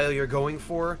playstyle you're going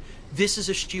for. This is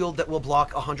a shield that will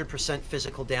block 100%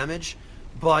 physical damage,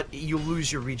 but you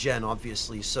lose your regen,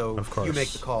 obviously, so Of course. you make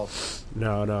the call.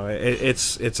 No,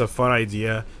 it's a fun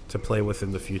idea to play with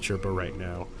in the future, but right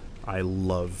now, I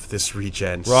love this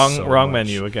regen. Wrong so much.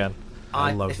 menu again.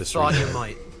 I love this thought regen. you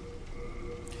might.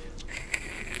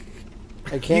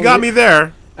 I can't You got me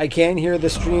there. I can't hear the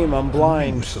stream. I'm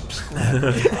blind.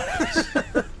 Subscribe.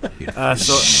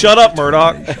 So Shut up,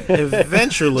 Murdoch.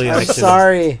 eventually, I I'm can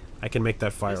sorry. I can make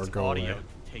that fire This go audio away.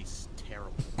 tastes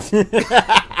terrible.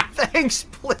 Thanks,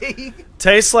 Plague.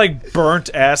 Tastes like burnt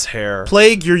ass hair.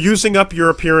 Plague, you're using up your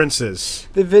appearances.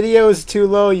 The video is too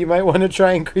low. You might want to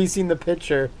try increasing the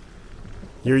picture.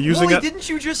 You're using Wooly, up didn't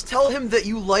you just tell him that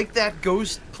you like that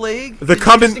ghost Plague? the Did you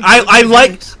come just and I include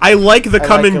like it? I like the I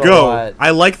come like and it a go. lot. I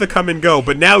like the come and go,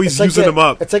 but now he's using them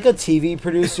up. It's like a TV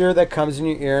producer that comes in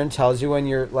your ear and tells you when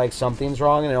you're like something's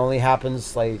wrong, and it only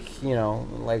happens like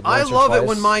like. I once or love it twice.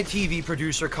 when my TV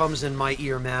producer comes in my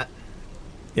ear, Matt.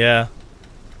 Yeah.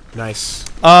 Nice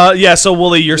Yeah, so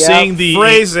Wooly, you're Yeah, seeing the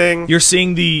phrasing. You're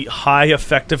seeing the high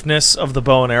effectiveness of the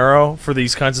bow and arrow for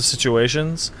these kinds of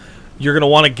situations. You're gonna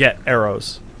want to get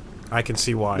arrows. I can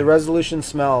see why. The resolution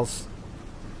smells.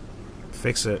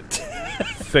 Fix it.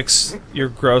 Fix your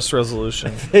gross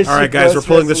resolution. All right, guys, we're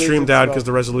pulling the stream down because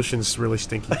the resolution's really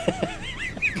stinky.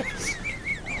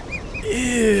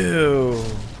 Ew.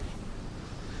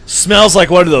 Smells like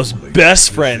one of those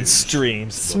best friends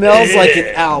streams. smells like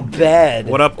an owl bed.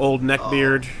 What up, old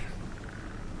neckbeard?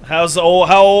 How's the old?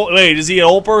 How old? Wait, is he an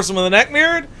old person with a neck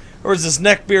beard, or is this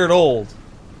neck beard old?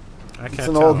 I can't It's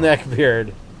an tell. old neck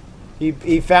beard.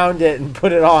 He found it and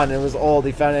put it on. It was old.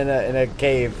 He found it in a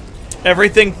cave.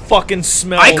 Everything fucking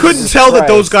smells. I couldn't tell that Christ.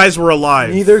 those guys were alive.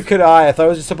 Neither could I. I thought it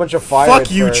was just a bunch of fire. Fuck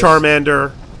at you, first.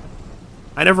 Charmander.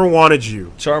 I never wanted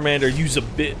you, Charmander, you's a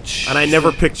bitch. and I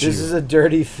never picked This you. is a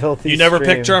dirty, filthy. You never stream.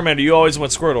 picked Charmander. You always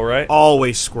went Squirtle, right?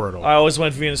 Always Squirtle. I always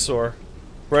went Venusaur.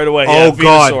 Right away. Oh Yeah,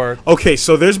 god. Venusaur. Okay,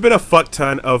 so there's been a fuck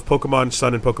ton of Pokemon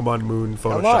Sun and Pokemon Moon A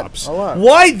lot. photoshops. A lot.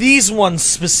 Why these ones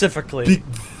specifically?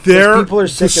 They're people are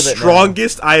sick the of it now.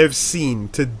 strongest I have seen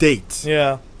to date.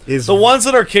 Yeah. Is The ones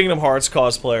that are Kingdom Hearts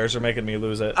cosplayers are making me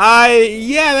lose it.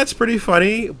 yeah, that's pretty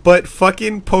funny, but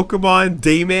fucking Pokemon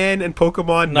Dayman and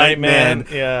Pokemon Nightman, Nightman,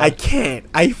 yeah. I can't.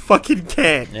 I fucking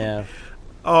can't. Yeah.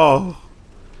 Oh.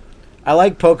 I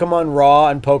like Pokemon Raw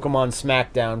and Pokemon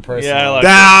SmackDown personally. Yeah, I like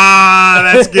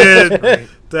Ah, that's good.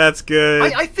 That's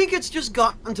good. I think it's just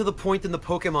gotten to the point in the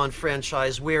Pokemon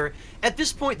franchise where, at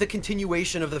this point, the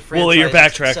continuation of the franchise Wooly, you're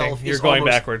backtracking. itself You're is going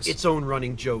almost backwards. its own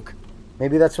running joke.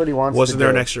 Maybe that's what he wants. Wasn't to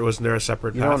there do. an extra? Wasn't there a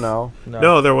separate You path? don't know.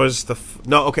 No, there was the.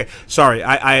 No, okay. Sorry.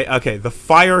 Okay. The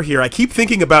fire here. I keep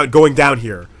thinking about going down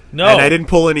here. No. And I didn't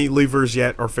pull any levers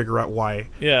yet or figure out why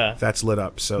Yeah. that's lit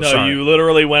up. So No, sorry. you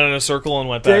literally went in a circle and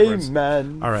went backwards.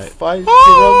 Dayman. All right. Fighter of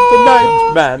the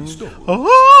night man.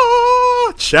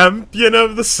 Oh, champion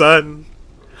of the sun.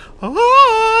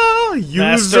 Oh,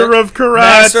 user of karate,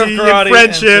 Master of karate and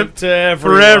friendship to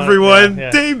for everyone. Yeah,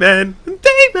 yeah. Dayman.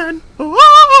 Dayman.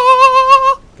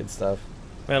 Oh, Good stuff.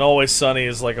 Man, Always Sunny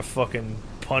is like a fucking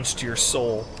punch to your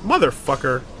soul.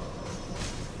 motherfucker.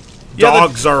 Yeah,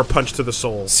 Dogs are a punch to the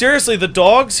soul. Seriously, the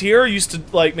dogs here used to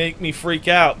like make me freak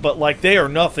out, but like they are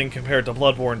nothing compared to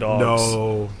Bloodborne dogs.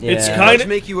 No. It's Yeah. kind Does of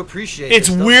make you appreciate it's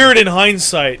this, doesn't weird it? in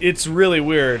hindsight. It's really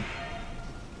weird.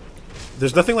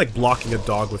 There's nothing like blocking a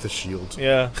dog with a shield.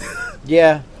 Yeah.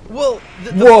 Yeah. Well,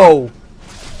 Whoa.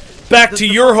 Back The to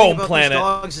fun your thing home about these planet.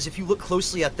 dogs is if you look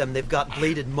closely at them, they've got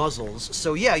bladed muzzles.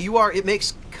 So yeah, you are. It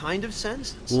makes kind of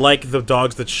sense. Like the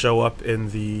dogs that show up in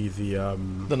the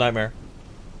The nightmare.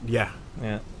 yeah.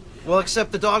 Yeah. Well,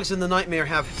 except the dogs in the nightmare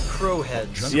have crow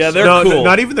heads. Yeah, they're no, cool.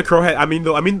 not even the crowhead. I mean,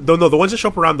 no, the ones that show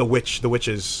up around the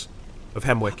witches of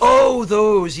Hemwick. Oh,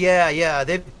 those, yeah.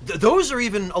 Those are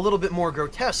even a little bit more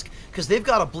grotesque because they've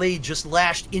got a blade just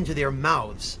lashed into their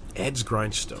mouths. Ed's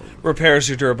Grindstone, Repairs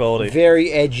your durability.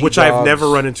 Very edgy. which dogs. I've never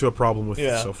run into a problem with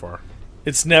Yeah. so far.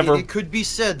 It's never. It could be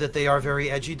said that they are very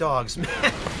edgy dogs.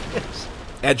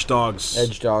 Edge dogs.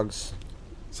 Edge dogs.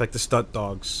 It's like the stunt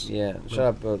dogs. Yeah, shut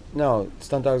up. No,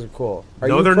 stunt dogs are cool. Are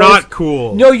No, you they're pro- not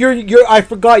cool. No, you're. I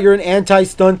forgot. You're an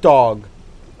anti-stunt dog.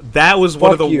 That was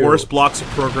one of the Fuck you. worst blocks of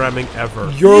programming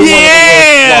ever. You're one of the worst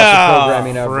blocks Yeah! of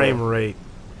programming ever. Frame rate.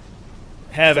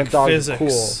 Havoc Stunt dogs are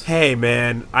physics. cool. Hey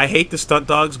man, I hate the stunt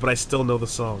dogs, but I still know the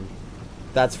song.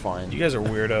 That's fine. You guys are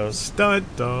weirdos.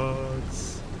 Stunt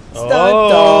dogs. Stunt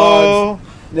Oh.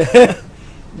 dogs.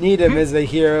 Needham is the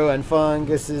hero, and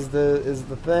Fungus is the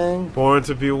thing. Born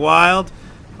to be wild.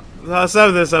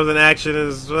 Something action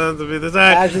is born to be the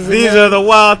Action's These again. are the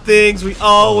wild things we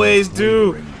always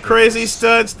do. Crazy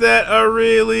stunts that are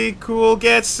really cool.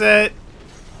 Get set.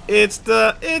 It's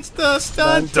the stunt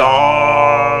Stunt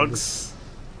dogs.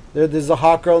 There's a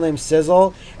hot girl named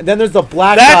Sizzle, and then there's the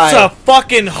black That's guy. a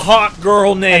fucking hot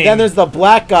girl name. And then there's the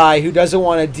black guy who doesn't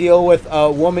want to deal with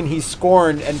a woman he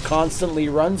scorned and constantly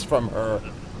runs from her.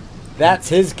 That's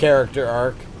his character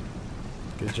arc.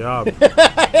 Good job.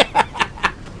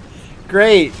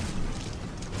 Great.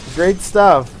 Great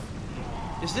stuff.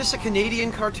 Is this a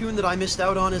Canadian cartoon that I missed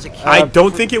out on as a kid? I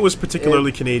don't think it was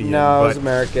particularly Canadian. No, it was but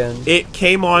American. it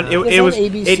came on. It It was was. on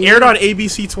ABC? It aired on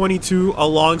ABC 22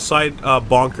 alongside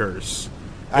Bonkers.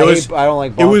 I don't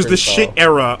like It was Bonkers, the shit though.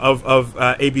 era of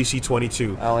ABC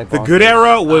 22. I don't like The good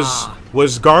Bonkers. era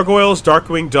was Gargoyles,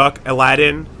 Darkwing Duck,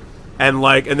 Aladdin, and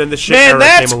then the shit Man, era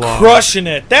that's came along. crushing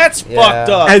it. That's Yeah. fucked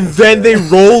up. And then they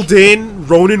rolled in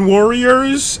Ronin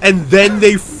Warriors, and then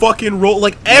they fucking rolled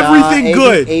like everything Nah,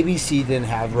 good. ABC didn't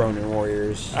have Ronin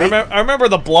Warriors. I remember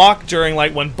the block during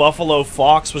like when Buffalo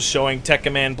Fox was showing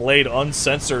Tekkaman Blade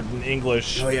uncensored in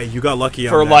English Oh yeah, you got lucky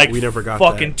on for that. like We never got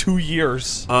fucking that. 2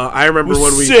 years. I remember It was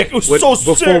when we sick. It was so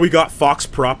before sick. we got Fox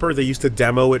proper, they used to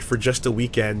demo it for just a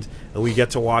weekend, and we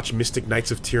get to watch Mystic Knights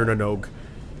of Tirnanog.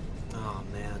 Oh,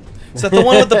 man. Is that the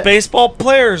one with the baseball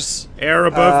players? Air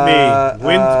above me,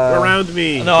 wind around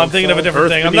me. No, I'm thinking of a different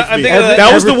Earth thing. I'm beneath not. I'm me. thinking of that.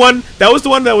 That was the one. That was the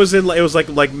one that was in. It was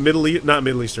like Middle East, not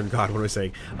Middle Eastern. God, what am I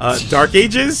saying? Dark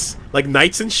Ages, like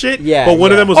knights and shit. Yeah, But one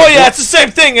of yeah. them was. Oh a yeah, black- it's the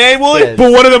same thing, eh, Willie? Yeah.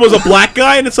 But one of them was a black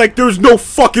guy, and it's like there's no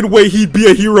fucking way he'd be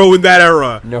a hero in that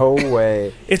era. No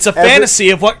way. It's a fantasy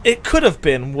of what it could have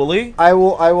been, Willie. I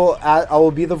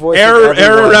will be the voice Air, of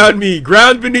everyone. air around me,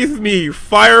 ground beneath me,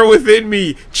 fire within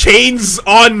me, chains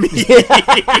on me.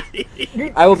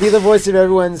 I will be the voice of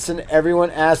everyone, and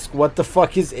everyone asks, "What the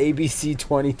fuck is ABC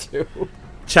 22?"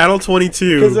 Channel Because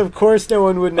 22. of course no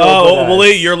one would know. Oh, but us.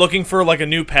 Willie, you're looking for like a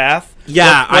new path.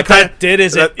 Yeah, what that did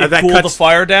is it that cooled the cuts-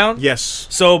 fire down. Yes.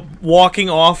 So walking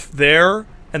off there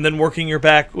and then working your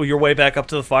way back up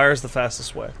to the fire is the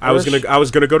fastest way. I was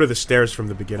gonna go to the stairs from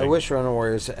the beginning. I wish Ronin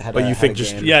Warriors had. But a, you had think a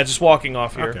just- game. Yeah, just walking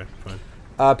off here. Okay, fine.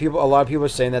 A lot of people are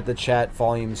saying that the chat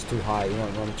volume's too high. You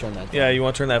want to turn that down. Yeah, you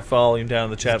want to turn that volume down,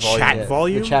 the chat volume. Chat Yeah,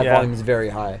 volume? The chat Yeah. volume is very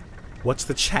high. What's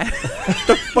the chat?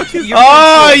 the fuck is?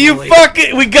 Oh, you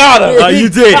fucking... We got him! Oh, you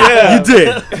did. Yeah. You did.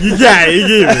 You got it. You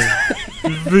gave it.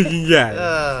 You freaking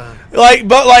got it.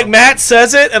 Like Matt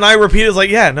says it, and I repeat it. It's like,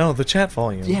 yeah, no, the chat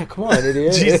volume. Yeah, come on,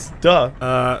 idiot. Jeez, duh.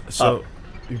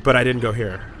 But I didn't go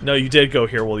here. No, you did go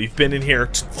here. Well, you've been in here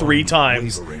 3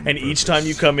 times, and each time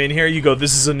you come in here, you go,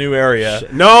 "This is a new area."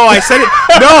 No, I said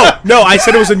it. No, I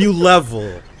said it was a new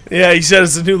level. Yeah, you said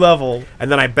it's a new level, And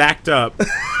then I backed up.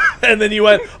 and then you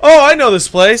went, "Oh, I know this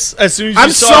place." As soon as you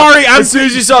I'm saw, sorry, as soon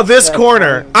as you saw this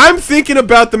corner. I'm thinking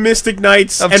about the Mystic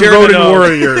Knights Of and Tyranno. Ronin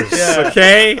Warriors. Yeah.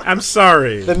 Okay, I'm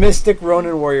sorry, The Mystic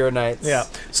Ronin Warrior Knights. Yeah.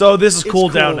 So this is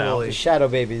cooled down cool, now. Willie. The Shadow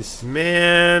Babies.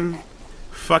 man.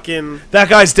 Fucking That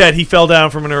guy's dead. He fell down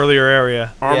from an earlier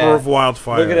area. Armor Yeah. of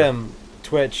Wildfire. Look at him.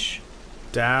 Twitch.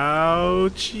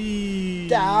 Douchi.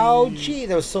 Gee,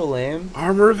 that was so lame.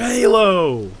 Armor of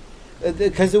Halo.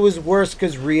 Because it was worse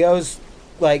because Rio's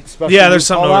like special Yeah, there's move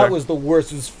something call over out there. was the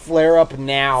worst. It was flare up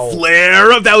now.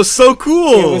 Flare up. That was so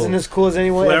cool. It wasn't as cool as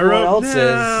Flare everyone up else's.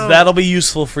 now. That'll be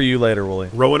useful for you later, Willie.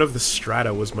 Rowan of the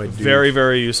Strata was my dude. Very,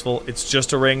 very useful. It's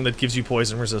just a ring that gives you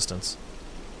poison resistance.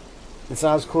 It's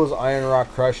not as cool as Iron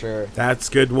Rock Crusher. That's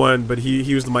a good one, but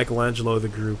he was the Michelangelo of the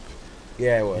group.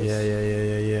 Yeah, it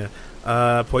was.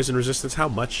 Yeah. Poison resistance, how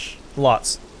much?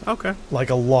 Lots. Okay. Like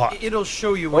a lot. It'll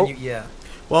show you when Oh. you... Yeah.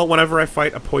 Well, whenever I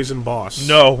fight a poison boss.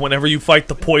 No, whenever you fight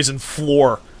the poison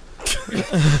floor.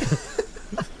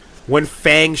 When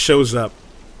Fang shows up,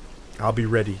 I'll be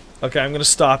ready. Okay, I'm gonna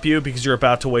stop you because you're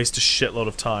about to waste a shitload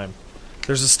of time.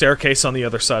 There's a staircase on the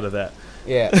other side of that.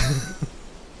 Yeah.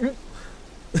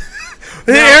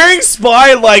 Hearing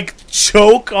Spy, like,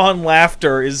 choke on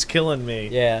laughter is killing me.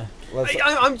 Yeah.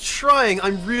 I'm trying.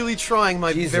 I'm really trying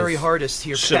my Jesus. very hardest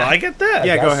here. Should Pat. I get that?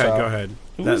 Yeah, go guess ahead, so. go ahead.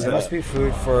 It must be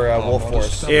food for Wolf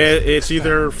Force. It's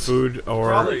either food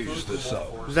or Praise the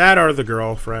soul. that or the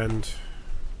girlfriend.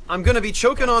 I'm gonna be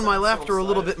choking on my laughter a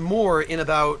little bit more in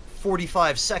about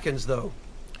 45 seconds, though.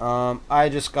 I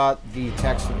just got the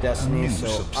text of Destiny, New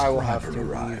so I will have to subscriber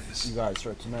leave arrives. you guys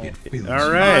for tonight. It feels All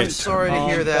right. I'm sorry to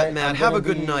hear that, I'm Matt. gonna Have a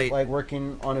good be, night. Like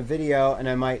working on a video, and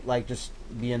I might like just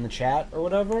be in the chat or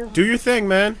whatever. Do your thing,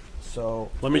 man. So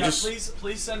Let me Yeah, just.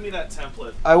 please send me that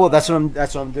template. I will. That's what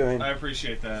I'm doing. I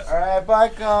appreciate that. All right, bye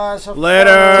guys. Have Later.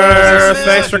 Cheers, man.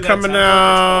 Thanks for Do that coming template.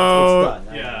 out.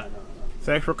 fun. Yeah.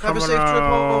 Thanks for Have a coming safe trip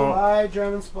home. out. Bye,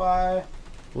 German Spy.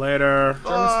 Later.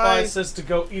 German Spy Bye. says to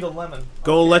go eat a lemon.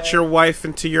 Go let your wife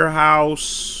into your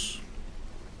house.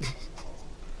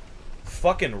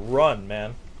 Fucking run,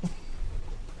 man.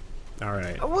 All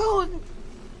right. Well,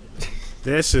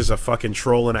 This is a fucking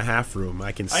troll and a half room.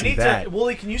 I can see I need that. to.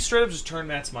 Wooly, can you straight up just turn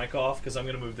Matt's mic off? Because I'm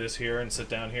gonna move this here and sit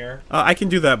down here. I can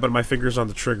do that, but my finger's on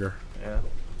the trigger. Yeah.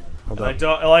 Hold And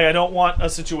on. I don't want a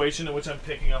situation in which I'm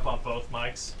picking up on both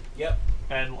mics. Yep.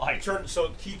 And like.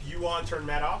 So keep you on. Turn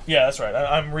Matt off. Yeah, that's right.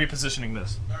 I'm repositioning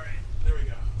this. All right. There we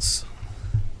go.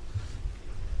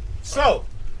 So.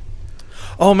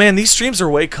 Oh man, these streams are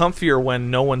way comfier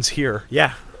when no one's here.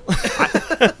 Yeah.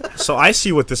 So I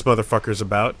see what this motherfucker's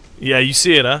about. Yeah, you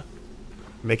see it, huh?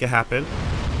 Make it happen.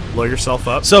 Blow yourself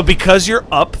up. So because you're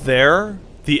up there,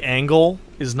 the angle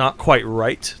is not quite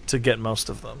right to get most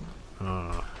of them.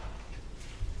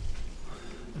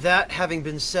 that having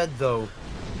been said, though,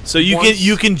 So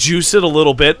you can juice it a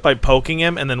little bit by poking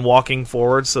him and then walking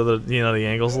forward so that the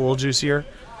angle's a little juicier.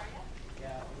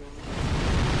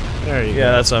 There you go.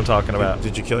 Yeah, that's what I'm talking about.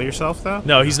 Did you kill yourself though?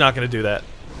 No, he's not going to do that.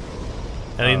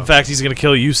 And in fact, he's going to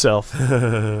kill you, Self.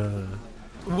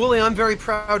 Wooly, I'm very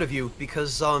proud of you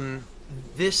because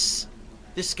this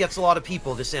gets a lot of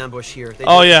people. This ambush here. They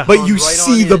Oh, just yeah. But run you right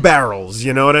see on the in. barrels,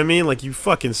 you know what I mean? Like you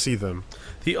fucking see them.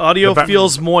 The audio The ba-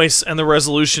 feels moist and the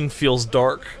resolution feels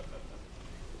dark.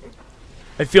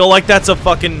 I feel like that's a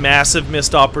fucking massive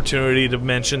missed opportunity to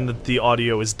mention that the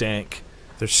audio is dank.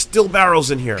 There's still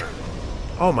barrels in here.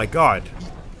 Oh my god.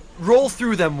 Roll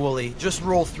through them, Wooly. Just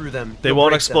roll through them. They You'll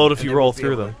won't break explode them, if and you they roll won't be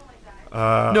through able them.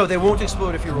 to- No, they won't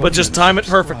explode if you roll. But through just time it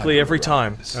perfectly every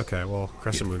time. Okay, well,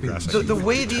 crescent moon grass. I them. can The do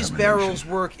way it. these barrels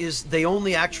work is they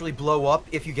only actually blow up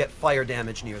if you get fire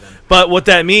damage near them. But what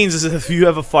that means is if you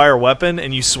have a fire weapon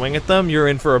and you swing at them, you're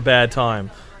in for a bad time.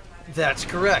 That's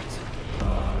correct.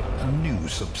 A new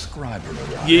subscriber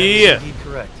arrived. Yeah. Indeed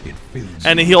correct. It fills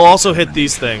And you he'll with also hit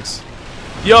these determination.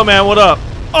 things. Yo, man, what up?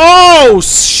 Oh,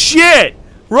 shit!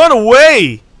 Run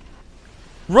away!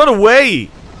 Run away!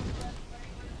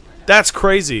 That's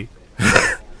crazy.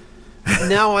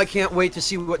 Now I can't wait to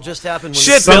see what just happened. When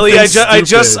Shit, the- Billy,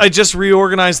 Something I just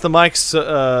reorganized the mics,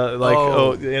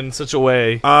 Oh. in such a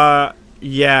way.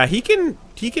 Yeah, he can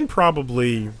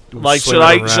probably Like, swing should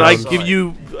I around. give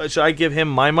you, should I give him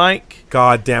my mic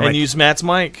God damn and it. use Matt's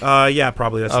mic? Yeah,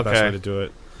 probably that's the best Okay. way to do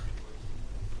it.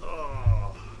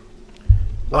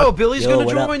 Oh, Billy's Yo, gonna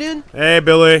what up? join in. Hey,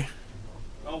 Billy.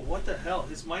 Oh, what the hell?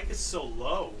 His mic is so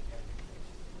low.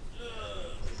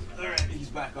 Alright, he's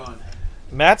back on.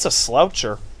 Matt's a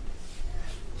sloucher.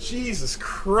 Jesus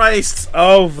Christ.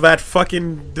 Oh,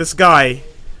 this guy.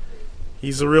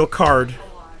 He's a real card.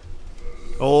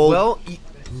 Old, Well,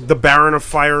 the Baron of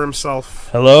Fire himself.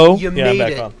 Hello? You yeah, I'm made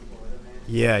back it. Oh, on.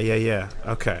 Yeah.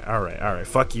 Okay, alright.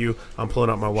 Fuck you. I'm pulling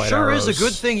out my white sure arrows. is a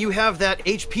good thing you have that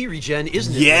HP regen,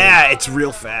 isn't it? Yeah, it's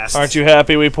real fast. Aren't you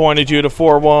happy we pointed you to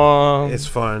 4-1? It's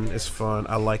fun.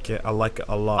 I like it a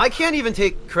lot. I can't even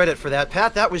take credit for that,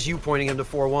 Pat. That was you pointing him to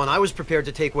 4-1. I was prepared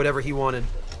to take whatever he wanted.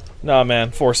 Nah,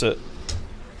 man, force it.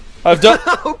 I've done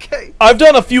Okay.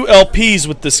 a few LPs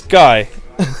with this guy,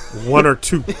 One or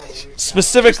two.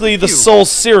 specifically the few. Soul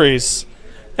series,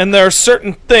 and there are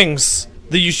certain things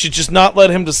that you should just not let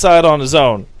him decide on his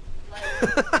own.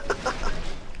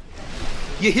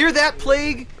 You hear that,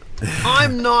 Plague?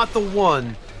 I'm not the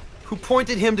one who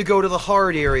pointed him to go to the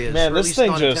hard areas. Man, or at this least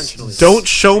thing not just- intentionally. Don't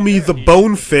show me the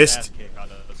bone fist. Kick out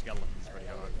of the skeletons pretty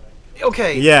hard.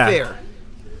 Okay, Yeah. fair.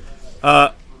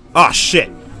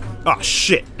 Oh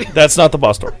shit. That's not the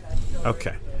boss door.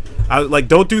 Okay.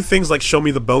 Don't do things like show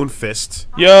me the bone fist.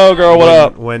 Yo, girl, what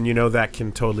up? When you know that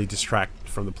can totally distract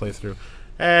from the playthrough.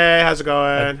 Hey, how's it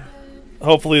going?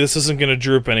 Hopefully this isn't gonna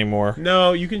droop anymore.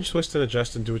 No, you can twist and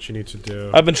adjust and do what you need to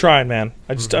do. I've been trying, man.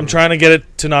 I'm trying to get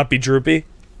it to not be droopy.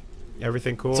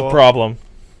 Everything cool? It's a problem.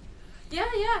 Yeah.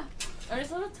 I'm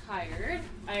just a little tired.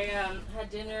 I had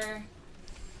dinner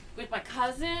with my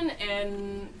cousin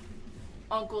and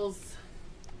uncle's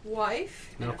wife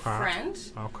and a friend.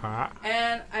 Okay.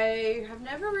 And I have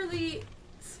never really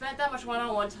spent that much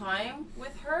one-on-one time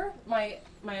with her, my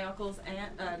uncle's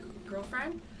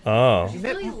girlfriend. Oh. She's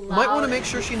really Might want loud to make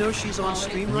sure she knows she's on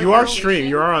stream right You now. are stream.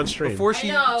 You are on stream. Before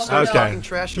she I know. starts Okay. talking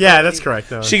trash about Yeah, that's me.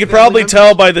 correct. No. She could probably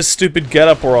tell by the stupid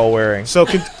getup we're all wearing. So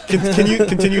can you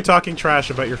continue talking trash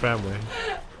about your family?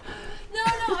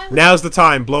 No, Now's the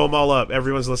time. Blow them all up.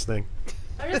 Everyone's listening.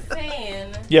 I'm just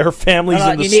saying. Yeah, her family's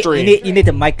in the stream. You need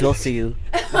the mic close to you.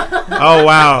 Oh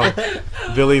wow,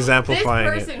 Billy's This amplifying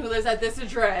person who lives at this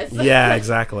address. it. Yeah,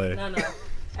 exactly. No.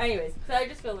 Anyways, so I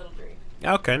just feel a little drained.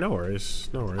 Okay, no worries.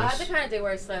 No I had the worries. kind of day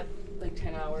where I slept like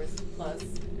 10 hours plus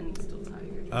and still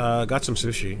tired. Got some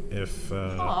sushi if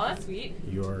Aw, that's sweet.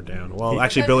 you are down. Well,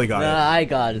 actually, Billy got Nah, it. I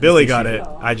got it. Billy got it.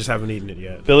 I just haven't eaten it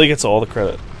yet. Billy gets all the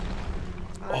credit.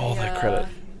 All the credit.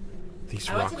 These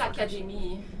I went rock to that fuckers.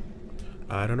 Kajimi.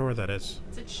 I don't know where that is.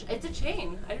 It's a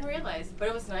chain. I didn't realize, but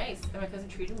it was nice, and my cousin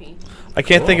treated me. I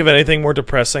can't think of anything more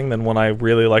depressing than when I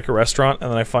really like a restaurant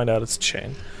and then I find out it's a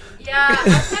chain. Yeah,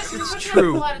 it's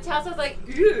true. A lot of towns. I was like,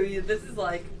 ew, this is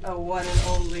like a one and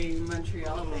only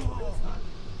Montreal thing. But it's not.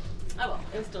 Oh well,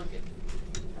 it was still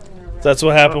good. That's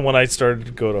what happened when I started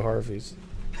to go to Harvey's.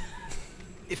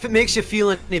 If it makes you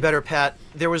feel any better, Pat,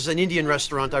 there was an Indian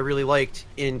restaurant I really liked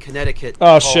in Connecticut. Oh,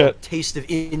 called shit. Taste of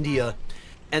India.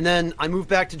 And then I moved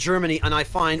back to Germany, and I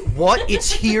find, what?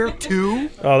 It's here too?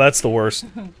 Oh, that's the worst.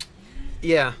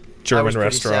 Yeah. German I was pretty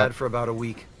restaurant. sad for about a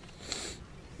week.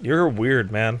 You're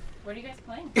weird, man. What are you guys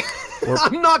playing?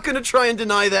 I'm not going to try and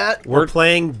deny that. We're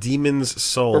playing Demon's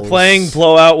Souls. We're playing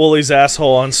Blow Out Woolie's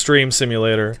Asshole on Stream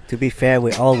Simulator. To be fair,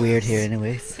 we're all weird here,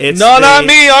 anyways. It's Not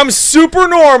me. I'm super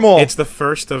normal. It's the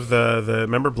first of the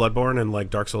remember Bloodborne and like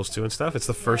Dark Souls 2 and stuff. It's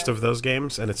the first of those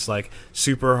games, and it's like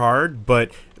super hard.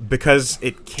 But because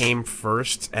it came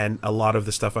first, and a lot of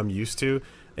the stuff I'm used to,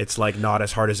 it's like not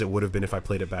as hard as it would have been if I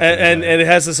played it back. And it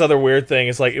has this other weird thing.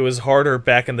 It's like it was harder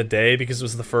back in the day because it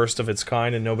was the first of its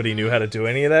kind, and nobody knew how to do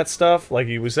any of that stuff. Like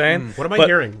he was saying. What am I But-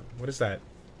 hearing? What is that?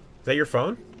 Is that your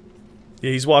phone?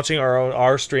 Yeah, he's watching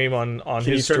our stream on Can his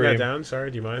you turn stream. that down? Sorry,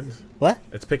 do you mind? What?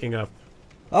 It's picking up.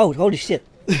 Oh, holy shit.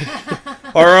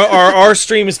 Our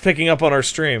stream is picking up on our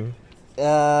stream. That's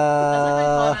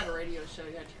like calling on a radio show.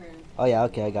 You gotta turn. Oh yeah,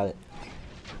 okay, I got it.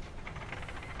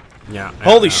 Yeah.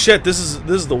 Holy shit! This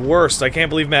is the worst. I can't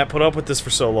believe Matt put up with this for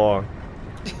so long.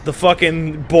 The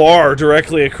fucking bar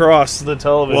directly across the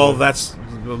television.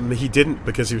 Well, he didn't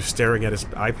because he was staring at his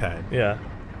iPad. Yeah,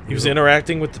 he was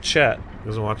interacting with the chat. He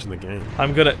wasn't watching the game.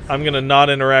 I'm gonna not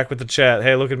interact with the chat.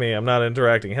 Hey, look at me. I'm not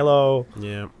interacting. Hello.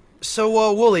 Yeah. So,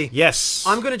 Wooly. Yes.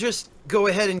 I'm going to just go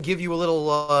ahead and give you a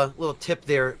little tip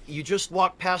there. You just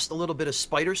walk past a little bit of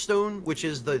spider stone, which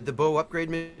is the bow upgrade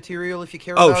material, if you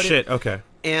care about it. Oh shit. Okay.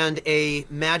 And a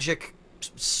magic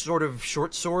sort of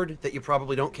short sword that you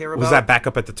probably don't care about. Was that back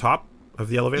up at the top of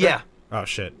the elevator? Yeah. Oh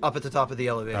shit. Up at the top of the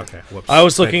elevator. Okay. Whoops. I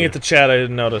was Thank looking you. at the chat. I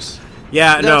didn't notice.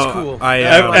 Yeah. That's no. cool.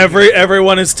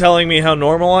 Everyone is telling me how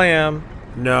normal I am.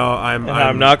 No,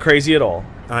 I'm not crazy at all.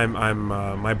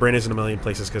 My brain is in a million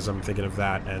places because I'm thinking of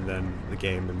that and then the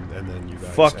game and then you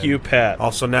guys. Fuck and you, Pat.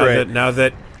 Also, now Great.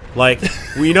 that like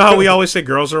you know how we always say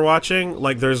girls are watching,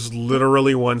 like there's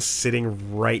literally one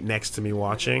sitting right next to me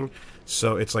watching,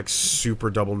 so it's like super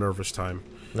double nervous time.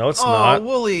 No, it's Oh, not.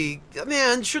 Wooly,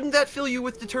 man, shouldn't that fill you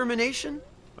with determination?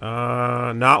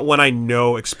 Not when I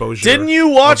know exposure. Didn't you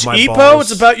watch of my EPO?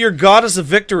 balls. It's about your goddess of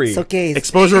victory. It's okay.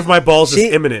 Exposure of my balls is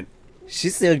imminent.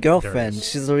 She's your girlfriend.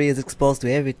 She's already exposed to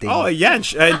everything. Oh yeah,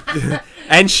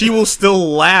 and she will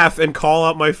still laugh and call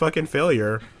out my fucking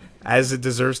failure, as it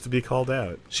deserves to be called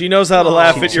out. She knows how to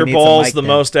laugh She at your needs a balls mic the then.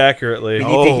 most accurately. We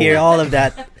need to hear all of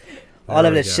that. All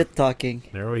There of we that go. shit talking.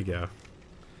 There we go.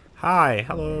 Hi,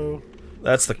 hello.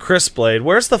 That's the Chris blade.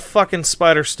 Where's the fucking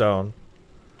spider stone?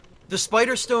 The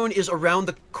spider stone is around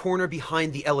the corner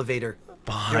behind the elevator.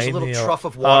 Behind There's a little the trough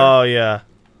of water. Oh yeah,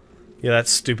 yeah.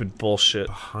 That's stupid bullshit.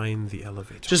 Behind the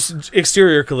elevator. Just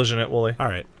exterior collision it, Wooly. All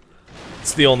right.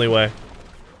 It's the only way.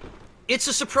 It's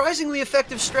a surprisingly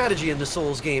effective strategy in the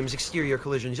Souls games, exterior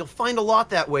collisions. You'll find a lot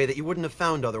that way that you wouldn't have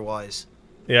found otherwise.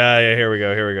 Yeah, yeah. Here we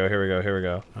go. Here we go. Here we go. Here we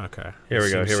go. Okay. Here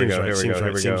we go. Here we go. Here we go.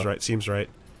 Here we Seems go. right. Seems right.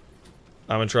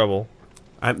 I'm in trouble.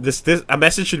 A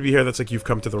message should be here that's like you've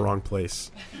come to the wrong place.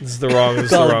 This is the wrong. This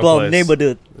is the wrong place.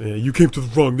 neighborhood. Yeah, you came to the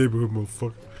wrong neighborhood,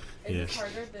 motherfucker. Is Yeah. it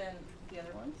harder than the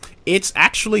other ones? It's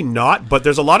actually not, but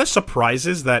there's a lot of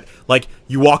surprises that, like,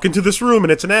 you walk into this room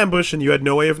and it's an ambush and you had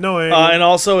no way of knowing. And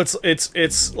also,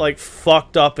 it's like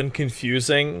fucked up and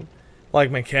confusing like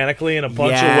mechanically in a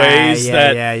bunch Yeah, of ways yeah,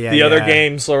 that yeah, the other yeah.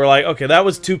 games are like, okay, that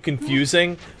was too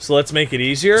confusing, so let's make it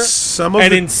easier. Some of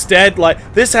and the- instead,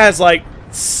 like, this has like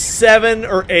 7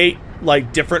 or 8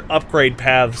 like different upgrade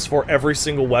paths for every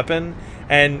single weapon,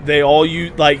 and they all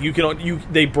use like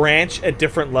they branch at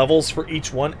different levels for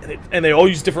each one, and they all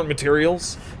use different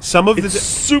materials. Some of It's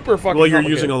super fucking Well, you're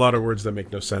complicated. using a lot of words that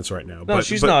make no sense right now. No, but,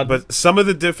 she's but, not. But some of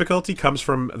the difficulty comes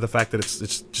from the fact that it's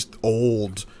just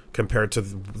old compared to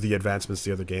the advancements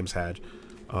the other games had.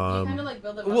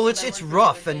 Well, it's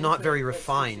rough and not very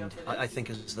refined. I think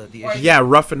is the issue. Yeah,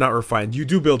 rough and not refined. You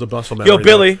do build a muscle memory. Yo,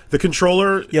 Billy. though. The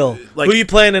controller. Yo. like, Who you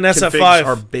playing in configs SF5?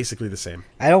 Are basically the same.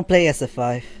 I don't play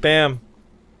SF5. Bam.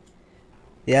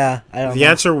 Yeah, I don't The know.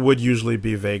 answer would usually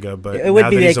be Vega, but It would now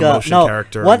be that he's a Vega. motion No,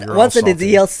 character, once you're all in the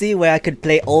salty. DLC where I could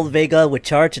play old Vega with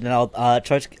charge, and then I'll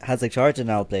charge has a charge,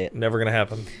 and I'll play it. Never gonna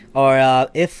happen. Or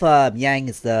if Yang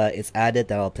is added,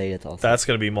 then I'll play it also. That's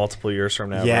gonna be multiple years from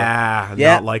now. bro. Yeah,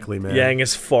 Yeah. not likely, man. Yang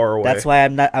is far away. That's why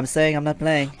I'm saying I'm not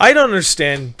playing. I don't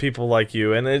understand people like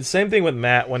you, and it's the same thing with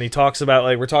Matt when he talks about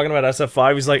like we're talking about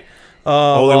SF5. He's like,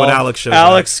 Only when Alex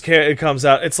shows comes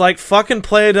out. It's like fucking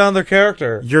play another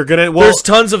character. You're gonna. Well, There's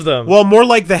tons of them. Well, more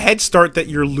like the head start that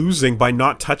you're losing by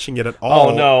not touching it at all.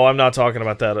 Oh no, I'm not talking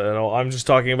about that at all. I'm just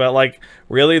talking about like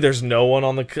really, there's no one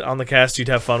on the cast you'd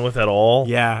have fun with at all.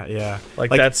 Yeah, yeah.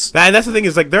 Like that's and that's the thing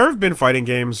is like there have been fighting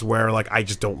games where like I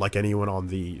just don't like anyone on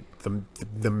the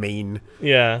main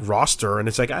roster, and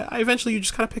it's like I eventually you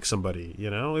just kind of pick somebody, you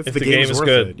know, if the game is worth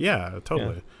good. it. Yeah,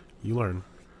 totally. You learn.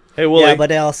 Hey, Willie. Yeah, but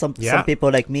there are some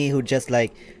people like me who just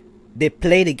like they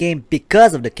play the game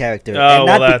because of the character and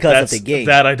not because of the game.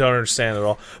 That I don't understand at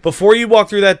all. Before you walk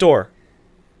through that door,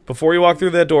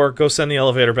 go send the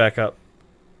elevator back up.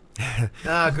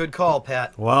 Good call,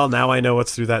 Pat. Well, now I know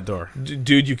what's through that door.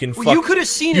 Dude, you can. Well, you could have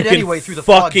seen it anyway through the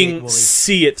fog gate, Willie.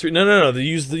 See it through. No.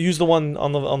 Use the one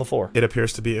on the floor. It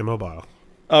appears to be immobile.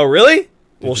 Oh, really?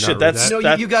 Well, you shit. not read That's that?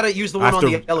 No, you got to use the one on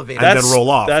the elevator. And then roll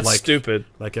off. That's like, stupid.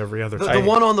 Like every other The time.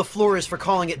 one on the floor is for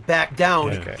calling it back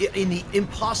down Yeah. in the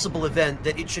impossible event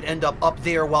that it should end up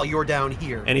there while you're down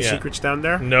here. Any secrets down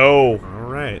there? No. All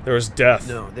right. There was death.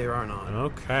 No, there are not.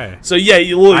 Okay. So yeah,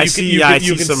 you I can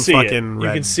see some see fucking it. red.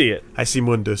 You can see it. I see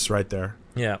Mundus right there.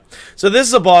 Yeah. So this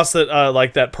is a boss that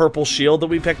like that purple shield that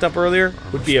we picked up earlier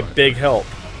would be a big help.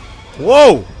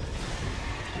 Whoa!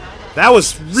 That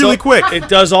was really quick. It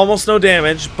does almost no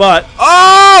damage, but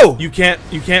you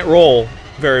can't roll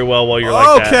very well while you're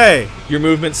like that. Okay. Your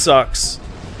movement sucks.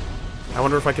 I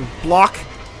wonder if I can block.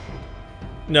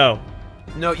 No.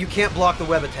 No, you can't block the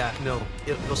web attack. No,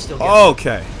 it'll still get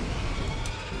Okay.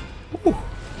 Whew.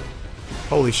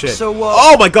 Holy shit. So,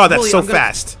 oh my god, that's Willie, so I'm gonna-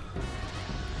 fast.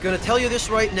 Gonna tell you this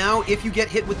right now, if you get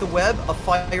hit with the web, a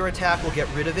fire attack will get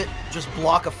rid of it. Just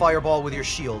block a fireball with your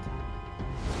shield.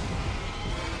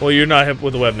 Well, you're not hit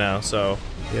with the web now, so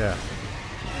Yeah.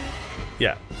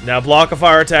 yeah. Now block a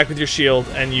fire attack with your shield,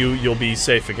 and you'll be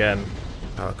safe again.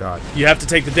 Oh god. You have to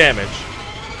take the damage.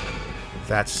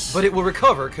 That's. But it will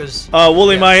recover, because...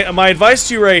 Wooly, my advice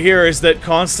to you right here is that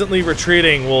constantly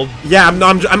retreating will... Yeah,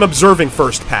 I'm observing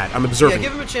first, Pat. I'm Yeah, observing.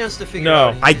 give him a chance to figure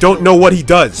out. I don't know what he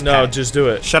does. No, Pat. just do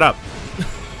it. Shut up.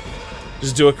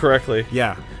 Just do it correctly.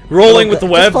 Yeah. Rolling with the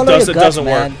Just web follow your guts, doesn't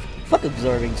man. work. Fuck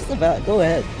absorbing. Just about go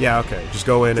ahead. Yeah, okay. Just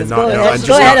go in and Just not. go no, ahead. I'm Go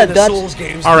just ahead not- and dodge. Souls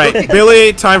games. All right,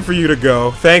 Billy, time for you to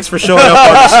go. Thanks for showing up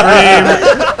on the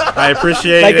stream. I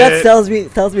appreciate My it. gut tells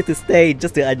me to stay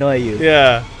just to annoy you.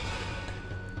 Yeah.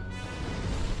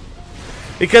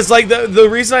 Because like the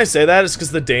reason I say that is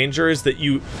because the danger is that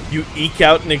you eke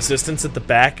out an existence at the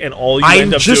back, and all you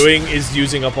end up doing is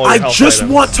using up all your health I just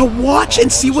items. want to watch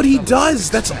and see what he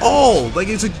does. That's all. Like,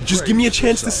 it's like, just give me a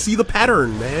chance to see the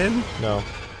pattern, man. No.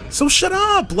 So shut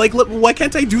up. Like, why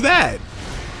can't I do that?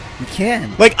 You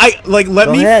can. Like, let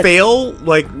Go me ahead. fail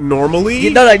like normally. You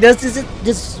know, like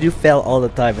just you fail all the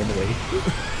time anyway.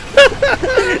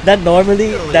 Not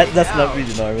normally. That's not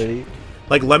really normally.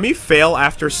 Like, let me fail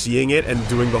after seeing it and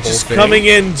doing the whole Just thing. coming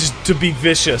in just to be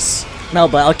vicious. No,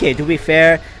 but okay. To be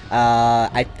fair,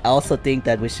 I also think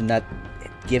that we should not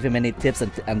give him any tips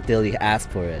until he asks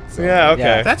for it. So, Yeah,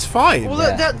 okay. That's fine. Well,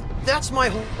 that's my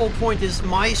whole point. Is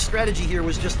my strategy here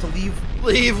was just to leave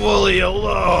Wooly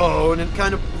alone and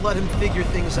kind of let him figure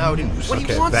things out. And when he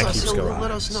Okay, wants that us, keeps he'll going.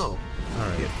 let us know.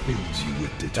 It fills you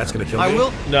with That's gonna kill me. I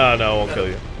will. No, it won't kill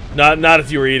you. Not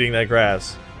if you were eating that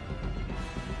grass.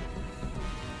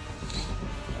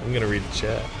 I'm gonna read the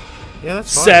chat. Yeah,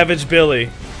 that's fine. Savage Billy.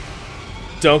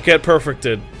 Don't get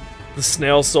perfected. The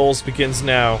snail souls begins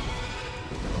now.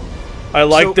 I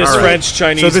like So- this All right.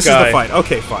 French-Chinese So this guy. is the fight.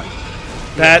 Okay, fine.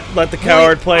 Let the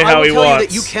coward play I how will he tell wants. you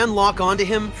that you can lock onto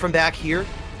him from back here,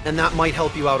 and that might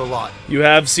help you out a lot. You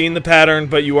have seen the pattern,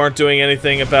 but you aren't doing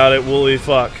anything about it, Wooly.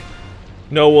 Fuck.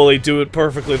 No, Wooly, do it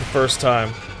perfectly the first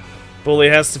time. Bully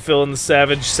has to fill in the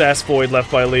savage sass void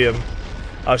left by Liam.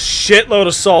 A shitload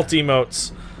of salt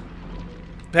emotes.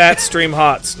 Pat, stream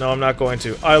hots. No, I'm not going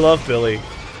to. I love Billy.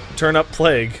 Turn up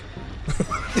Plague.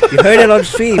 You heard it on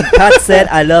stream. Pat said,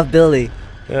 I love Billy.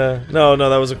 Yeah. No,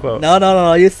 that was a quote.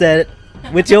 No, you said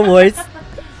it. With your voice.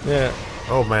 Yeah.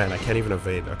 Oh man, I can't even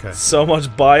evade. Okay. So much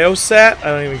biosat? I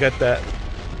don't even get that.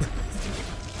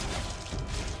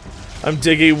 I'm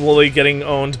digging Wooly getting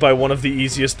owned by one of the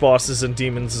easiest bosses in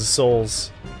Demons'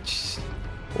 Souls.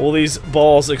 Wooly's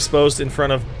balls exposed in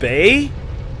front of Bay?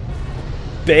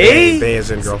 Bay? Bay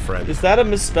is in girlfriend. Is that a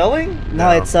misspelling?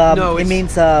 No, it's No, it it's-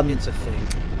 means It's a thing.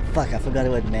 fuck, I forgot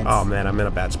what it meant. Oh man, I'm in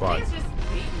a bad spot.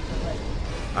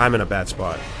 I'm in a bad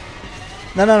spot.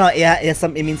 No, yeah, it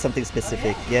means something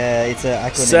specific. Yeah, it's a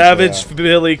acronym. Savage for,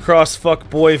 Billy cross fuck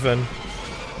Boyven.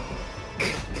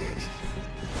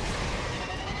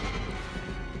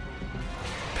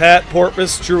 Pat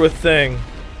Porpoise drew a thing.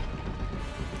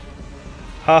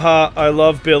 Haha, I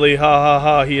love Billy. Ha ha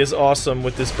ha, he is awesome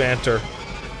with this banter.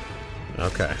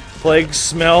 Okay. Plague's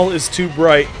smell is too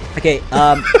bright. Okay,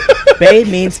 Bay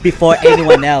means before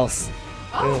anyone else.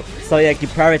 So yeah, you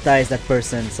prioritize that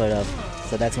person, sort of.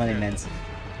 So that's what it meant.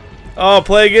 Oh,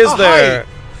 Plague is there.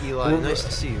 Hi, Eli. Nice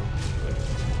to see you.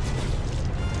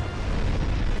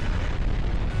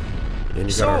 And you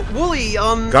So, gotta, Wooly,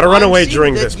 gotta run I'm away seeing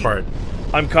during that this you- part.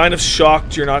 I'm kind of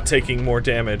shocked you're not taking more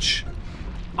damage.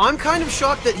 I'm kind of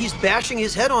shocked that he's bashing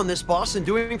his head on this boss and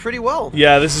doing pretty well.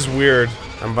 Yeah, this is weird.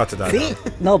 I'm about to die. See?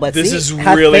 No, but This see, is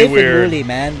have really faith weird. in Wooly,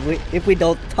 man. If we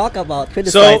don't talk about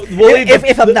criticize, Wooly,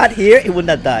 if I'm not here, it would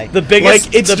not die. The biggest...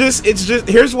 Like it's just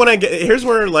here's when I get here's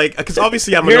where like because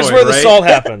obviously I'm Here's annoyed, where the right? salt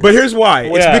happens. But here's why.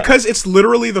 Yeah. It's because it's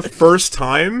literally the first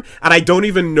time and I don't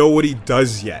even know what he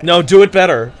does yet. No, do it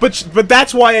better. But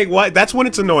that's why that's when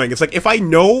it's annoying. It's like if I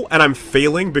know and I'm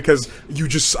failing because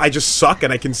I just suck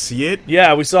and I can see it.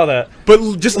 Yeah, we saw that.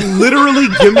 But just literally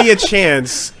give me a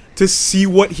chance to see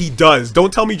what he does.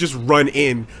 Don't tell me just run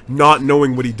in not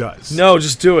knowing what he does. No,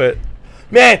 just do it.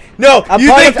 Man, no, I'm you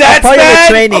part think of- I'm that's part of the bad?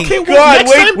 training. Okay, well,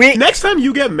 God, next time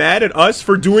you get mad at us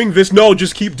for doing this, no,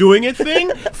 just keep doing it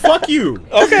thing, fuck you.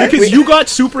 Okay. Because you got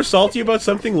super salty about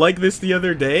something like this the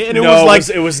other day, and it No, was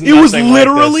like, it was it was nothing like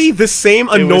literally this. the same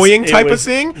annoying it type of was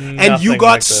thing, and you nothing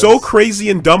got like so this. crazy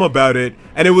and dumb about it,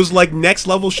 and it was like next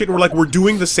level shit, and we're like, we're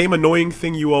doing the same annoying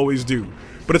thing you always do.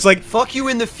 But it's like, Fuck you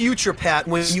in the future, Pat,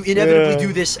 when you inevitably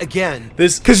do this again.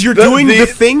 because you're doing the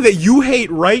thing that you hate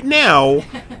right now,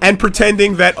 and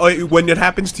pretending that when it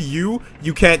happens to you,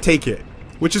 you can't take it,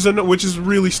 which is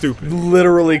really stupid.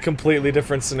 Literally completely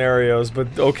different scenarios, but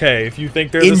okay, if you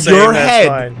think they're In the same, your that's head,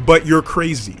 fine. but you're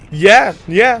crazy. Yeah,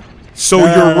 yeah. So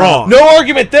you're wrong. No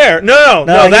argument there. No,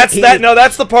 that's he-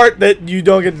 that's the part that you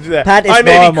don't get to do that. Pat is I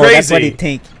may normal. be crazy. That's what he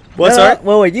think. What's no, that?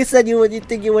 Well, you said you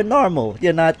think you were normal.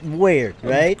 You're not weird,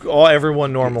 right?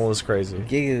 Everyone normal is crazy.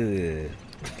 Good.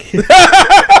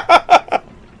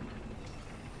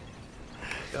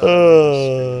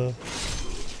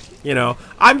 You know,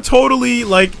 I'm totally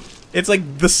like, it's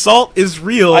like the salt is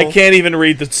real. I can't even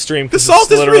read the stream. The 'cause salt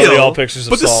it's is literally real, all pictures of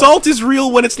but the salt. salt is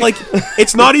real when it's like,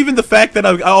 it's not even the fact that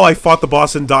I fought the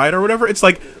boss and died or whatever. It's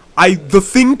like the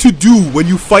thing to do when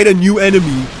you fight a new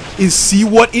enemy is see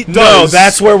what it does. No,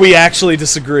 that's where we actually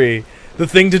disagree. The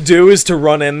thing to do is to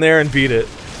run in there and beat it.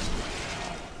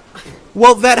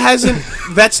 Well,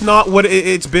 that's not what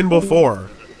it's been before.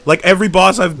 Like every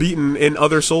boss I've beaten in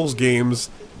other Souls games,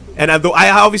 and I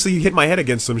obviously hit my head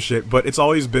against some shit, but it's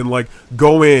always been like,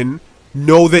 go in,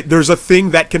 know that there's a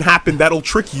thing that can happen that'll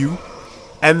trick you,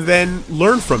 and then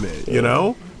learn from it, you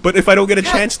know? But if I don't get a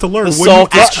chance to learn, The what do you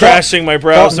salt is act- crashing my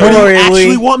browser. what do you worry, actually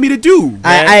Lee. want me to do?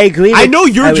 I agree. I know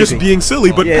you're I just agree. being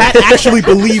silly, but Yeah. Pat actually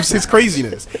believes his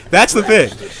craziness. That's the thing.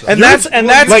 And You're- that's and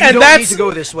Well, that's you and don't that's need to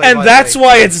go this way, by and the that's way.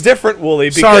 why it's different, Wooly.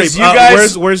 Sorry, Because you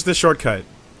guys where's the shortcut?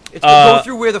 It's go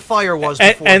through where the fire was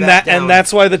before and back down.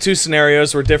 that's why the two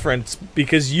scenarios were different,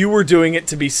 because you were doing it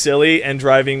to be silly and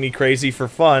driving me crazy for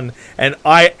fun, and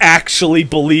I actually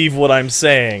believe what I'm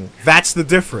saying. That's the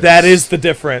difference. That is the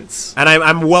difference. And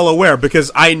I'm well aware because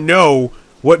I know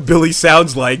what Billy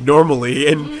sounds like normally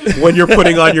and when you're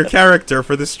putting on your character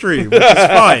for the stream, which is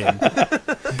fine.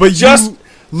 But Just- you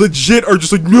legit are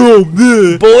just like, no,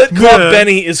 bleh, Bullet Club bleh.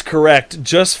 Benny is correct.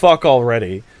 Just fuck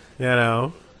already. You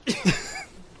know?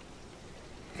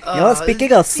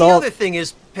 Speaking of The salt, other thing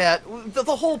is, Pat, the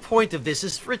whole point of this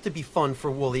is for it to be fun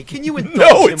for Wooly. Can you indulge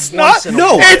No, him it's once not. in a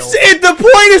No, while? the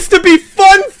point is to be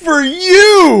fun for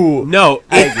you. No.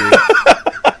 I agree.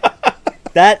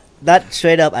 That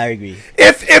straight up, I agree.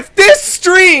 If this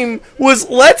stream was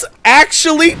let's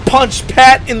actually punch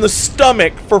Pat in the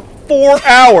stomach for 4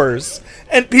 hours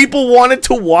and people wanted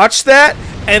to watch that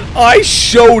and I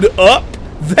showed up,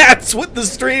 that's what the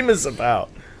stream is about.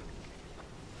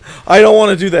 I don't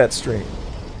want to do that stream.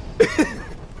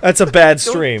 That's a bad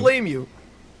stream. Don't blame you.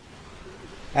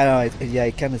 I don't know.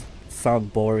 It kind of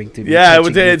sound boring to me. Yeah,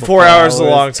 punching it people 4 hours is a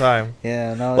long time.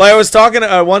 Yeah, no. Well,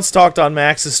 I once talked on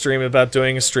Max's stream about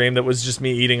doing a stream that was just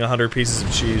me eating 100 pieces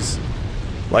of cheese.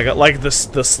 Like the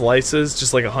slices,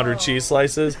 just like 100 cheese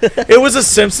slices. It was a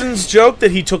Simpsons joke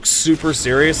that he took super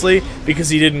seriously because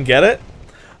he didn't get it.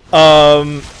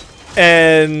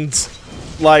 And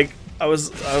like I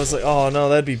was like, oh no,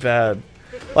 that'd be bad.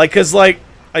 Like, cause like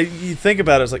you think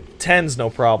about it, it's like 10's no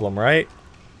problem, right?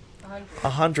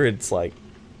 100's like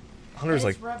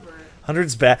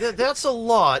 100's bad. That's a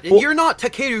lot. Well, you're not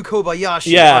Takeru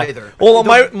Kobayashi either. Well,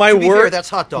 my worry that's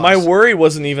hot dogs. My worry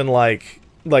wasn't even like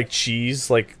cheese,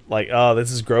 like oh,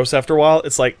 this is gross after a while.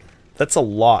 It's like that's a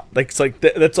lot. Like it's like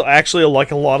that's actually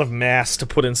like a lot of mass to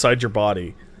put inside your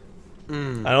body.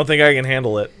 I don't think I can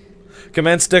handle it.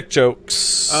 Commence dick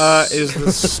jokes. Is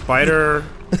the spider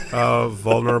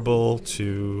vulnerable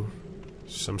to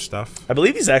some stuff? I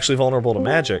believe he's actually vulnerable to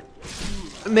magic.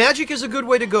 Magic is a good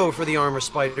way to go for the armor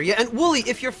spider. Yeah, and Wooly,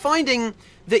 if you're finding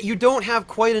that you don't have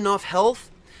quite enough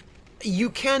health, you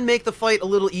can make the fight a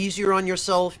little easier on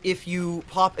yourself if you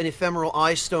pop an ephemeral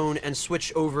eye stone and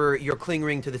switch over your cling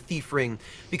ring to the thief ring,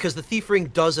 because the thief ring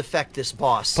does affect this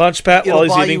boss. Punch Pat while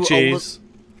he's eating cheese.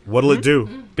 What'll it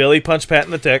do? Billy punch Pat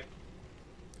in the dick.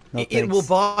 No, it will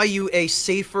buy you a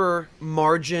safer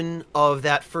margin of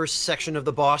that first section of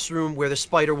the boss room where the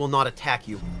spider will not attack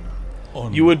you.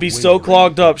 You would be so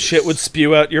clogged up, shit would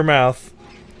spew out your mouth.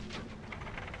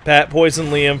 Pat poisoned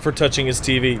Liam for touching his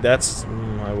TV. That's...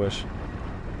 I wish.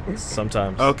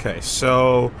 Sometimes. Okay,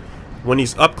 so when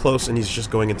he's up close and he's just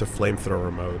going into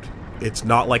flamethrower mode, it's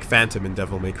not like Phantom in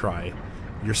Devil May Cry.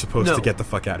 You're supposed to get the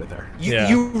fuck out of there.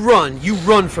 You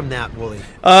run from that, Wooly.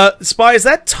 Spy, is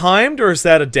that timed or is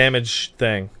that a damage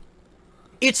thing?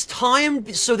 It's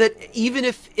timed so that even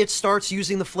if it starts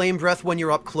using the flame breath when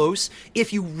you're up close,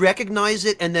 if you recognize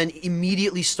it and then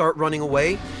immediately start running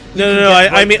away. No.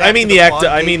 I mean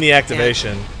the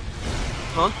activation.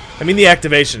 Huh? I mean the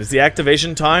activation. Is the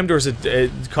activation timed or is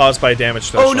it caused by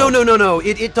damage threshold? Oh no.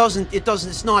 It doesn't.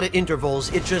 It's not at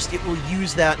intervals. It will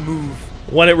use that move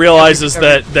when it realizes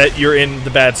that you're in the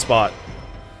bad spot.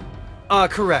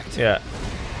 Correct. Yeah.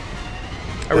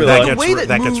 The way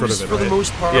that moves, for the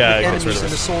most part, with enemies in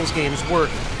the Souls games work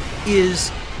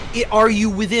is, are you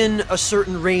within a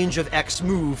certain range of X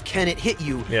move? Can it hit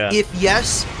you? Yeah. If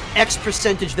yes, X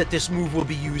percentage that this move will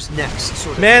be used next.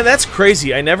 Sort of. Man, that's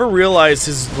crazy. I never realized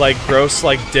his, like, gross,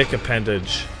 like, dick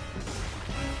appendage.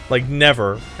 Like,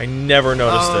 never. I never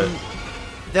noticed it.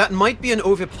 That might be an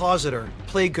ovipositor.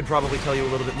 Plague could probably tell you a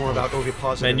little bit more about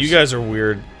ovipositors. Man, you guys are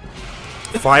weird.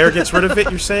 Fire gets rid of it,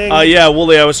 you're saying? Yeah,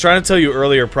 Wooly, I was trying to tell you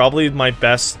earlier, probably my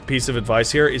best piece of advice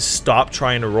here is stop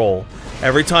trying to roll.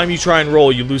 Every time you try and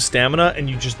roll, you lose stamina, and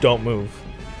you just don't move.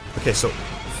 Okay, so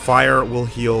fire will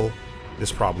heal this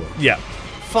problem. Yeah.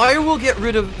 Fire will get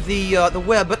rid of the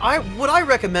web, but what I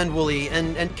recommend, Wooly,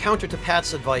 and counter to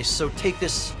Pat's advice, so take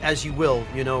this as you will,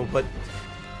 you know, but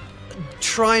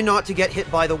try not to get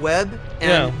hit by the web,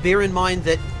 and bear in mind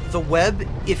that the web,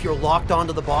 if you're locked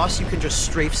onto the boss, you can just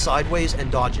strafe sideways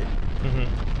and dodge it.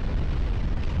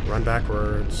 Run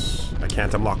backwards. I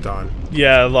can't, I'm locked on.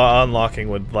 Yeah, unlocking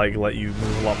would like let you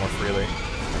move a lot more freely.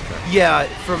 Okay. Yeah,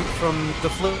 from the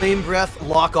flame breath,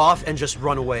 lock off and just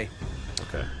run away.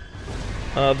 Okay.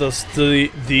 The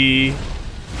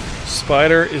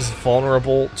spider is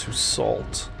vulnerable to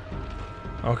salt.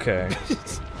 Okay.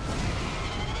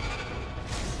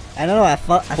 I don't know. I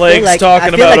feel like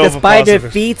the spider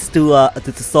feeds to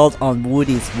salt on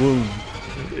Woody's wound.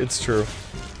 It's true.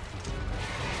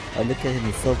 Oh, look at him!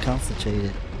 He's so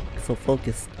concentrated, so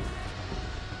focused.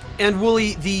 And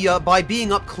Wooly, by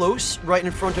being up close, right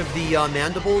in front of the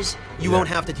mandibles, you won't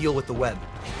have to deal with the web.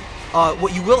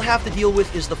 What you will have to deal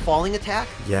with is the falling attack.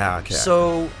 Yeah. Okay.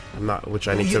 So I'm not, which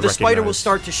I need to the spider will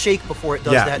start to shake before it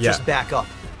does that. Just back up.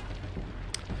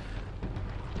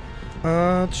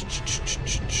 And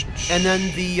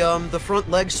then the front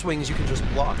leg swings you can just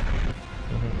block.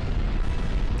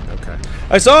 Okay.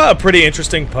 I saw a pretty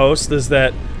interesting post. Is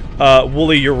that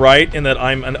Wooly, you're right in that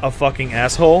I'm a fucking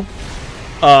asshole.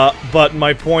 But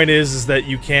my point is that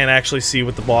you can't actually see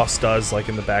what the boss does, like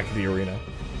in the back of the arena.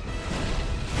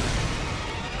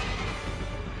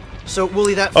 So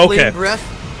Wooly, that flame breath,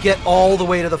 get all the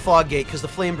way to the fog gate, because the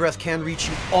flame breath can reach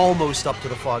you almost up to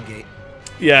the fog gate.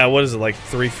 Yeah, what is it, like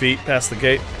 3 feet past the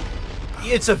gate?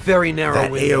 It's a very narrow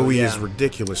That window. AoE yeah. is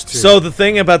ridiculous too. So the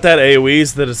thing about that AoE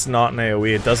is that it's not an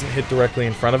AoE. It doesn't hit directly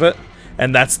in front of it,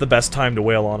 and that's the best time to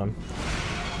wail on him.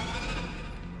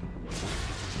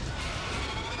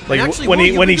 Like Actually, when Will,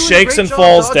 he you've when he been doing a shakes great and job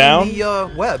falls dodging down,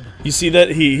 the, web. you see that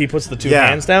he puts the 2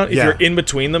 hands down. If you're in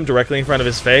between them, directly in front of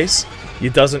his face,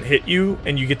 it doesn't hit you,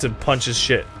 and you get to punch his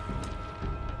shit.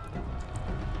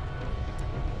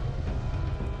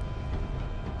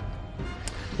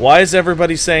 Why is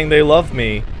everybody saying they love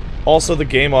me? Also, the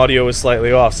game audio is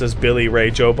slightly off, says Billy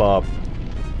Ray Joe Bob.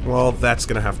 Well, that's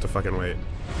gonna have to fucking wait.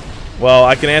 Well,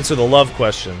 I can answer the love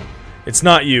question. It's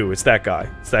not you, it's that guy.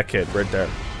 It's that kid right there.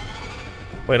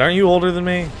 Wait, aren't you older than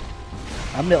me?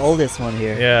 I'm the oldest one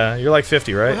here. Yeah, you're like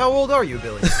 50, right? Well, how old are you,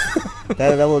 Billy?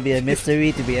 That will be a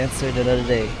mystery to be answered another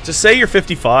day. Just say you're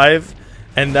 55,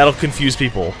 and that'll confuse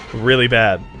people really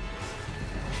bad.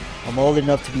 I'm old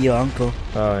enough to be your uncle.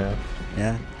 Oh, yeah.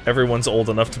 Yeah. Everyone's old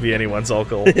enough to be anyone's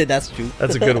uncle. That's true.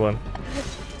 That's a good one.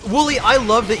 Wooly, I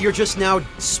love that you're just now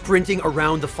sprinting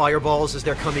around the fireballs as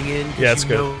they're coming in. 'Cause Yeah, it's you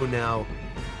good. know now.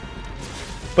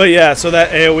 But yeah, so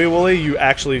that AoE Wooly, you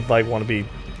actually like want to be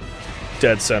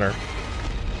dead center.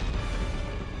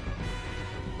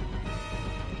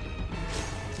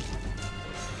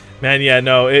 Man, yeah,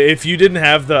 no. If you didn't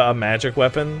have a magic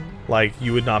weapon, like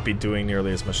you would not be doing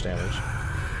nearly as much damage.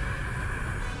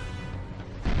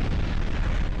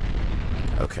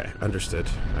 Okay, understood.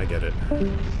 I get it.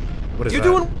 What is You're that?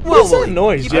 doing What well, is that Wooly.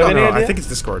 noise? Keep Do you it have up. any I idea? think it's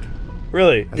Discord.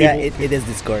 Really? Yeah, it is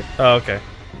Discord. Oh, okay.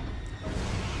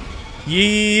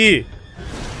 Yee.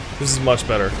 This is much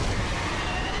better.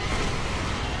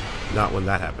 Not when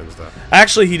that happens, though.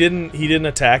 Actually, he didn't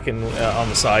attack on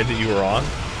the side that you were on,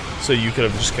 so you could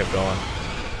have just kept going.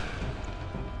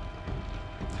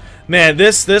 Man,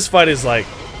 this fight is like,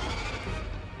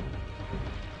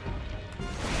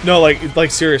 no,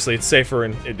 like seriously, it's safer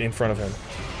in front of him,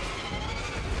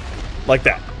 like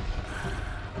that.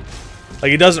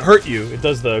 Like it doesn't hurt you; it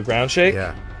does the ground shake.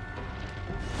 Yeah.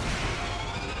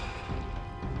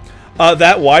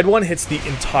 That wide one hits the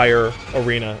entire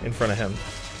arena in front of him.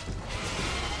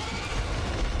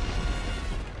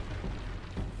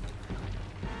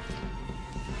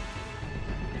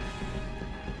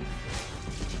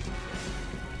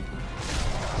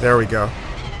 There we go.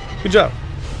 Good job.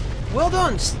 Well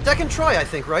done. Second try, I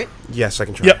think, right? Yes, I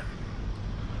can try. Yep.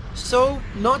 So,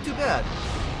 not too bad.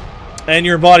 And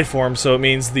you're in body form, so it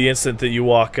means the instant that you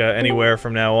walk anywhere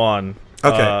from now on,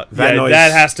 Okay,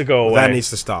 that has to go away. That needs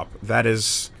to stop.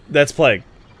 That's Plague.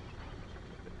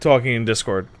 Talking in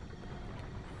Discord.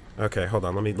 Okay, hold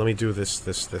on. Let me do this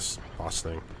boss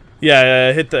thing.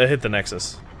 Yeah, hit the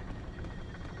Nexus.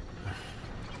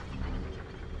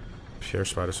 Pure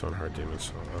Spider Stone, Hard Demon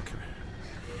Soul. Okay.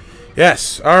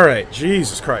 Yes. All right.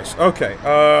 Jesus Christ. Okay.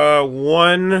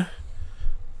 One.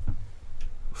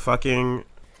 Fucking.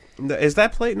 Is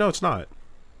that plate? No, it's not.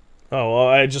 Oh, well,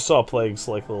 I just saw Plague's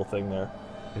like little thing there.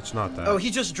 It's not that. Oh, he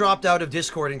just dropped out of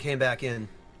Discord and came back in.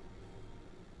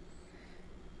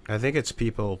 I think it's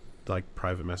people like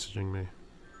private messaging me.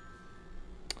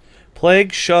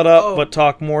 Plague, shut up, Oh. but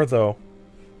talk more though.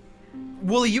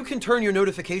 Wooly, you can turn your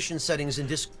notification settings in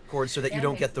Discord so that you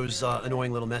don't get those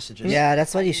annoying little messages. Yeah,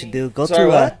 that's what you should do. Go Sorry,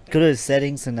 to what? go to the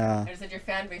settings and I said your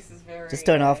fan base is very. just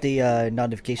turn off the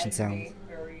notification sound.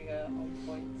 Very on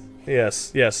point.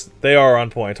 Yes, yes, they are on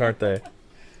point, aren't they?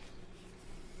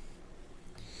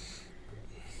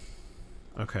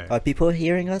 Okay. Are people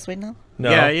hearing us right now?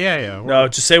 No. Yeah. No,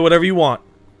 just say whatever you want.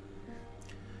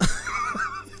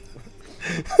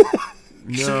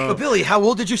 So, Billy, how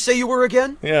old did you say you were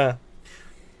again? Yeah.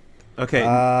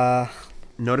 Okay.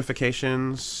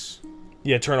 Notifications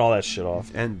Yeah, turn all that shit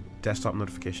off. and desktop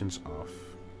notifications off.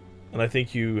 And I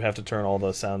think you have to turn all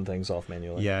the sound things off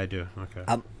manually. Yeah, I do.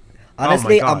 Okay.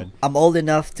 Honestly, God. I'm old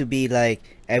enough to be like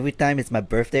every time it's my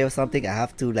birthday or something, I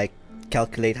have to like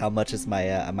calculate how much is my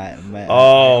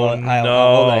Oh, how old I am,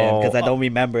 no. because I don't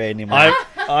remember anymore.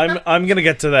 I'm gonna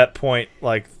get to that point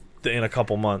like in a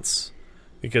couple months,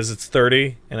 because it's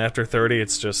 30, and after 30,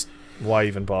 it's just why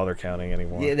even bother counting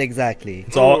anymore? Yeah, exactly.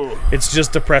 It's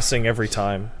just depressing every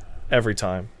time, every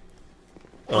time.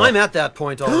 I'm at that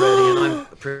point already, and I'm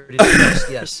pretty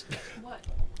depressed, yes.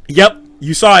 Yep.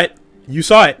 You saw it. You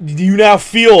saw it. You now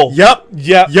feel. Yep.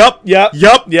 Yep. Yep. Yep.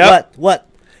 Yep. Yep. What?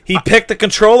 He picked the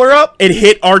controller up, It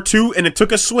hit R2 and it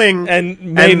took a swing. and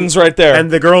Maiden's right there.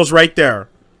 And the girl's right there.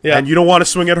 Yeah. And you don't want to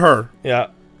swing at her. Yeah.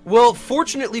 Well,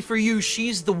 fortunately for you,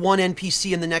 she's the one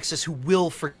NPC in the Nexus who will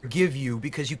forgive you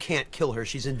because you can't kill her.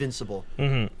 She's invincible.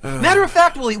 Matter of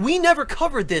fact, Willie, we never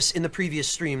covered this in the previous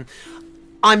stream.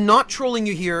 I'm not trolling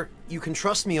you here. you can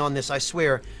trust me on this, I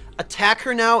swear. Attack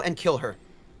her now and kill her.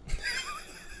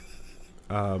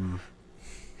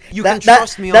 You can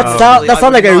trust me on this. That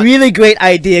sounds like a really great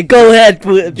idea. Go ahead,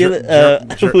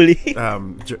 Wooly.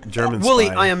 German Wooly,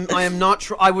 spy. I am not.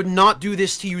 I would not do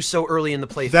this to you so early in the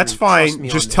playthrough. That's fine.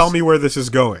 Just tell me where this is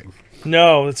going.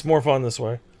 No, it's more fun this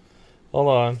way. Hold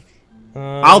on.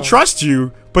 I'll trust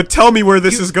you, but tell me where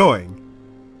this is going.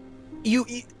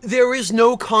 There is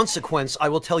no consequence. I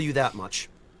will tell you that much.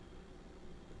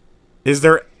 Is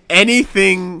there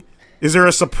anything? Is there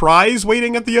a surprise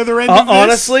waiting at the other end of this?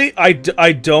 Honestly, I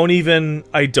don't even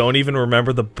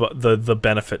remember the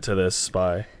benefit to this,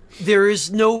 Spy. There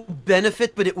is no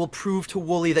benefit, but it will prove to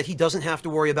Wooly that he doesn't have to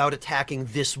worry about attacking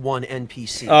this one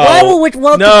NPC. Why would we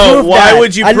want to prove why that?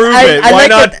 would you prove it? Why like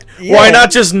not? Yeah. Why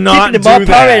not just not do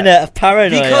that?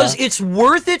 Paranoia. Because it's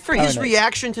worth it for his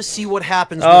reaction to see what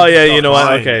happens. Oh when yeah, he you know goes.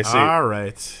 what? Okay, see. All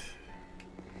right.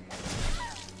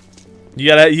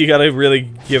 You gotta really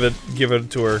give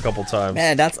it to her a couple times.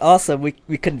 Man, that's awesome. We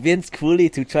convinced Wooly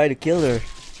to try to kill her.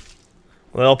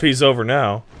 Well, LP's over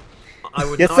now. I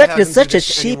would You're not such have you're him do such a this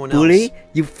to sheep, anyone Wooly. else.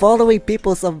 You following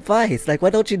people's advice. Like, why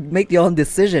don't you make your own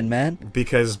decision, man?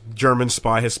 Because German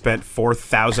Spy has spent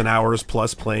 4,000 hours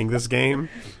plus playing this game.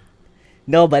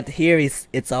 No, but here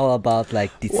it's all about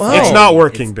like design. Wow. It's not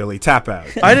working, Billy. Tap out.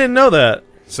 I didn't know that.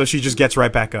 So she just gets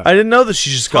right back up. I didn't know that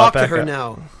she just got Talk to back her up.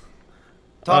 now.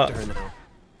 Talk to her now.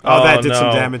 Oh, that did no.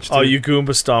 some damage too. Oh, you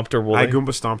Goomba stomped her, Wooly. I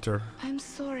Goomba stomped her. I'm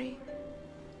sorry.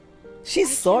 She's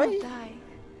I sorry. cannot die.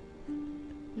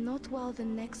 Not while the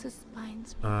Nexus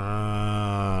binds me.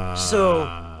 So,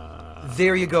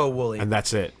 there you go, Wooly. And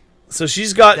that's it. So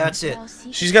she's got. That's it.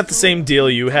 She's got the same deal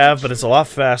you have, but it's a lot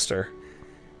faster.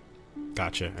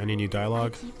 Gotcha. Any new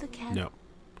dialogue? Keep the cat. No.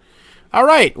 All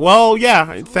right. Well,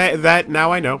 yeah. That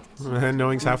now I know.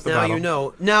 Knowing's half the Now battle. you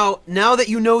know. Now that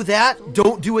you know that,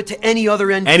 don't do it to any other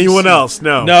NPC. Anyone else?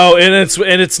 No. No, and it's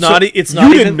not. It's not you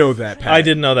even. didn't know that, Pat. I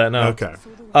didn't know that. No. Okay.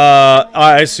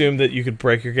 I assumed that you could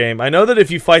break your game. I know that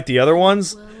if you fight the other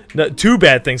ones, two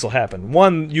bad things will happen.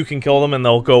 One, you can kill them and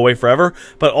they'll go away forever.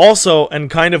 But also, and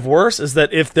kind of worse, is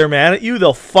that if they're mad at you,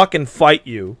 they'll fucking fight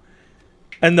you.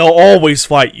 And they'll always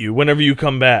fight you whenever you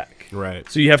come back. Right.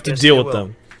 So you have to Yes, deal they with will.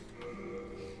 them.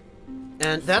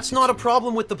 And that's not a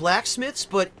problem with the blacksmiths,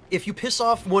 but if you piss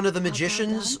off one of the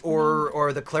magicians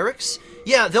or the clerics,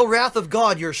 yeah, they'll Wrath of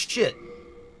God your shit.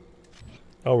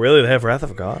 Oh, really? They have Wrath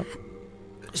of God?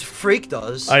 Frake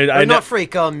does. I Or not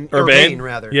Frake, Urbane,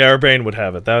 rather. Yeah, Urbane would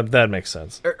have it. That makes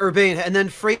sense. Urbane, and then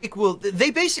Frake will...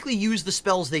 They basically use the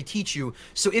spells they teach you,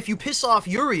 so if you piss off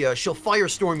Yuria, she'll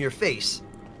firestorm your face.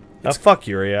 Fuck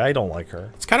Yuria. I don't like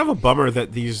her. It's kind of a bummer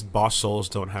that these boss souls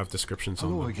don't have descriptions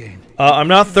on them. Again. I'm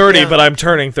not 30, Yeah. but I'm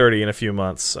turning 30 in a few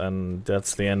months, and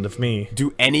that's the end of me.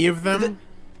 Do any of them?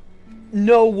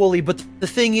 No, Wooly, but the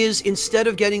thing is, instead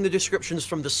of getting the descriptions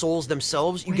from the souls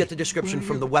themselves, you get the description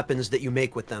from the weapons that you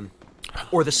make with them.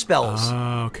 Or the spells.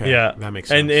 Oh, okay. Yeah, That makes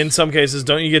sense. And in some cases,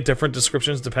 don't you get different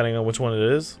descriptions depending on which one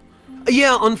it is?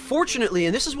 Yeah, unfortunately,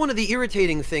 and this is one of the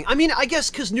irritating things. I mean, I guess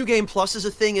because New Game Plus is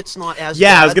a thing, it's not as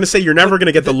Yeah, bad, I was gonna say you're never but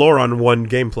gonna get the lore on one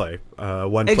gameplay,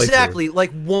 one playthrough. Exactly,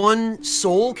 like one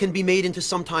soul can be made into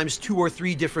sometimes 2 or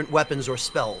 3 different weapons or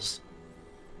spells.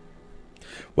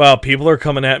 Wow, people are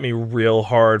coming at me real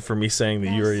hard for me saying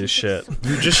that Yuri is shit.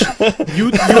 You just you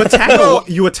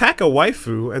attack a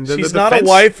waifu and then She's the not a defense,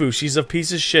 waifu. She's a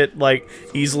piece of shit, like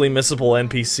easily missable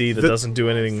NPC that doesn't do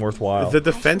anything worthwhile. The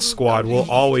defense squad will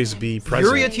always be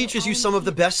present. Yuria teaches you some of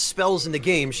the best spells in the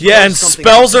game. She Yeah, does and something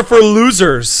spells are for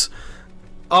losers.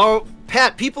 Oh,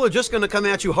 Pat, people are just going to come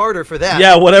at you harder for that.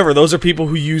 Yeah, whatever. Those are people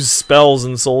who use spells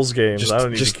in Souls games. I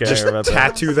don't even care just about that.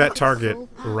 tattoo that target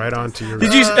right onto your.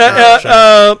 Did you,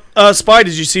 Spy?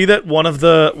 Did you see that one of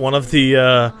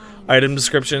the item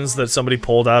descriptions that somebody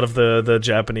pulled out of the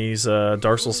Japanese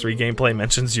Dark Souls 3 gameplay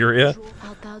mentions Yuria?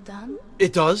 Art thou done?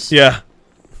 It does? Yeah,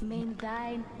 Main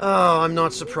thine. Oh, I'm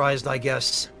not surprised, I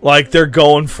guess. like they're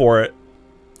going for it.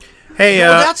 Hey,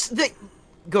 Well, that's the...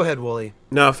 Go ahead, Wooly,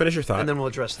 no, finish your thought. and then we'll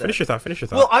address that. Finish your thought. Finish your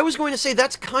thought. Well, I was going to say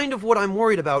that's kind of what I'm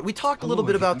worried about. We talked a little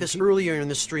bit about this earlier in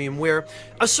the stream, where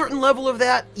a certain level of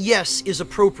that, yes, is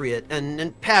appropriate.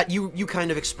 And Pat, you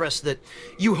kind of expressed that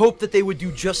you hope that they would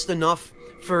do just enough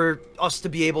for us to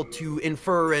be able to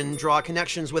infer and draw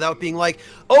connections without being like,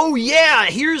 oh yeah,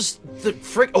 here's the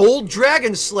old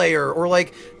Dragon Slayer, or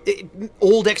like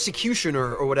old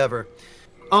Executioner, or whatever.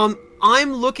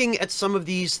 I'm looking at some of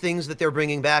these things that they're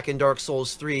bringing back in Dark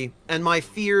Souls 3, and my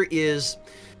fear is,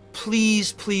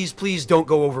 please, please, please don't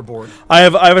go overboard. I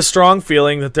have a strong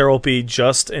feeling that there will be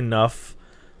just enough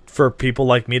for people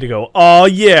like me to go, oh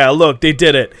yeah, look, they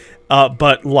did it.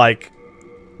 But like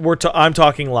I'm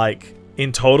talking like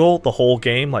in total the whole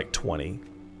game, like 20,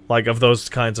 like of those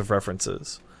kinds of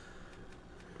references.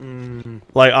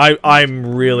 Like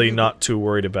I'm really not too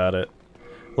worried about it.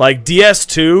 Like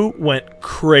DS2 went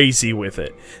crazy with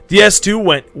it. DS2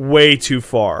 went way too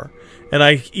far,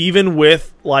 and even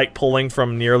with like pulling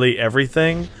from nearly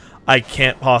everything, I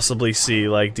can't possibly see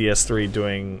like DS3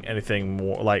 doing anything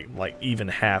more like even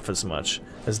half as much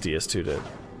as DS2 did.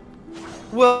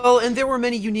 Well, and there were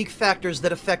many unique factors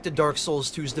that affected Dark Souls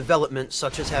 2's development,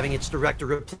 such as having its director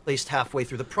replaced halfway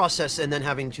through the process and then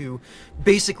having to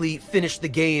basically finish the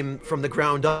game from the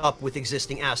ground up with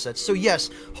existing assets. So yes,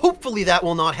 hopefully that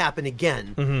will not happen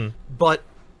again. But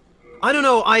I don't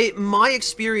know, my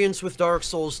experience with Dark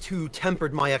Souls 2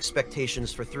 tempered my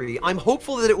expectations for 3. I'm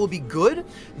hopeful that it will be good.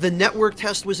 The network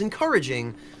test was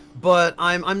encouraging, but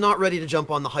I'm not ready to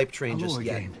jump on the hype train just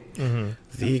yet.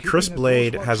 The Crisp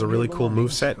Blade has a really cool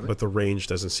moveset, but the range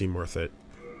doesn't seem worth it.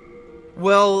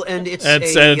 Well, and it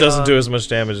doesn't do as much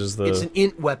damage as the... It's an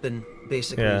int weapon,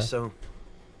 basically, so...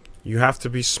 You have to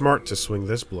be smart to swing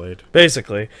this blade.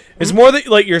 Basically. It's more that,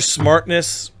 like, your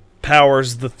smartness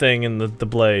powers the thing in the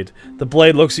blade. The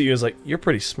blade looks at you as like, you're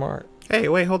pretty smart. Hey,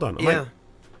 wait, hold on.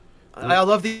 I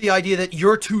love the idea that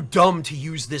you're too dumb to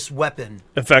use this weapon.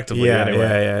 Effectively,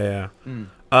 anyway. Yeah.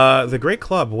 The Great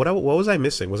Club, what was I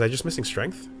missing? Was I just missing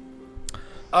strength?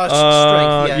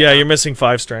 Strength, yeah, you're missing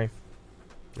 5 strength.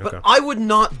 But I would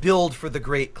not build for the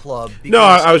Great Club. No,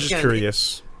 I was just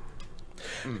curious.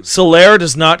 Solaire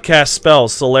does not cast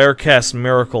spells. Solaire casts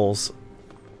miracles.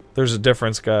 There's a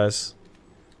difference, guys.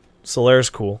 Solaire's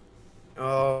cool.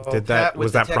 Oh,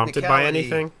 was that prompted by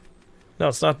anything? No,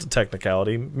 it's not the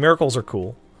technicality. Miracles are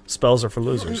cool. Spells are for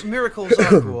losers. Miracles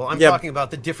are cool. I'm talking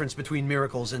about the difference between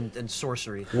miracles and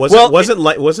sorcery.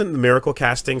 Wasn't miracle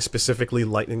casting, specifically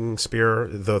Lightning Spear,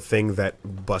 the thing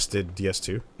that busted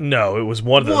DS2? No, it was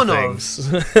one of the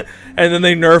things. And then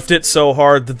they nerfed it so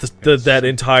hard that that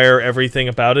entire everything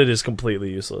about it is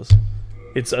completely useless.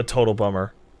 It's a total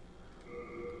bummer.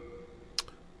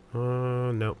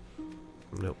 Nope.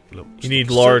 You need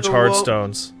large hard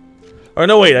stones. Or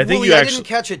no, wait, I think you actually... I didn't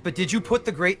catch it, but did you put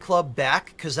the Great Club back?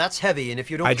 Because that's heavy, and if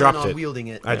you don't plan on wielding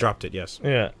it... I dropped it, yes.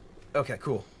 Yeah. Okay,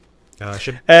 cool.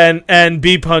 And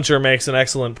B Puncher makes an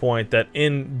excellent point that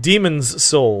in Demon's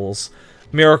Souls,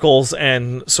 miracles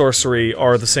and sorcery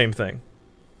are the same thing.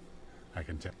 I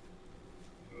can tell.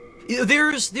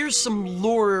 There's some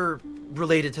lore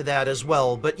related to that as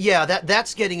well, but yeah,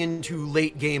 that's getting into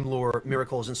late game lore,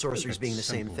 miracles and sorceries being the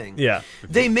same thing. Yeah.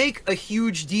 They make a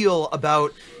huge deal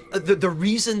about the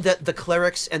reason that the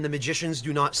clerics and the magicians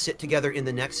do not sit together in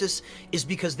the Nexus is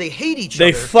because they hate each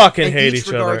other. They fucking hate each each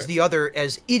other. regards the other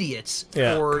as idiots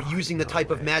for using the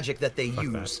type of magic that they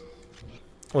use.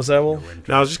 What's that, Will?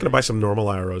 No, I was just gonna buy some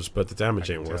normal arrows, but the damage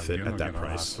ain't worth it at that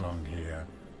price.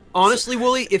 Honestly,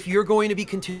 Wooly, if you're going to be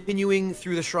continuing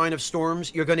through the Shrine of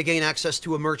Storms, you're going to gain access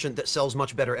to a merchant that sells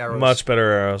much better arrows. Much better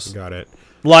arrows. Got it.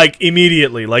 Like,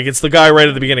 immediately. Like, it's the guy right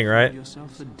at the beginning, right?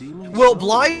 Well,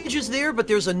 Blige is there, but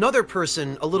there's another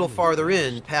person a little farther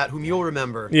in, Pat, whom you'll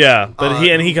remember. Yeah, but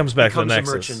he comes back to the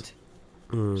Nexus. Merchant.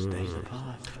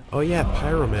 Oh yeah,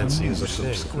 pyromancy is a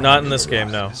thing. Not in this game,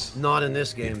 no. Not in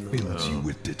this game,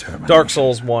 though. Dark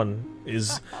Souls 1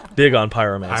 is big on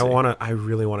pyromancy. I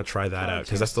really want to try that out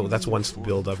because that's one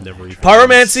build I've never even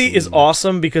Pyromancy seen. is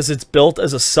awesome because it's built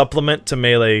as a supplement to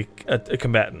melee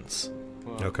combatants.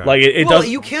 Okay. Like it well, does.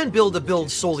 You can build a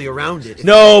build solely around it.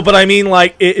 No, but I mean,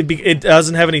 like it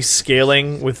doesn't have any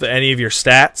scaling with any of your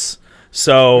stats,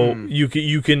 so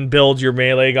you can build your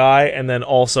melee guy and then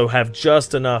also have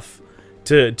just enough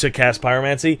to cast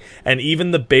pyromancy, and even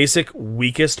the basic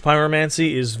weakest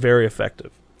pyromancy is very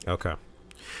effective. Okay.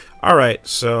 All right,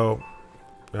 so,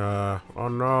 oh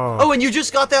no. Oh, and you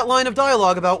just got that line of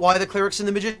dialogue about why the clerics and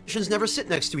the magicians never sit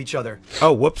next to each other.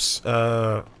 Oh, whoops.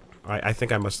 I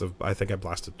think I must have. I think I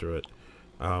blasted through it.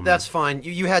 That's fine.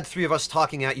 You had 3 of us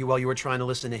talking at you while you were trying to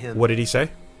listen to him. What did he say?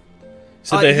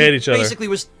 Said they hate each other. Basically,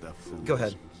 was. Go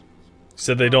ahead.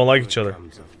 Said they don't like each other.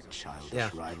 Yeah.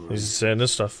 He's saying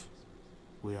this stuff.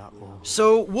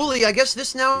 So, Wooly, I guess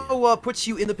this now puts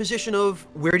you in the position of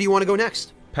where do you want to go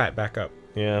next? Pat, back up.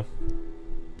 Yeah.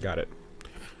 Got it.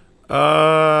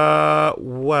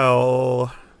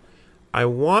 Well, I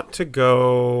want to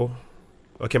go...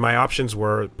 Okay, my options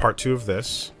were part 2 of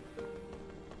this.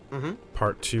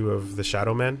 Part 2 of the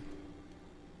Shadow Men.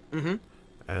 And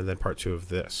then part 2 of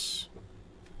this.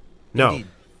 No, indeed.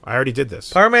 I already did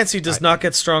this. Pyromancy does not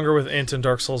get stronger with Int in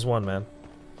Dark Souls 1, man.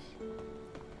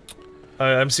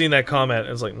 I'm seeing that comment.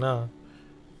 It's like, nah.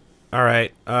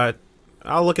 Alright,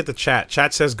 I'll look at the chat.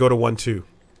 Chat says go to 1-2.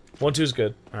 1-2's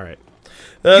good. Alright.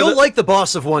 You'll like the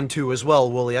boss of 1-2 as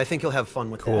well, Wooly. I think you'll have fun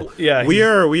with Cool. that. Yeah, we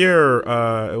are.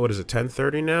 What is it?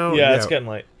 10:30 now. Yeah, it's getting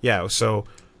late. Yeah, so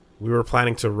we were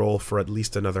planning to roll for at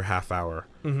least another half hour.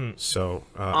 So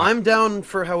I'm down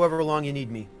for however long you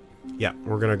need me. yeah,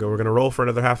 we're gonna roll for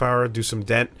another half hour, do some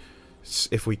dent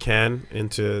if we can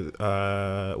into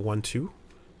 1-2,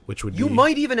 which would You be...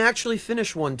 might even actually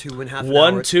finish 1-2 in half an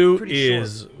hour. 1-2 Pretty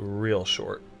is short. real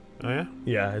short. Oh yeah.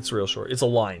 Yeah, it's real short. It's a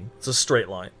line. It's a straight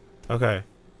line. Okay.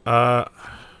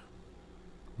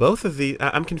 Both of the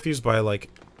I'm confused by like.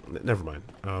 Never mind.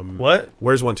 What?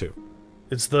 Where's 1-2?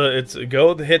 It's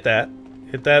hit that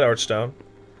Archstone.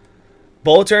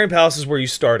 Boletarian Palace is where you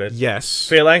started. Yes.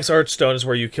 Phalanx Archstone is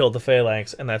where you killed the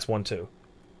Phalanx, and that's 1-2.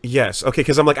 Yes. Okay,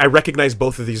 because I'm like I recognize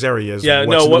both of these areas. Yeah.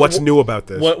 What's new about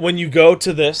this? When you go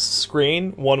to this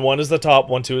screen, 1-1 is the top,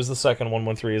 1-2 is the second,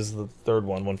 1-1-3 is the third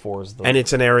one, 1-4 is the. And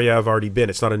it's an area I've already been.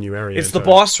 It's not a new area. It's the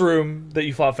boss room that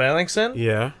you fought Phalanx in.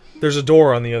 Yeah. There's a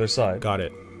door on the other side. Got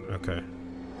it. Okay.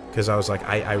 Because I was like,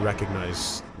 I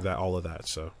recognize that all of that.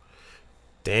 So,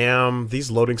 damn, these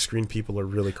loading screen people are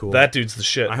really cool. That dude's the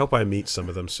shit. I hope I meet some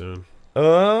of them soon.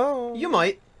 Oh. You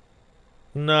might.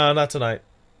 No, not tonight.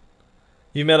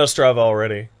 You met Ostrava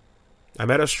already. I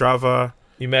met Ostrava.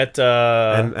 You met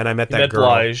and I met that girl.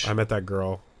 Blige. I met that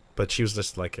girl, but she was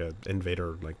just like a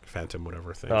invader, like phantom,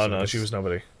 whatever thing. Oh so no, she was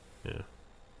nobody. Yeah.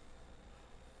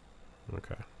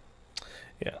 Okay.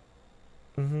 Yeah.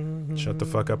 Shut the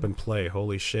fuck up and play.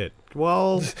 Holy shit.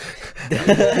 Well,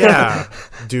 yeah,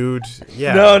 dude.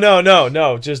 Yeah.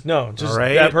 No. Just All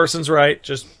right. that person's right.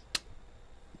 Just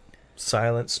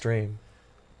silent stream.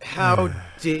 How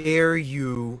dare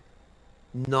you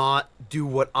not do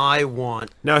what I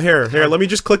want? Now here, let me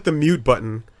just click the mute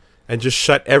button and just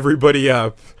shut everybody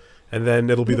up, and then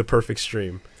it'll be the perfect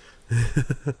stream.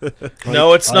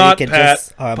 No, it's not, Pat.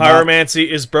 Just, Pyromancy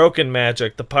is broken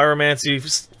magic. The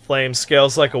pyromancy flame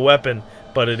scales like a weapon,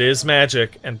 but it is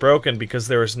magic and broken because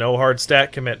there is no hard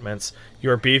stat commitments.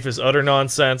 Your beef is utter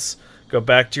nonsense. Go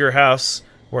back to your house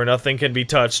where nothing can be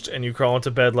touched, and you crawl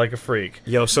into bed like a freak.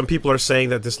 Yo, some people are saying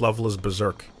that this level is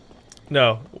berserk.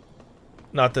 No,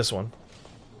 not this one.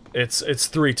 It's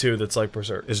 3-2 that's like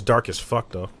berserk. It's dark as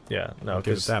fuck though. Yeah, no, I'll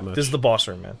give it because that much. this is the boss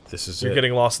room, man. This is You're it.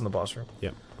 getting lost in the boss room.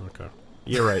 Yep. Okay.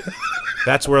 You're right.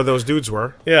 That's where those dudes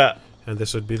were. Yeah. And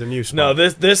this would be the new spot. No,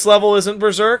 this level isn't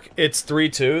berserk. It's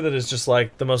 3-2 that is just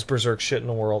like the most berserk shit in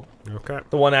the world. Okay.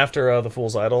 The one after the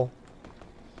Fool's Idol.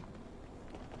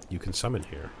 You can summon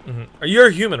here. You're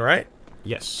a human, right?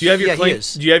 Yes. Do you have your Yeah, he cling?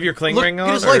 is. Do you have your cling Look ring on?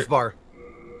 at his life bar.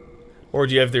 Or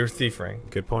do you have your thief ring?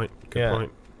 Good point. Good Yeah.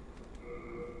 point.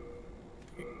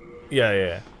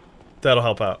 Yeah. That'll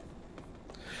help out.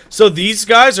 So these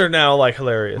guys are now like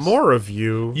hilarious. More of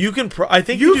you. You can. I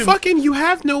think You do, fucking. You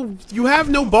have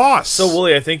no boss. So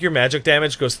Wooly, I think your magic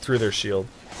damage goes through their shield.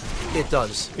 It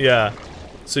does. Yeah.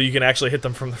 So you can actually hit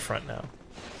them from the front now.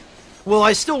 Well,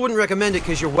 I still wouldn't recommend it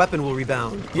because your weapon will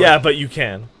rebound. Yeah, but you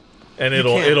can, and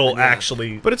it'll yeah.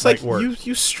 actually. But it's like work.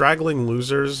 you straggling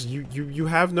losers. You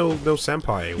have no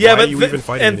senpai. Yeah, Why but are you even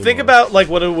fighting and think anymore? about like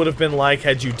what it would have been like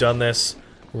had you done this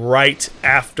right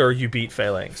after you beat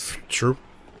Phalanx. True.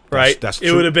 Right? That's It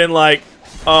true. would have been like,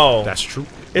 oh, That's true.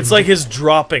 it's like his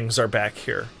droppings are back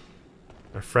here.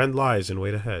 Our friend lies and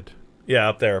wait ahead. Yeah,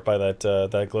 up there by that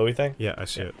that glowy thing. Yeah, I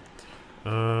see it.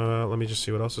 Let me just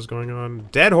see what else is going on.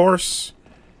 Dead horse.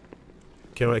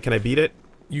 Can I beat it?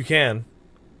 You can.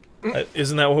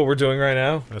 Isn't that what we're doing right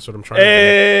now? That's what I'm trying to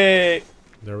Hey,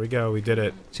 do. There we go. We did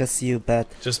it. Just you, Pat.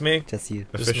 just me. Just you.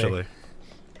 Just me. Officially.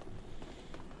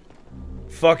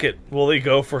 Fuck it. Will he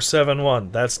go for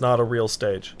 7-1? That's not a real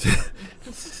stage.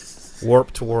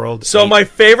 Warped world. So my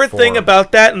favorite thing 8-4.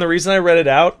 about that, and the reason I read it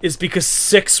out, is because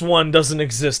 6-1 doesn't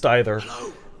exist either.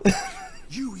 Hello?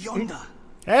 You yonder.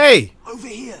 Hey! Over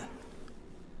here.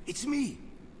 It's me,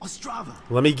 Ostrava.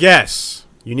 Let me guess.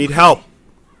 You need help.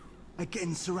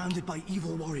 Again surrounded by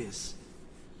evil warriors.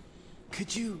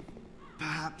 Could you,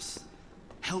 perhaps,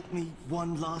 help me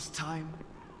one last time?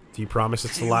 Do you promise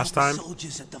it's the Clear last out time?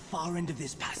 Soldiers at the far end of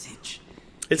this passage.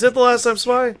 Is it the last time,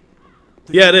 Spy?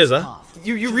 The Yeah, it is, huh? path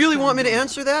You really want me to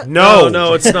answer that? No!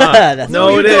 No, it's not. no,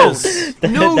 you it don't. is.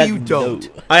 No, That- you don't.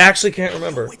 I actually can't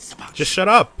remember. Oh, it's about Just shut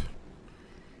up.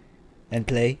 And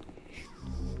play.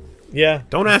 Yeah,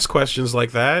 Don't ask questions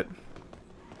like that.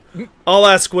 I'll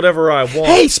ask whatever I want.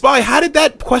 Hey, Spy, how did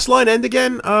that quest line end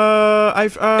again?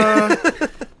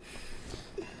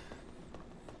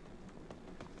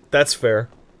 That's fair.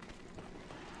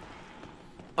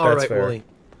 All That's right, fair. Wooly.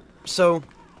 So,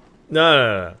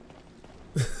 No.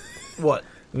 what?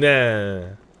 Nah.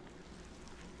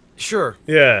 Sure.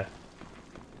 Yeah.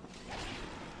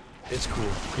 It's cool.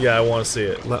 Yeah, I want to see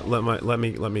it. Let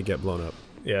me get blown up.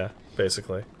 Yeah,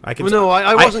 basically. I can. Well, no,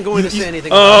 I wasn't going to say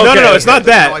anything. Oh, no, okay, no, it's not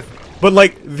that. But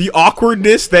like the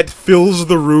awkwardness that fills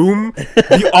the room,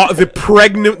 the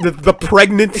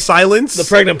pregnant silence, the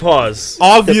pregnant pause,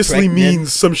 obviously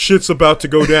means some shit's about to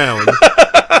go down.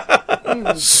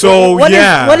 So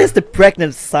what is the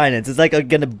pregnant silence? It's like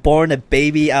gonna born a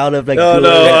baby out of like a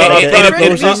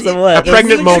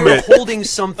pregnant moment, holding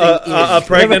something. A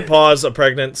pregnant pause, a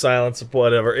pregnant silence,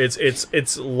 whatever.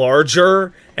 It's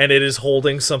larger and it is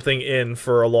holding something in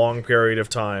for a long period of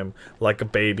time, like a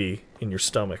baby in your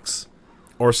stomachs.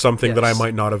 Or something that I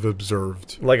might not have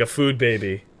observed. Like a food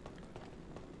baby.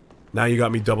 Now you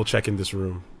got me double checking this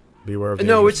room. Beware of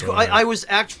No, it's. I was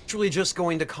actually just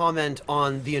going to comment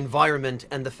on the environment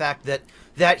and the fact that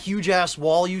that huge ass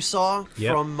wall you saw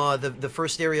from the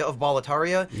first area of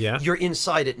Boletaria. Yeah. You're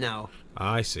inside it now.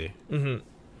 I see.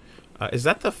 Is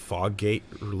that the fog gate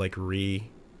like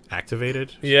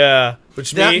reactivated? Yeah.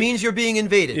 That means you're being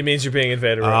invaded. It means you're being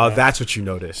invaded. Oh, Right now. that's what you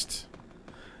noticed.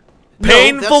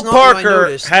 Painful Parker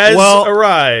has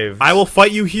arrived. I will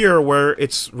fight you here where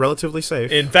it's relatively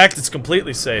safe. In fact, it's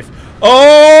completely safe.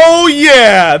 Oh,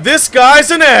 yeah! This guy's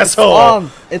an asshole!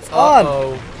 It's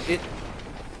on!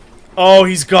 Oh,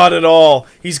 he's got it all.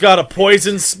 He's got a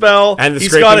poison spell. And the he's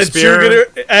scraping got a spear.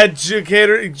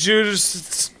 Adjudicator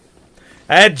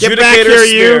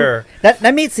spear.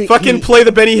 That means he fucking play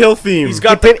the Benny Hill theme. He's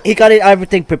got he got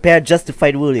everything prepared just to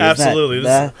fight Wooly. Absolutely.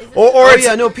 Or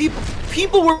yeah, no,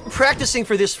 people were practicing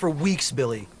for this for weeks,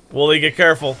 Billy. Wooly, get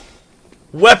careful.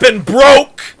 Weapon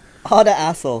broke. Oh, the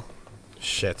asshole.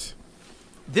 Shit.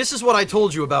 This is what I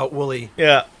told you about Wooly.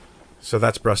 Yeah. So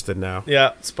that's busted now.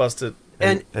 Yeah, it's busted.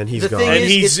 And he's gone. The thing and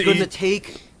is, it's going to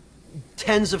take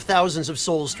tens of thousands of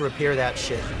souls to repair that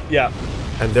shit. Yeah.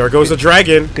 And there goes a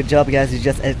dragon. Good job, guys. You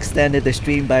just extended the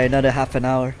stream by another half an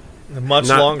hour. Much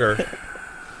longer.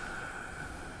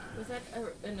 Was that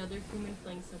another human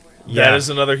playing somewhere else? Yeah. That is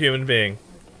another human being.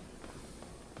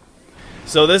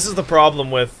 So this is the problem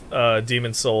with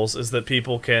Demon Souls, is that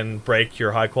people can break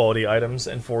your high-quality items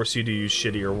and force you to use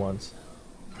shittier ones.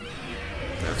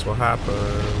 That's what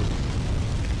happened.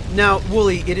 Now,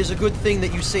 Wooly, it is a good thing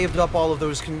that you saved up all of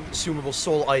those consumable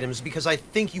soul items, because I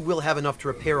think you will have enough to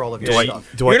repair all of your stuff.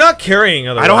 You're not carrying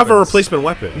other I don't have a weapons. replacement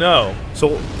weapon. No.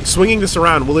 So, swinging this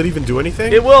around, will it even do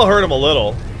anything? It will hurt him a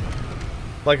little.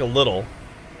 Like a little.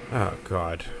 Oh,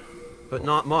 God. But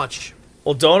not much.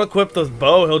 Well, don't equip the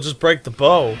bow, he'll just break the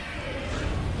bow.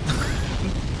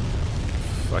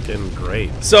 Fucking great.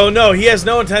 So, no, he has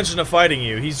no intention of fighting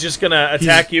you. He's just gonna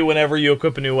attack you whenever you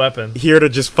equip a new weapon. Here to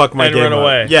just fuck my and game run up.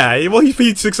 away. Yeah, well, he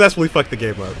successfully fucked the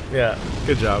game up. Yeah.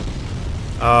 Good job.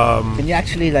 Can you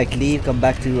actually, like, leave, come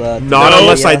back to... not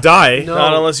unless I die. No,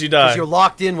 not unless you die. Because you're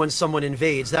locked in when someone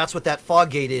invades. That's what that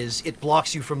fog gate is. It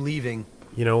blocks you from leaving.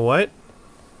 You know what?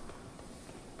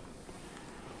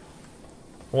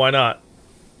 Why not?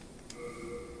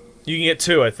 You can get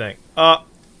 2, I think.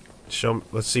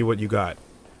 Let's see what you got.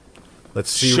 Let's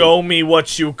see. Show me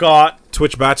what you got.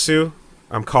 Twitch Batsu,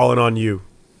 I'm calling on you.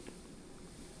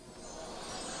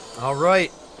 All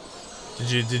right.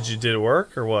 Did it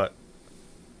work or what?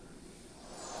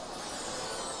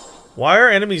 Why are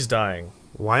enemies dying?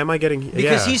 Why am I getting?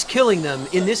 Because he's killing them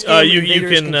in this game. You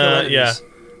invaders can kill enemies. yeah.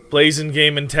 Blazing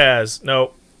Game and Taz.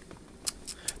 No.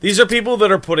 These are people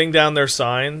that are putting down their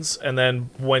signs, and then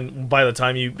by the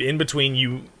time in between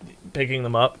you picking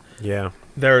them up, yeah,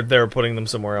 they're putting them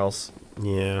somewhere else.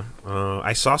 Yeah,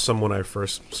 I saw some when I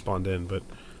first spawned in, but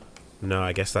no,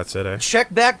 I guess that's it. Eh?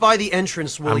 Check back by the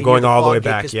entrance, Willie. I'm going all the way fog gate,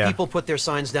 back. 'cause Yeah, people put their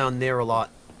signs down there a lot.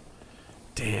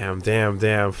 Damn,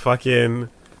 fucking.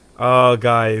 Oh,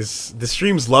 guys, the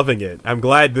stream's loving it. I'm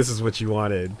glad this is what you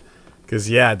wanted, cause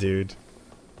yeah, dude.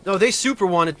 No, they super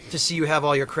wanted to see you have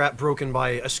all your crap broken by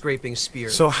a scraping spear.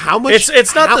 So how much?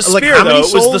 It's not the spear how many though.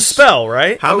 souls? It was the spell,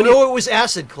 right? How many? No, it was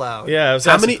Acid Cloud. Yeah, it was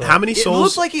how Acid many? Cloud. How many souls? It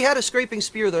looked like he had a scraping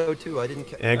spear though too. I didn't.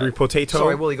 Angry Potato.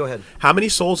 Sorry, Willie, go ahead. How many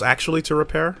souls actually to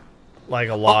repair? Like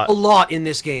a lot. A lot in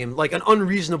this game, like an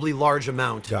unreasonably large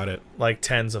amount. Got it. Like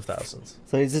tens of thousands.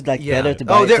 So is it like better to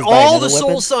buy? Oh, just buy all another the soul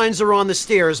weapon? signs are on the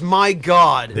stairs. My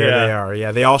God. There they are.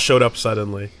 Yeah, they all showed up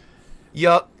suddenly.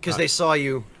 Yup, because they saw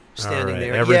you standing right,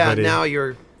 there. everybody. Yeah, now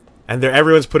you're. And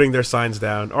everyone's putting their signs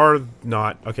down, or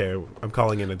not. Okay, I'm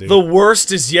calling in a dude. The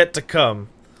worst is yet to come.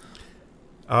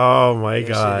 Oh my Yes,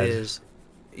 God! it is.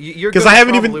 You're 'Cause gonna I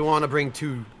haven't probably even want to bring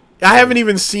 2. I haven't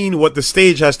even seen what the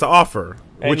stage has to offer,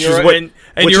 which is what. and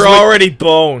which you're is what- already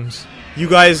bones. You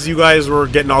guys were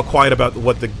getting all quiet about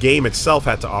what the game itself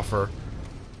had to offer.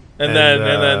 And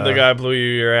then the guy blew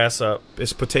your ass up.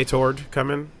 Is Potatord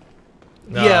coming?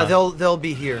 Yeah, they'll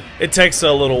be here. It takes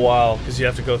a little while because you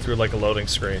have to go through like a loading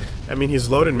screen. I mean, he's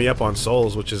loading me up on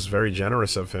souls, which is very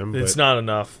generous of him. It's but... not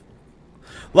enough.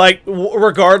 Like,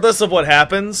 regardless of what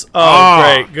happens. Oh,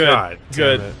 great, good,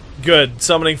 God, good.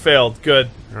 Summoning failed. Good.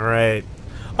 All right.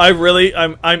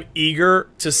 I'm eager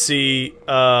to see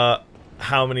how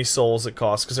many souls it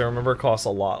costs because I remember it costs a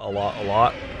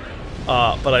lot.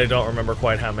 But I don't remember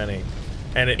quite how many.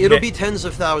 And it'll be tens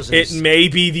of thousands. It may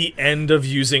be the end of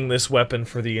using this weapon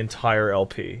for the entire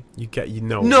LP.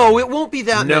 No, it won't be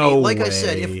that many. Like way. I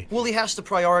said, if Wooly has to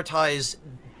prioritize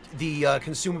the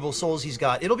consumable souls he's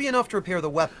got, it'll be enough to repair the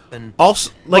weapon.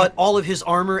 Also, but all of his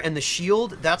armor and the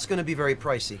shield, that's going to be very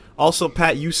pricey. Also,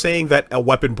 Pat, you saying that a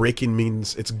weapon breaking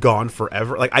means it's gone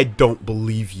forever? Like, I don't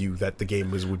believe you that the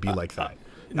game would be like that.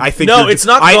 I think it's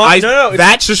not gone. No,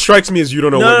 that just strikes me as you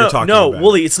don't know what you're talking about. No,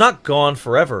 Wooly, it's not gone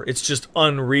forever. It's just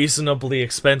unreasonably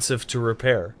expensive to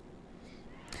repair.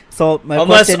 So my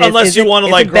question is you want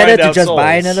to like better grind to just out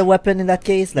buy souls? another weapon in that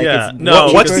case? Like, yeah.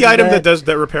 What's the item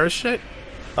that repairs shit?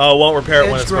 Oh, it won't repair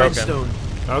it when it's broken. Grindstone.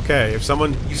 Okay, if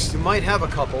someone... You might have a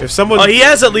couple. If someone... Oh, he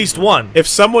has at least one. If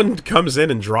someone comes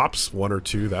in and drops one or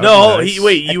two, that no, would be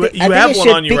nice. you have one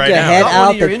on you right now. Head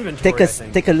out and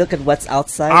take a look at what's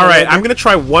outside. All right, I'm gonna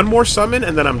try one more summon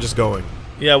and then I'm just going.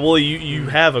 Yeah, well, you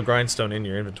have a grindstone in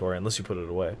your inventory unless you put it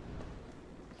away.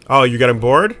 Oh, you getting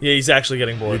bored? Yeah, he's actually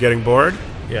getting bored. You're getting bored?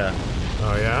 Yeah.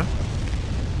 Oh yeah.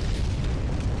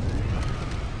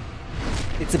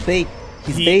 It's a bait.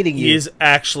 He's baiting you. He is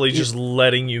actually just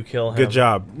letting you kill him. Good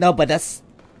job. No, but that's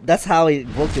how he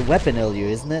worked your weapon earlier,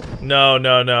 isn't it? No.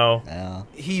 Oh.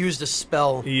 He used a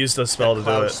spell. He used a spell to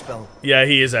do it. Spell. Yeah,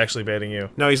 he is actually baiting you.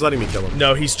 No, he's letting me kill him.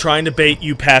 No, he's trying to bait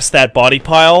you past that body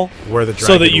pile where the dragon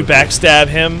so that you would be. backstab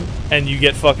him and you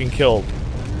get fucking killed.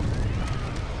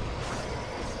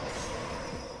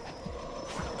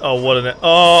 Oh, what an...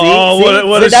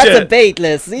 what a that's shit. a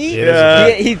baitless, see? Yeah.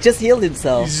 He just healed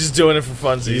himself. He's just doing it for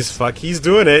funsies. He's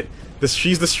doing it.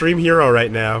 She's the stream hero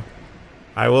right now.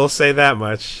 I will say that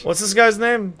much. What's this guy's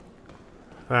name?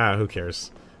 Ah, who cares?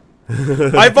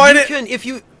 I find it...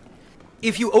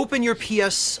 If you open your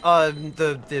PS,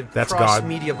 the cross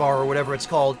media bar or whatever it's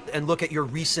called, and look at your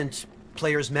recent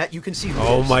players met, you can see who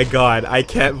Oh my god, I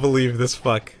can't believe this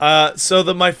fuck. So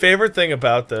my favorite thing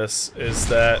about this is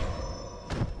that...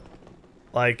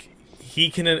 Like,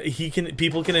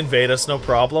 people can invade us, no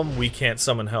problem. We can't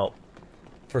summon help.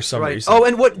 For some reason. Oh,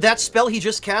 and that spell he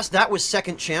just cast, that was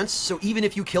second chance, so even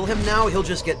if you kill him now, he'll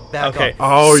just get back up.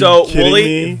 Oh, so, you kidding Wooly,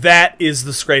 me? that is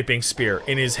the scraping spear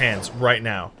in his hands right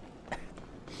now.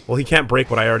 Well, he can't break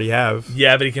what I already have.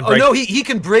 Yeah, but he can break... Oh, no, he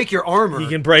can break your armor. He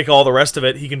can break all the rest of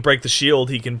it. He can break the shield.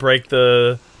 He can break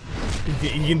the...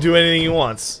 He can do anything he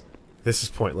wants. This is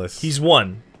pointless. He's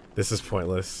won. This is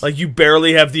pointless. Like, you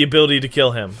barely have the ability to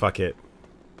kill him. Fuck it.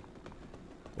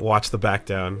 Watch the back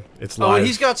down. It's live. Oh, and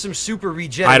he's got some super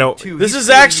regen, too. This is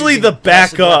actually the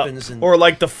back up. Or,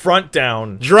 like, the front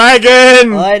down.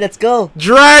 Dragon! Alright, let's go.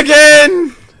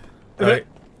 Dragon! Right.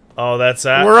 Oh, that's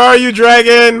that? Where are you,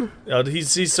 Dragon? Oh,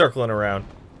 he's circling around.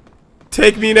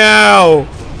 Take me now!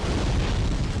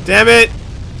 Damn it!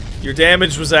 Your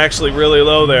damage was actually really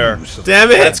low there. Damn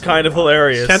it! That's kind of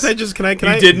hilarious. Can't I just... Can I...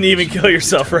 You didn't even kill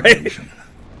yourself, right?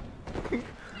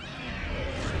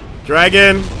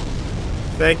 Dragon!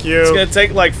 Thank you. It's gonna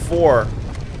take like 4.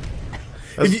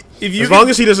 As long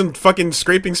as he doesn't fucking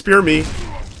scraping spear me.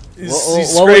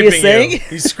 He's what were you scraping saying?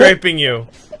 He's scraping you.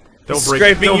 Don't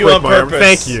scraping you break on my arm.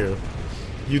 purpose. Thank you.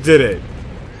 You did it.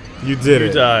 You did it.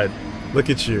 You died.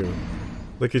 Look at you.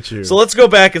 Look at you. So let's go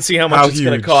back and see how much it's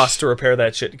gonna huge. cost to repair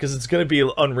that shit, because it's gonna be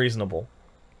unreasonable.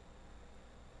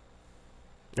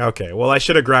 Okay, well I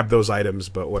should have grabbed those items,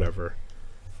 but whatever.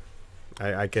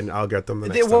 I'll get them the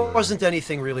next There time. wasn't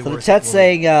anything really So the worth chat's it.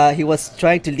 saying he was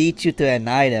trying to lead you to an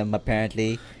item,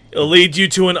 apparently. It'll lead you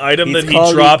to an item He's that he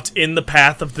calling- dropped in the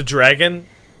path of the dragon.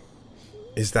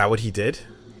 Is that what he did?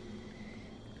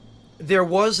 There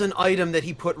was an item that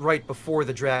he put right before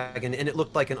the dragon, and it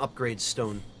looked like an upgrade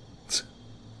stone.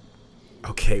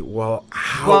 Okay, well,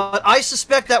 how? But I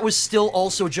suspect that was still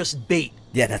also just bait.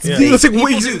 Yeah, that's Yeah. bait. It's like, People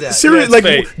wait, do that. seriously, Yeah,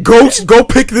 like, it's go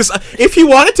pick this. If he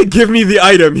wanted to give me the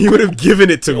item, he would have given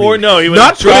it to me. Or no, he would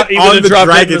not have dropped put it it on the in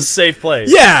dragon. a safe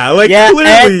place. Yeah, like Yeah,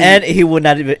 clearly. and he would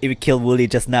not even kill Wooly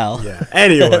just now. Yeah.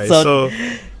 Anyway, So, so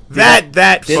that did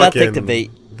not take fucking the bait.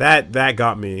 that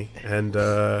got me, and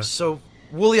So,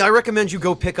 Wooly, I recommend you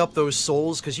go pick up those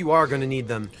souls, because you are going to need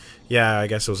them. Yeah, I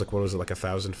guess it was like, what was it, like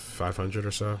 1,500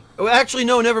 or so? Oh, actually,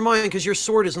 no, never mind, because your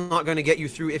sword is not going to get you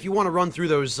through. If you want to run through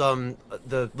those the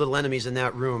little enemies in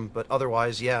that room, but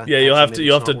otherwise, yeah. Yeah, you'll have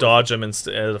to dodge them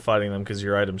instead of fighting them because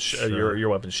your items your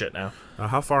weapon's shit now.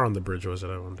 How far on the bridge was it?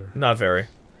 I wonder. Not very,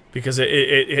 because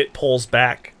it pulls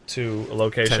back to a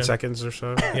location. 10 seconds or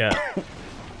so. Yeah.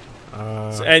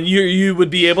 And you would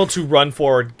be able to run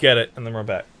forward, get it, and then run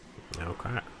back.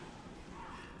 Okay.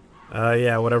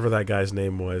 Yeah, whatever that guy's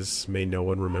name was, may no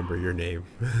one remember your name.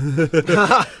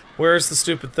 Where's the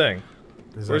stupid thing?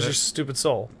 Where's your it? stupid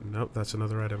soul? Nope, that's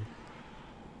another item.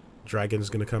 Dragon's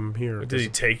gonna come here. Did he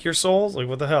take your souls? Like,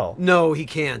 what the hell? No, he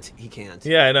can't. He can't.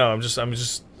 Yeah, I know. I'm just.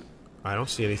 I don't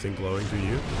see anything glowing. Do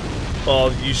you?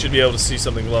 Well, you should be able to see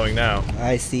something glowing now.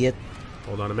 I see it.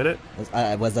 Hold on a minute.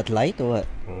 Was that light or what?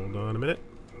 Hold on a minute.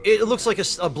 It looks like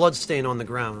a blood stain on the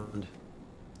ground.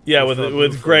 Yeah,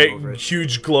 with great,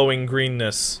 huge glowing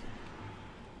greenness.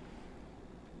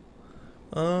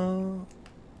 I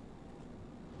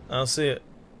don't see it.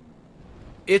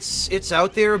 It's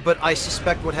out there, but I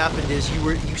suspect what happened is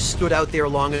you stood out there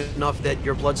long enough that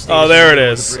your blood stain. Oh, there it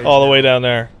is, all the way down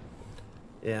there.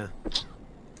 Yeah.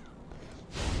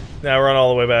 Now run all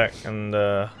the way back, and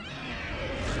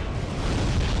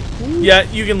yeah,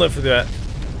 you can live through that.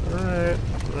 Alright,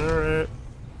 alright.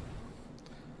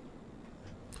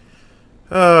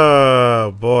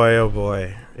 Oh boy, oh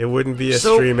boy. It wouldn't be a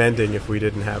stream ending if we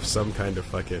didn't have some kind of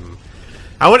fucking...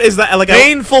 is that like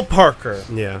Painful Parker.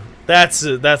 Yeah. That's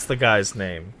the guy's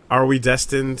name. Are we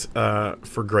destined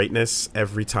for greatness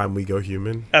every time we go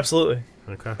human? Absolutely.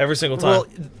 Okay. Every single time. Well,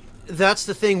 that's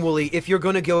the thing, Wooly. If you're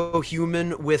going to go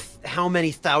human with how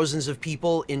many thousands of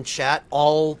people in chat,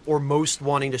 all or most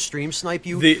wanting to stream snipe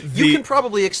you, you can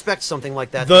probably expect something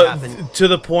like that to happen. To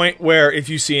the point where if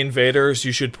you see invaders,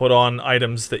 you should put on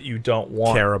items that you don't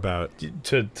want care about.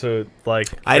 To like.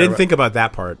 I didn't think about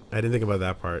that part.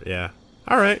 Yeah.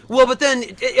 All right. Well, but then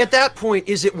at that point,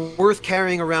 is it worth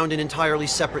carrying around an entirely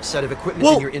separate set of equipment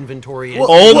in your inventory?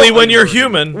 Only when you're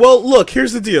human. Well, look,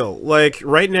 here's the deal. Like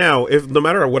right now, if no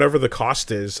matter whatever the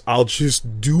cost is, I'll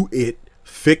just do it,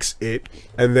 fix it,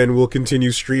 and then we'll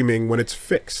continue streaming when it's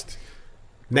fixed.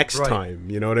 Next time,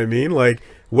 you know what I mean? Like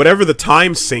whatever the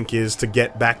time sink is to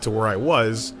get back to where I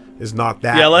was is not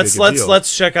that. Yeah, let's big a deal.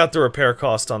 let's check out the repair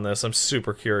cost on this. I'm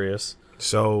super curious.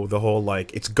 So the whole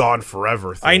like it's gone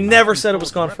forever thing. I never said it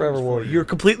was gone forever, Wooly. You're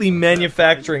completely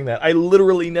manufacturing that. I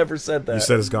literally never said that. You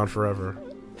said it's gone forever.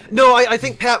 No, I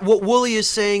think Pat. What Wooly is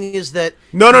saying is that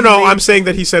no. I'm saying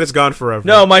that he said it's gone forever.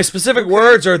 No, my specific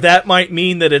words are that might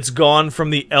mean that it's gone from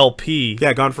the LP.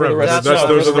 Yeah, gone forever. Those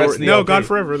are the words. No, gone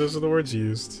forever. Those are the words you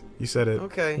used. You said it.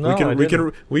 Okay.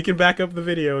 We can back up the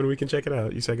video and we can check it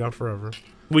out. You said gone forever.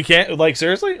 We can't, like,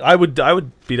 seriously? I would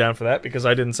be down for that because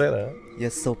I didn't say that. You're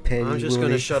so petty. I'm just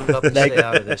gonna shut up and stay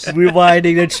out of this.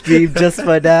 Rewinding the stream just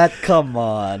for that? Come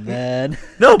on, man.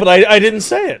 No, but I didn't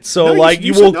say it. So, no, like,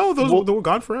 you will. No, those were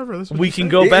gone forever. We can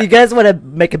go back. You guys want to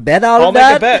make a bet out of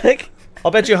that? I'll make a bet.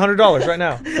 I'll bet you $100 right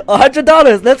now.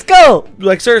 $100. Let's go.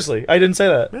 Like, seriously, I didn't say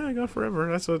that. Yeah, gone forever.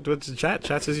 That's what the chat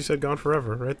says. You said gone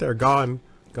forever. Right there. Gone.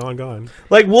 Gone.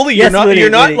 Like, Wooly, you're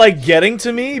not like getting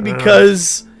to me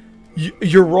because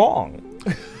you're wrong.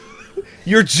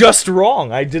 You're just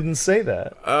wrong. I didn't say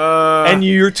that. And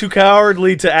you're too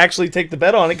cowardly to actually take the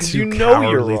bet on it because you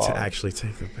know you're wrong. To actually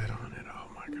take the bet on it. Oh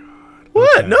my god.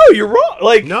 What? Okay. No, you're wrong.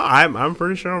 Like no, I'm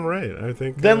pretty sure I'm right. I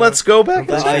think. Then let's go back.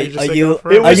 Are you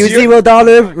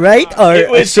 $0 right or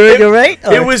you're right?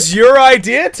 Or? It was your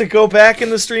idea to go back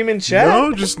in the stream and chat.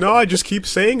 No, I just keep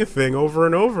saying a thing over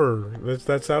and over.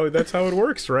 That's how it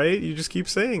works, right? You just keep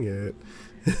saying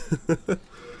it.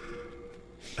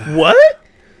 What?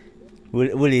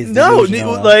 What is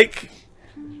like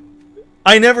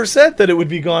I never said that it would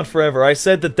be gone forever. I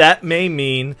said that may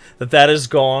mean that is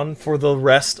gone for the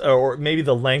rest or maybe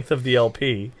the length of the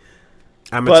LP.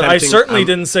 But I certainly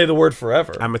didn't say the word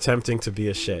forever. I'm attempting to be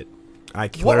a shit.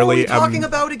 What are we talking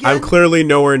about again? I'm clearly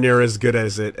nowhere near as good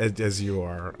as you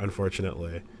are,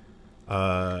 unfortunately.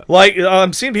 Like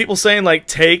I'm seeing people saying like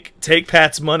take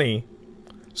Pat's money.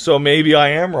 So maybe I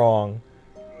am wrong.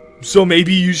 So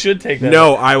maybe you should take that.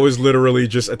 No, I was literally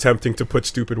just attempting to put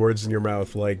stupid words in your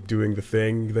mouth, like doing the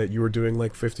thing that you were doing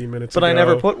like 15 minutes ago. But I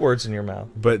never put words in your mouth.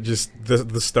 But just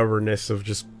the stubbornness of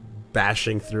just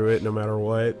bashing through it no matter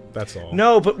what, that's all.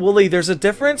 No, but Wooly, there's a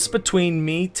difference between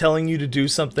me telling you to do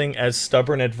something as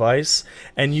stubborn advice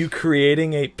and you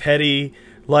creating a petty,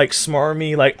 like,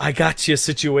 smarmy, like, I gotcha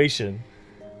situation.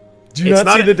 Do you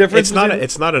not see the difference?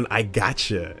 It's not an I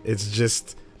gotcha. It's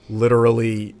just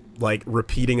literally... like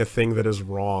repeating a thing that is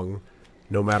wrong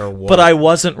no matter what. But I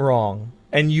wasn't wrong.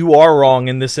 and you are wrong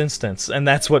in this instance, and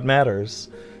that's what matters.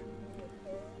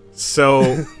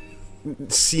 So,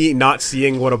 not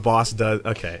seeing what a boss does.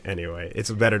 Okay, anyway, it's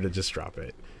better to just drop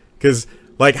it, because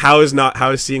like how is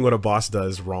seeing what a boss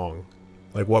does wrong?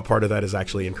 Like what part of that is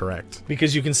actually incorrect?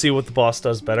 Because you can see what the boss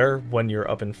does better when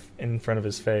you're up in front of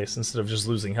his face instead of just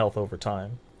losing health over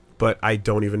time. But I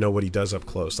don't even know what he does up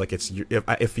close. Like it's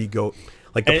if he go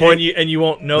like the and, point, and you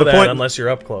won't know that unless you're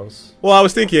up close. Well, I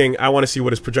was thinking I want to see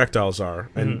what his projectiles are,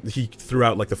 and he threw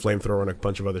out like the flamethrower and a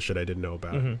bunch of other shit I didn't know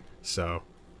about. So,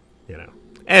 you know.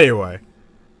 Anyway,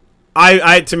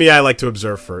 to me, I like to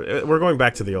observe for. We're going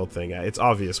back to the old thing. It's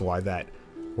obvious why that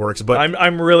works, but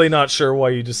I'm really not sure why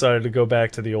you decided to go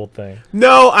back to the old thing.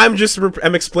 No, I'm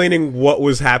explaining what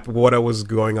was what was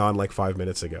going on like 5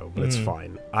 minutes ago, but it's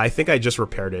fine. I think I just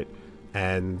repaired it,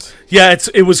 and yeah,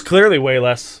 it was clearly way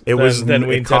less. Than we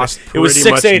intended. Cost it was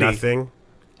 $680. Nothing.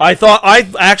 I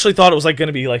actually thought it was like going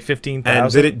to be like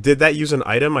 15,000. And did that use an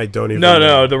item? I don't even.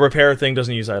 No, the repair thing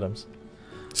doesn't use items.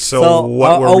 So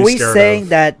what were we scared saying of?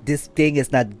 that this thing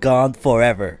is not gone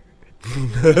forever?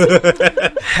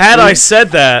 Had I said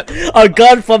that, or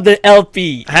gone from the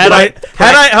LP.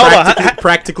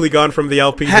 Practically gone from the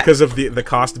LP because of the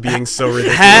cost being so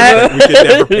ridiculous that we could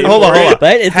never pay hold on.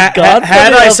 But it's gone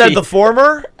had I said the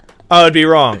former, I would be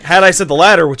wrong. Had I said the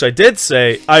latter, which I did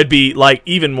say, I'd be like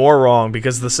even more wrong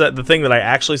because the thing that I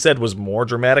actually said was more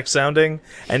dramatic sounding,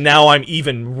 and now I'm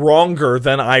even wronger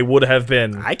than I would have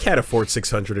been. I can't afford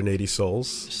 680 souls.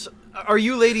 So, are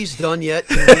you ladies done yet?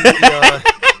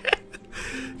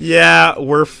 Yeah,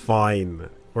 we're fine.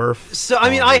 We're fine. So,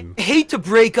 I mean, I hate to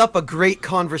break up a great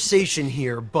conversation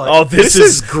here, but... Oh, this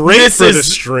is great for the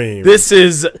stream. This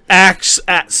is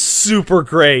super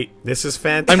great. This is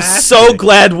fantastic. I'm so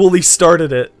glad Wooly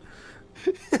started it.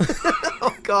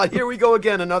 Oh, God, here we go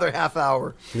again, another half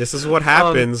hour. This is what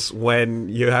happens when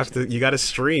you gotta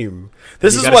stream.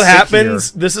 This is what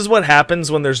happens. This is what happens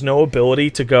when there's no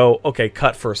ability to go, okay,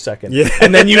 cut for a second. Yeah.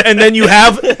 And then you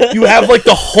have like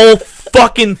the whole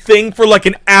fucking thing for like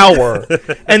an hour,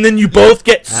 and then you both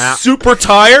get super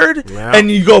tired,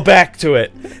 and you go back to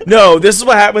it. No, this is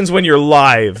what happens when you're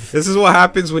live. This is what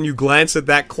happens when you glance at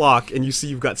that clock and you see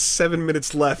you've got 7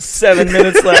 minutes left. 7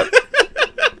 minutes left.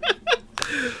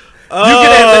 You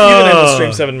can end the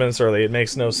stream 7 minutes early. It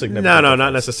makes no significant difference. No,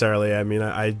 not necessarily. I mean,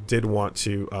 I did want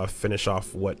to finish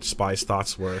off what Spy's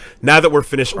thoughts were. Now that we're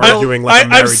finished arguing like a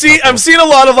married couple. I'm seeing a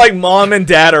lot of like mom and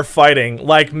dad are fighting.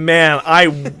 Like, man, I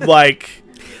like...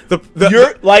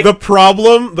 The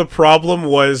problem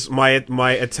was my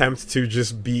attempt to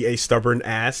just be a stubborn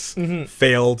ass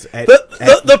failed at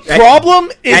the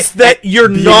problem is that you're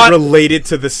not related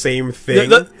to the same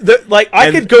thing. Like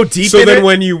I could go deep. So then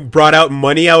when you brought out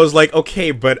money, I was like,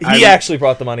 okay, but he actually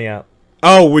brought the money out.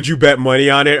 Oh, would you bet money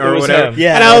on it or whatever? Him.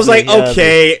 Yeah, and I was like,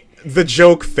 okay, the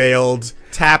joke failed.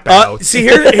 Tap out. See,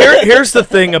 here's the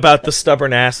thing about the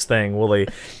stubborn ass thing, Wooly,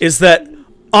 is that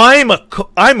I'm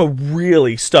a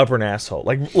really stubborn asshole,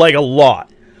 like a lot.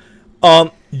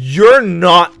 You're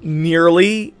not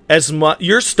nearly as much.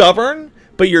 You're stubborn,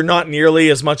 but you're not nearly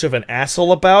as much of an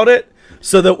asshole about it.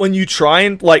 So that when you try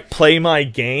and like play my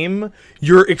game,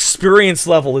 your experience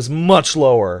level is much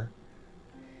lower.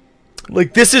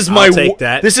 Like this is my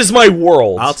this is my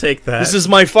world. I'll take that. This is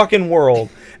my fucking world.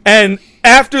 And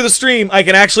after the stream, I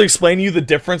can actually explain to you the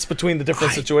difference between the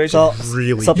different situations.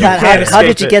 So Pat, how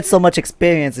did you get so much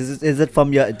experience? Is it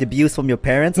from the abuse from your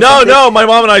parents? No, my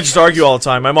mom and I just argue all the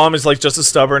time. My mom is like just as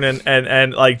stubborn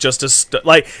and like just as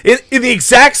in the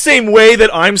exact same way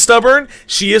that I'm stubborn,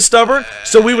 she is stubborn.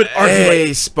 So we would argue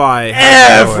like Spy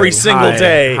every single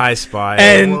day. Hi Spy.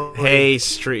 And hey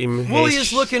stream. Wooly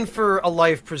is looking for a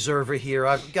life preserver here.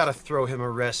 I've got to throw him a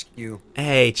rescue.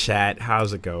 Hey chat,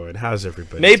 how's it going? How's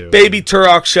everybody? Baby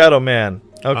Turok Shadow Man.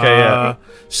 Okay, yeah.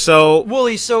 So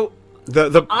Wooly, so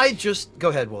I just go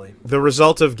ahead, Wooly. The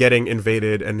result of getting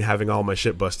invaded and having all my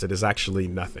shit busted is actually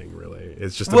nothing, really.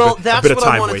 It's just a bit that's of what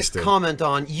time I wanted wasted. to comment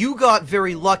on. You got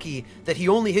very lucky that he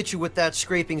only hit you with that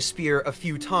scraping spear a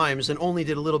few times and only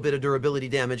did a little bit of durability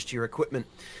damage to your equipment,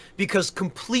 because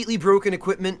completely broken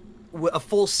equipment, a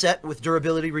full set with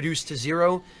durability reduced to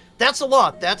 0, that's a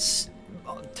lot. That's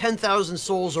 10,000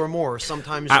 souls or more,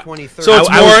 sometimes 20, 30. So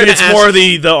it's more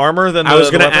the armor than the I was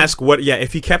going to weapon? ask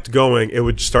if he kept going, it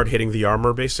would start hitting the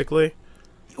armor, basically?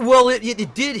 Well,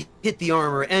 it did hit the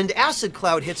armor, and Acid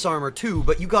Cloud hits armor too,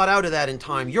 but you got out of that in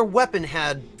time. Your weapon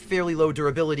had fairly low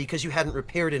durability because you hadn't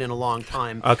repaired it in a long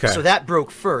time. Okay. So that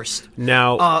broke first.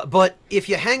 Now... but if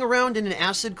you hang around in an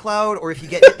Acid Cloud, or if you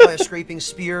get hit by a Scraping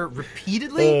Spear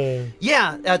repeatedly,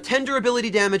 10 durability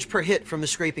damage per hit from the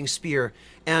Scraping Spear,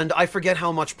 and I forget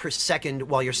how much per second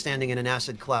while you're standing in an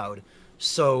Acid Cloud.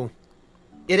 So,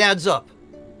 it adds up.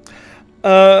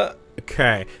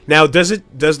 Okay. Now, does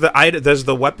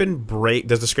the weapon break?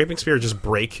 Does the scraping spear just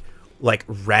break like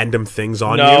random things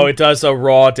on you? No, it does a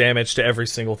raw damage to every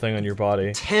single thing on your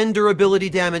body. 10 durability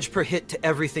damage per hit to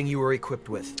everything you are equipped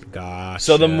with. Gotcha.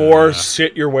 So the more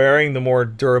shit you're wearing, the more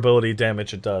durability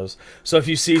damage it does. So if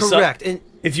you see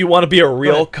if you want to be a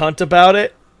real cunt about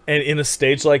it, and in a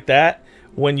stage like that,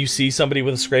 when you see somebody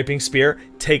with a scraping spear,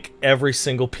 take every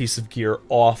single piece of gear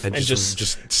off and just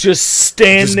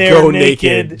stand there go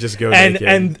naked. Just go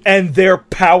naked. And their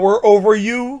power over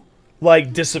you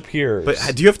like disappears.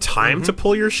 But do you have time to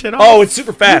pull your shit off? Oh, it's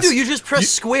super fast. You do. You just press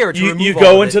square to remove You all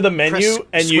go of into it. the menu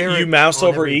and you mouse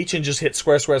over each and just hit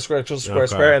square,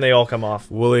 and they all come off.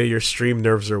 Wooly, your stream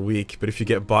nerves are weak, but if you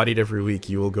get bodied every week,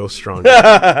 you will go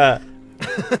stronger.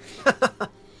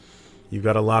 You've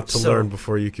got a lot to learn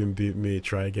before you can beat me.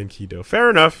 Try again, Kido. Fair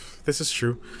enough. This is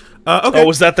true. Okay. Oh,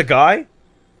 was that the guy?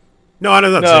 No, I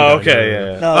know that's no. Okay,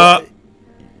 yeah. No.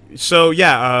 So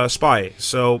yeah, Spy.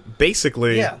 So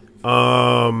basically, I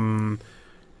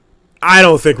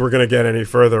don't think we're gonna get any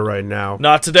further right now.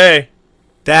 Not today.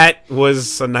 That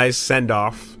was a nice send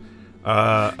off.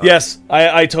 Yes,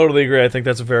 I totally agree. I think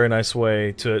that's a very nice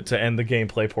way to end the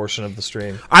gameplay portion of the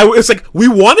stream. It's like we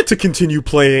wanted to continue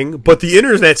playing, but the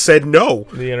internet said no.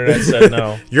 The internet said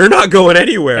no. You're not going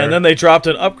anywhere. And then they dropped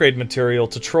an upgrade material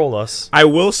to troll us. I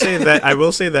will say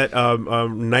that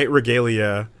Knight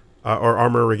Regalia or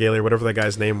Armor Regalia, whatever that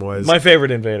guy's name was, my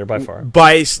favorite invader by far.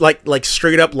 By like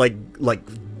straight up like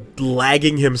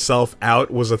lagging himself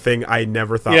out was a thing I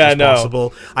never thought was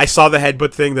possible. I saw the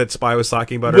headbutt thing that Spy was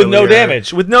talking about with earlier.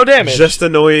 With no damage. Just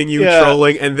annoying you,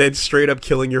 trolling, and then straight up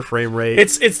killing your frame rate.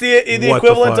 It's the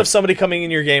equivalent of somebody coming in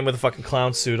your game with a fucking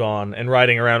clown suit on and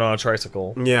riding around on a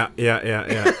tricycle. Yeah.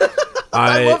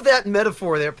 I love that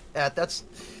metaphor there, Pat. That's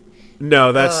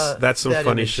some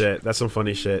funny shit. That's some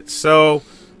funny shit. So,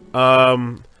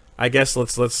 I guess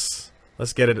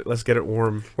let's get it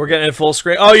warm. We're getting it full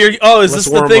screen. Is this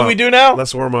the thing we do now?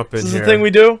 Let's warm up in here. This is the thing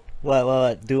we do?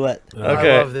 What? Do what?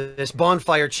 Okay. I love this.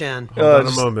 Bonfire Chan. Hold on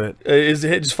a moment.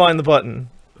 Just find the button.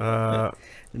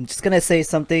 I'm just gonna say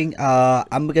something.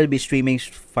 I'm gonna be streaming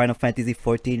Final Fantasy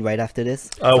 14 right after this.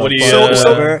 What do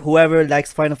you? Whoever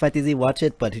likes Final Fantasy, watch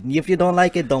it. But if you don't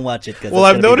like it, don't watch it. Well,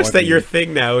 I've noticed that your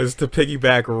thing now is to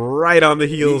piggyback right on the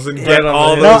heels and get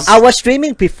all those. No, I was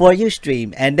streaming before you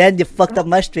stream, and then you fucked up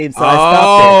my stream, so I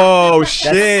stopped it. Oh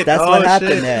shit! That's what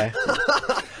happened there.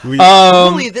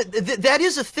 Wooly, that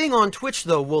is a thing on Twitch,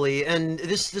 though, Wooly, and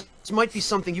this might be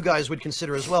something you guys would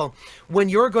consider as well. When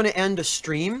you're going to end a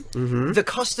stream, the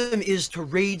custom is to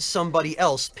raid somebody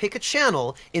else. Pick a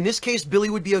channel. In this case,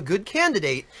 Billy would be a good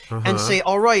candidate, and say,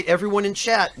 all right, everyone in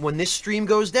chat, when this stream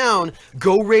goes down,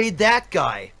 go raid that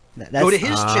guy. Go to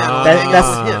his channel.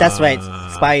 That's right.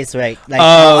 Spy is right. Like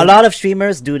a lot of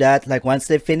streamers do that. Like once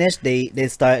they finish, they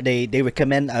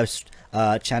recommend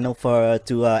a channel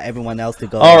to everyone else to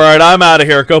go. All right, I'm out of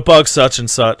here. Go bug such and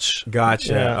such.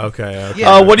 Gotcha. Yeah. Okay.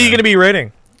 What are you gonna be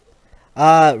rating?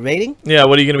 Rating? Yeah.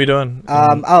 What are you gonna be doing?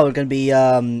 I'm gonna be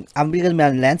on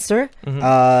Lancer.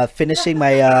 Finishing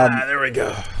my there we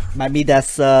go. My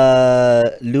Midas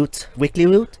weekly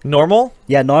loot. Normal?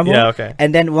 Yeah, normal. Yeah, okay.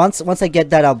 And then once I get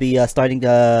that, I'll be starting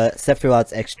the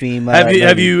Sephiroth's Extreme. Have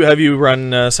you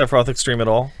run Sephiroth Extreme at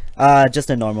all? Just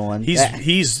a normal one.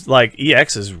 He's like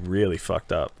EX is really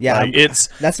fucked up. Yeah, like,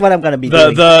 that's what I'm gonna be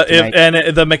doing.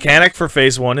 The mechanic for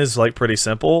phase 1 is like pretty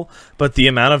simple, but the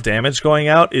amount of damage going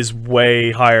out is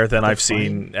way higher than I've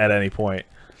seen at any point.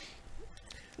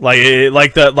 Like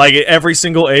every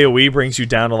single AOE brings you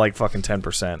down to like fucking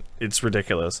 10%. It's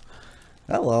ridiculous.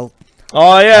 Oh well.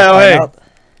 Oh yeah.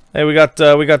 Hey, we got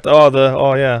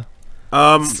yeah.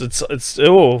 It's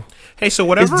Hey, so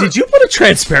whatever. Did you put a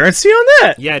transparency on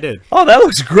that? Yeah, I did. Oh, that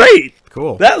looks great.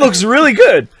 Cool. That looks really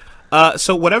good.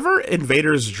 So whatever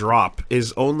invaders drop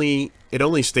it only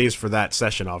stays for that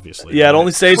session, obviously. Yeah, it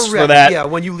only stays for that. Yeah,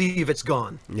 when you leave, it's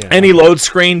gone. Yeah. Any load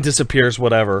screen disappears,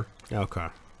 whatever. Okay.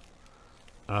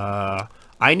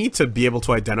 I need to be able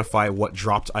to identify what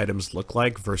dropped items look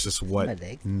like versus what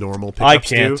normal pickups I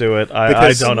can't do it.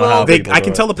 I don't know how I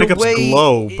can tell the pickups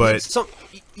glow, but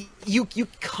you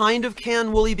kind of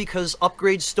can, Wooly, because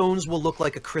upgrade stones will look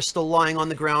like a crystal lying on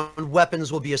the ground.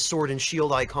 Weapons will be a sword and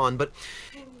shield icon, but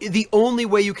the only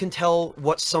way you can tell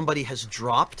what somebody has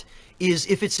dropped is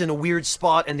if it's in a weird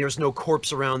spot and there's no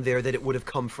corpse around there that it would have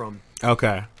come from.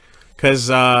 Okay. Because,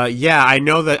 yeah, I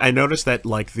noticed that,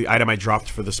 like, the item I dropped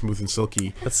for the Smooth and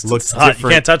Silky looks hot. different You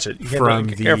can't touch it. from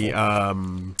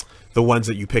the the ones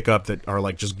that you pick up that are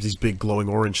like just these big glowing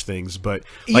orange things. But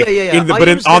like,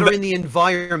 items that are in the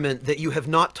environment that you have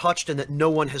not touched and that no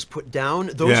one has put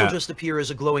down, those will just appear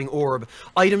as a glowing orb.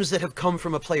 Items that have come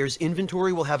from a player's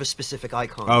inventory will have a specific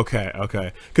icon. Okay,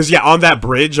 okay. Because on that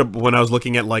bridge, when I was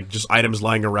looking at like just items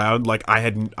lying around, like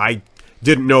I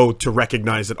didn't know to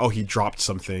recognize that. Oh, he dropped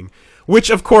something. Which,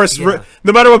 of course, no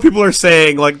matter what people are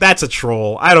saying, like that's a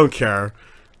troll. I don't care.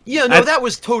 Yeah, no, that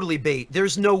was totally bait.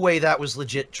 There's no way that was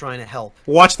legit trying to help.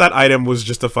 Watch that item was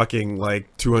just a fucking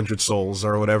like 200 souls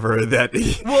or whatever. That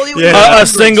well, a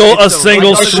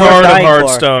single shard of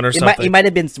Hearthstone or something. It might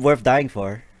have been worth dying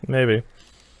for. Maybe.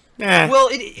 Well,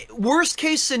 worst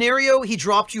case scenario, he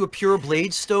dropped you a pure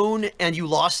blade stone and you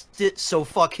lost it. So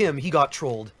fuck him. He got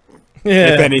trolled.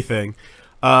 Yeah. If anything.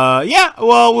 Yeah,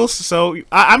 well, so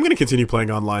I'm gonna continue playing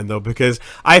online though because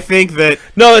I think that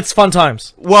it's fun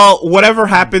times. Well, whatever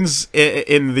happens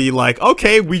in the like,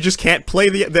 okay, we just can't play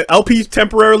the LP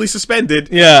temporarily suspended.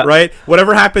 Yeah, right.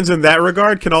 Whatever happens in that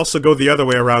regard can also go the other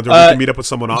way around, or we can meet up with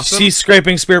someone awesome. See,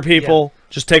 scraping spear people.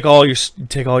 Just take all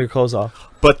your clothes off.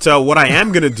 But what I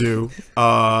am gonna do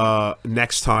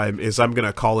next time is I'm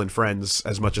gonna call in friends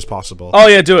as much as possible. Oh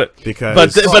yeah, do it.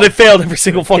 Because but it failed every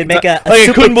single fucking time.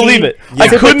 I couldn't believe it. Yeah. I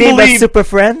couldn't believe Super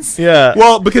Friends. Yeah.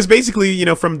 Well, because basically,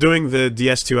 from doing the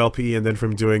DS2 LP and then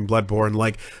from doing Bloodborne,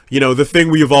 like the thing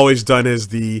we've always done is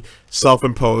the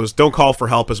self-imposed. Don't call for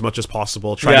help as much as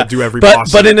possible. Try to do every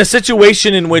boss. But in a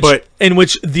situation in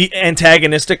which the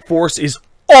antagonistic force is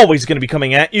always going to be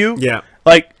coming at you. Yeah.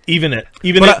 Like even it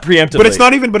preemptively. But it's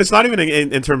not even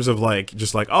in terms of like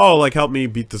just like help me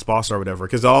beat this boss or whatever.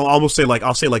 Because I'll say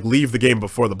leave the game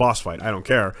before the boss fight. I don't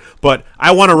care. But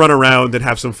I want to run around and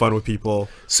have some fun with people.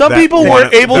 Some people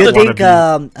weren't able to. Do you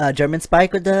think German Spy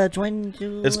could join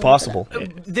you? It's possible.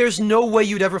 There's no way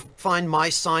you'd ever find my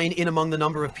sign in among the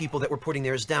number of people that were putting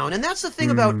theirs down. And that's the thing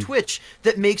about Twitch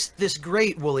that makes this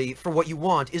great, Wooly, for what you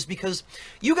want, is because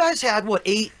you guys had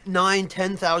 8, 9,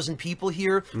 10,000 people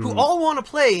here who all want to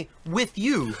play with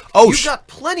you. You've got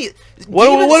plenty. What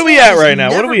are we at right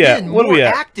now? What are we at? What are we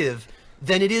at? Active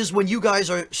than it is when you guys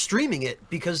are streaming it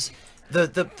because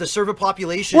the server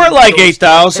population. We're at like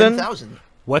 8,000.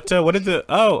 What did the?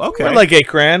 Oh, okay. We're like 8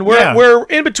 grand. We're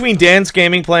in between Dan's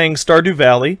Gaming playing Stardew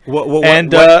Valley and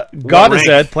God is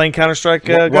Dead playing Counter Strike.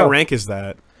 What rank is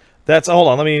that? That's hold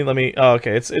on. Let me. Oh,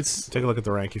 okay, it's. Take a look at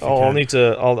the rank if you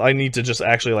can. I need to just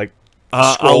actually like.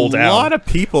 Scroll down. A lot of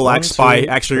people are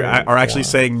actually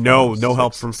saying no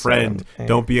help from friend. 7, 8,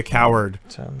 don't be a coward.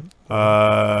 10,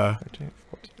 13,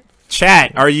 14,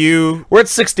 chat, are you? We're at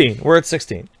 16. We're at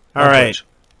 16. All right.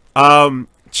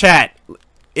 Chat,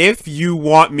 if you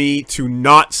want me to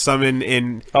not summon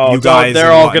in you guys,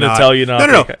 they're all going to tell you not.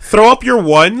 No. Okay. Throw up your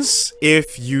 1s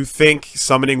if you think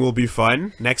summoning will be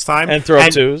fun next time, and throw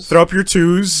up 2s. Throw up your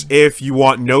 2s if you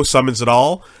want no summons at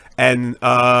all, and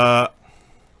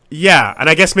yeah, and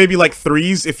I guess maybe like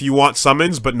 3s if you want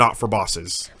summons, but not for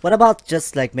bosses. What about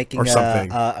just like making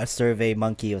a survey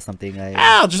monkey or something?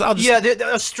 I'll just yeah,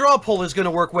 a straw poll is going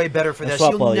to work way better for this.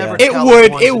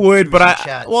 It would, but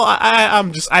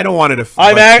I don't want it to.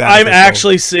 I'm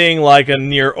actually seeing like a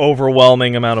near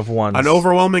overwhelming amount of 1s. An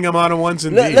overwhelming amount of 1s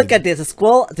indeed. Look at this.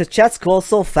 The chat scrolls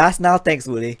so fast now. Thanks,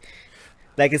 Woody.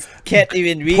 Like it can't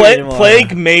even read anymore.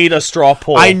 Plague made a straw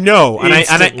poll. I know,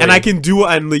 and I can do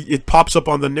it, and it pops up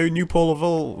on the new poll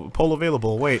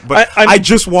available. Wait, but I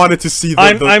just wanted to see the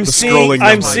scrolling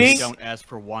numbers. Don't ask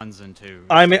for 1s and 2s.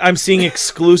 I'm seeing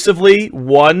exclusively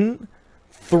 1,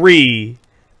 3,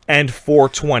 and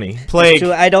 420. Plague.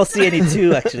 I don't see any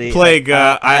 2 actually. Plague.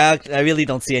 I really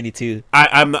don't see any 2.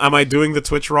 Am I doing the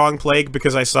Twitch wrong, Plague?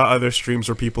 Because I saw other streams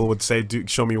where people would say,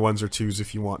 show me 1s or 2s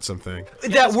if you want something.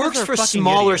 That works for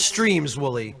smaller streams,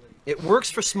 Wooly. It works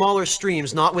for smaller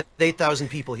streams, not with 8,000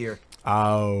 people here.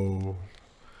 Oh,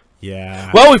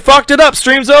 yeah. Well, we fucked it up.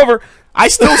 Stream's over. I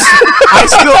still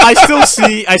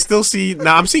see.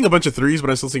 Now I'm seeing a bunch of 3s, but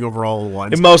I'm still seeing overall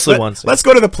 1s. Mostly 1s. Let's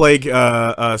go to the Plague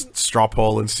straw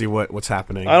poll and see what's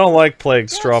happening. I don't like Plague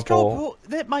straw poll.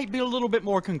 That might be a little bit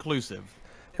more conclusive.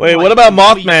 Wait, what about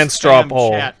Mothman straw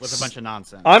poll? Chat with a bunch of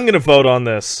nonsense. I'm gonna vote on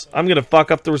this. I'm gonna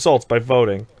fuck up the results by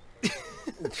voting.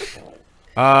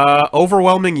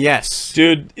 Overwhelming yes.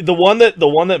 Dude, the one that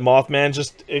Mothman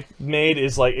just made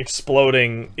is like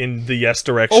exploding in the yes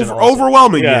direction.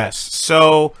 Overwhelming yes.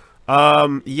 So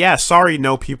Yeah, sorry,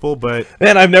 no people, but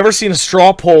man, I've never seen a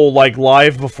straw poll like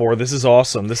live before. This is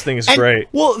awesome. This thing is great.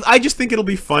 Well, I just think it'll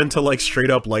be fun to like straight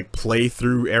up like play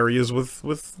through areas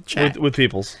with chat with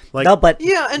people's. Like, no, but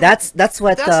yeah, and that's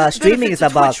what that's the streaming is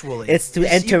benefit to about. Twitch, Willie. It's to You've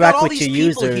got interact all with these your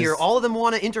people users. here. All of them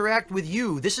want to interact with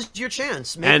you. This is your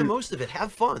chance. Make the most of it.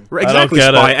 Have fun. exactly,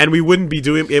 Spy. And we wouldn't be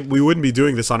doing it. We wouldn't be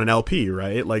doing this on an LP,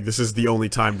 right? Like this is the only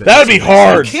time that would be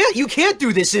hard. You can't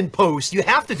do this in post. You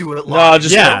have to do it live. No,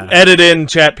 just edit in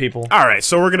chat, people. All right,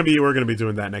 so we're gonna be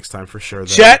doing that next time for sure. Though.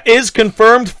 Chat is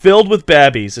confirmed filled with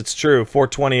babbies. It's true.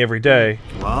 420 every day.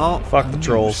 Well, fuck the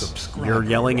trolls. You're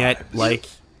yelling at like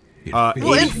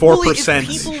 84%. If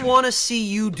people want to see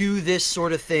you do this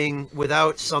sort of thing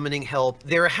without summoning help,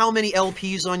 there are how many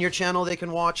LPs on your channel they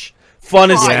can watch?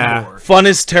 Fun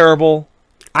is terrible.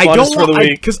 I don't want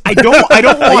because I don't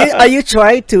want. Are you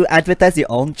trying to advertise your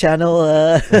own channel,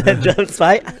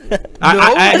 Spy? No.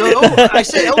 I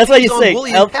said LPs That's what you on say.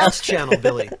 William Pat's channel,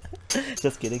 Billy.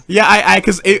 Just kidding. Yeah,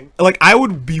 because I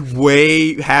would be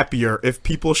way happier if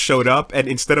people showed up and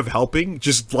instead of helping,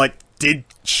 just like did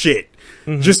shit,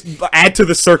 just add to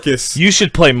the circus. You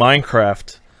should play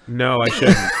Minecraft. No, I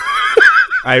shouldn't.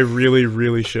 I really,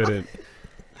 really shouldn't.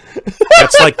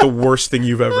 That's like the worst thing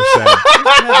you've ever said. You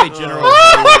can have a general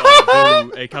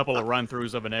rule, do a couple of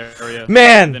run-throughs of an area.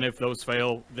 Man. And then if those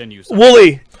fail, then you.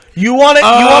 Wooly, you want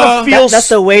to feel. That's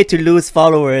the way to lose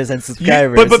followers and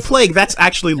subscribers. But Plague, that's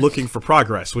actually looking for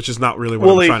progress, which is not really what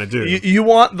Wooly, I'm trying to do. You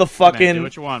want the fucking. Man, do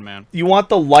what you want, man. You want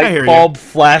the light bulb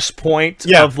flashpoint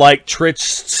of like Twitch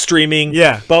streaming.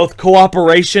 Yeah. Both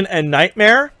cooperation and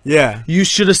nightmare. Yeah. You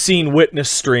should have seen Witness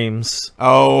streams.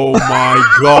 Oh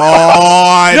my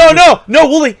god. No,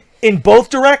 Wooly. In both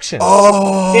directions.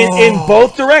 Oh. In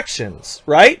both directions,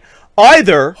 right?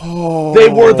 Either they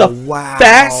were the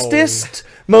fastest,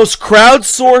 most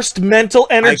crowdsourced mental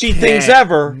energy things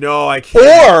ever. No, I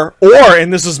can't. Or,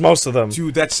 and this is most of them.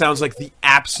 Dude, that sounds like the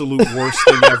absolute worst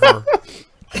thing ever.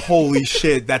 Holy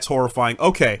shit, that's horrifying.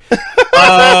 Okay.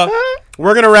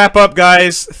 We're gonna wrap up,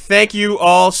 guys. Thank you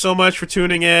all so much for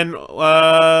tuning in.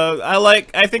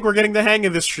 I think we're getting the hang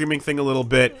of this streaming thing a little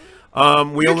bit.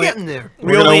 We're getting there.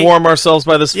 We're gonna warm ourselves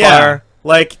by this fire.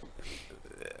 Like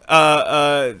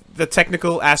the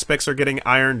technical aspects are getting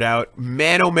ironed out.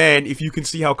 Man, oh man, if you can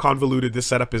see how convoluted this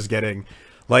setup is getting.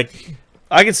 Like,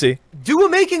 I can see. Do a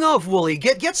making of, Wooly.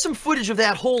 Get some footage of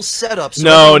that whole setup.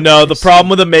 So No. The problem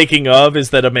with a making of is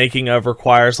that a making of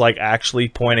requires like actually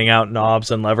pointing out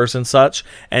knobs and levers and such,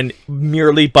 and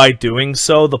merely by doing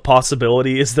so, the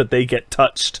possibility is that they get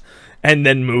touched and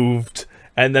then moved.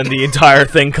 And then the entire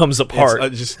thing comes apart.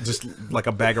 It's, just like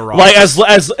a bag of rocks.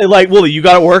 Like Wooly, you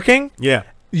got it working? Yeah.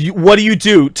 What do you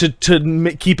do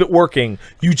to keep it working?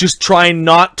 You just try and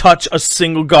not touch a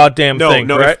single goddamn thing.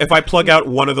 No. Right? If I plug out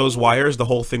one of those wires, the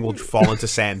whole thing will fall into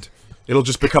sand. It'll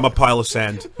just become a pile of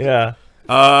sand. Yeah.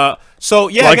 So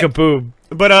yeah, like a boob.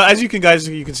 But as you can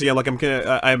see,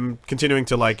 I'm continuing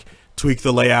to like tweak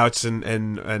the layouts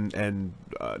and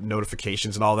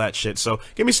notifications and all that shit. So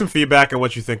give me some feedback on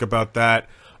what you think about that.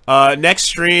 Next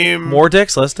stream, more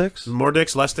dicks, less dicks, more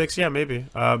dicks, less dicks. Yeah, maybe.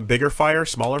 Bigger fire,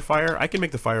 smaller fire. I can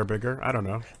make the fire bigger. I don't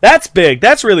know. That's big.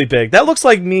 That's really big. That looks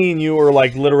like me and you are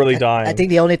like literally dying. I think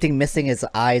the only thing missing is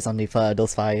eyes on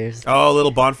those fires. Oh,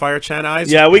 little bonfire chan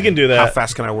eyes. Yeah, we can do that. How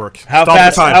fast can I work? How Stall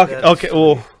fast? for time. Okay.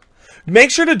 Well, make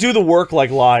sure to do the work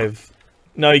like live.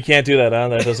 No, you can't do that. Huh?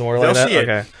 That doesn't work like that.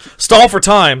 Okay. Stall for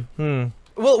time.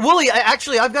 Well, Wooly,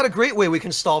 I've got a great way we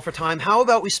can stall for time. How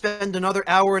about we spend another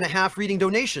hour and a half reading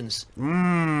donations?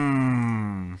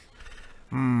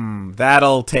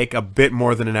 That'll take a bit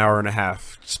more than an hour and a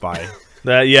half, Spy.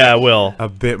 Yeah, it will. A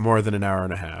bit more than an hour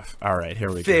and a half. All right, here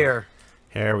we go. Fair.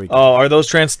 Here we go. Oh, are those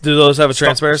do those have a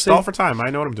transparency? Stall for time. I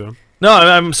know what I'm doing. No,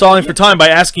 I'm stalling for time by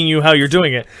asking you how you're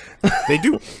doing it. They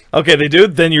do. Okay, they do.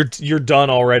 Then you're done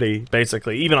already.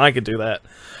 Basically, even I could do that.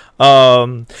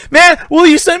 Man, well,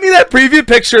 you sent me that preview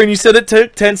picture and you said it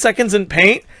took 10 seconds in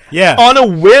Paint. Yeah. On a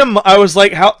whim, I was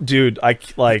like, "How, dude? I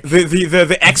like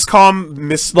the XCOM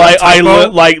miss.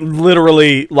 Like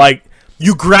literally like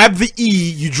you grab the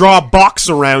E, you draw a box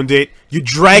around it, you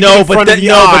drag it in front of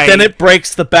the eye. But then it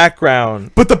breaks the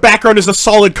background. But the background is a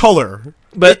solid color.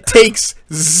 But it takes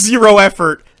zero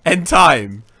effort and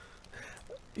time.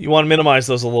 You want to minimize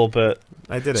those a little bit.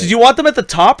 I did it. So do you want them at the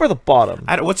top or the bottom?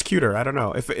 What's cuter? I don't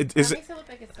know. If it is it,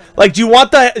 like, do you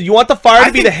want the fire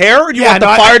to be the hair, or do you want the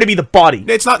fire to be the body?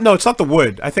 It's not. No, it's not the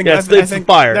wood. I think. Yeah, it's the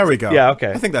fire. There we go. Yeah.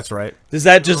 Okay. I think that's right. Does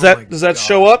that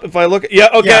show up if I look? Yeah.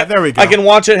 Okay. Yeah. There we go. I can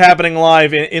watch it happening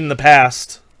live in the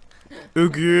past.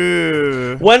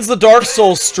 Ooh. When's the Dark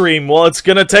Souls stream? Well, it's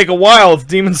gonna take a while if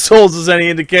Demon Souls is any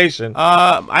indication.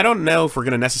 I don't know if we're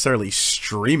gonna necessarily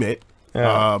stream it.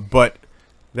 Yeah. But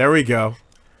there we go.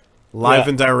 Live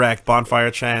and direct,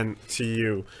 Bonfire Chan to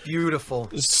you. Beautiful.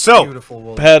 So, beautiful.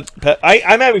 Wolf.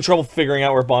 I'm having trouble figuring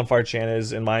out where Bonfire Chan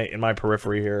is in my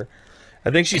periphery here.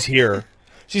 I think she's here.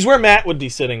 She's where Matt would be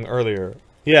sitting earlier.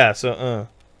 Yeah. So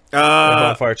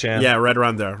Bonfire Chan. Yeah, right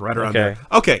around there. Right around there.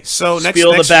 Okay, so just next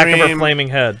feel the back stream, of her flaming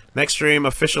head. Next stream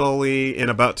officially in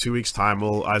about 2 weeks' time.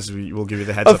 We'll give you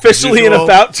the heads officially up. in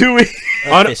about 2 weeks.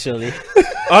 Officially.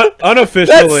 Unofficially.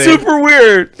 That's super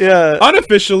weird. Yeah.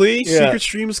 Unofficially, secret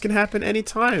streams can happen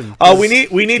anytime.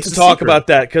 We need to talk about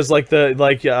that because I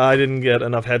didn't get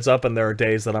enough heads up, and there are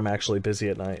days that I'm actually busy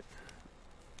at night.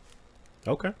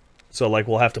 Okay. So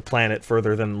we'll have to plan it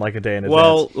further than like a day in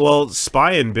advance. Well,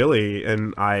 Spy and Billy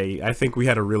and I think we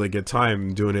had a really good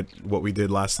time doing it what we did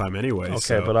last time anyway. Okay,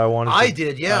 so. but I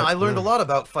did, yeah. I learned a lot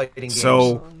about fighting games.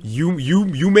 So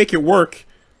you make it work.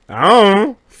 I don't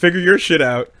know. Figure your shit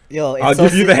out. Yo, I'll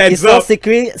give you the heads up. It's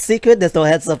so secret. There's no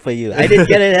heads up for you. I didn't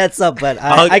get a heads up, but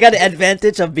I got the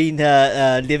advantage of being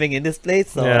living in this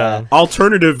place. So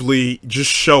alternatively, just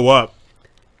show up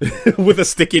with a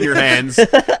stick in your hands,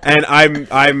 and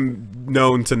I'm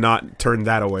known to not turn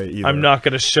that away either. I'm not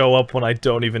gonna show up when I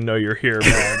don't even know you're here,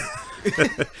 man.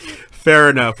 Fair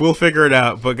enough. We'll figure it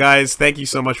out. But guys, thank you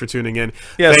so much for tuning in.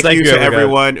 Yes, thank you to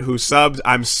everyone who subbed.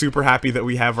 I'm super happy that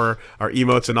we have our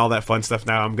emotes and all that fun stuff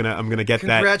now. I'm gonna get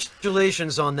that.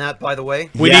 Congratulations on that, by the way.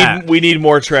 We need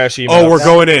more trash emotes. Oh, we're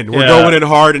going in. We're going in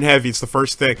hard and heavy. It's the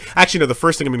first thing. Actually, no. The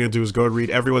first thing I'm gonna do is go read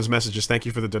everyone's messages. Thank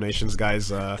you for the donations, guys.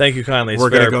 Thank you kindly.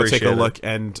 We're gonna go take a look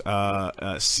and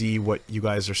see what you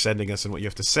guys are sending us and what you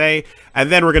have to say,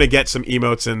 and then we're gonna get some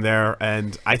emotes in there.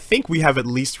 And I think we have at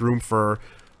least room for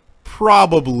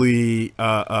probably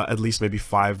at least maybe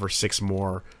 5 or 6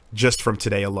 more just from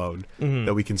today alone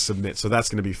that we can submit. So that's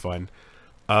gonna be fun.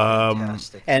 And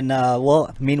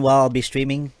meanwhile I'll be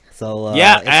streaming. So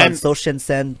it's on Social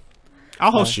Send.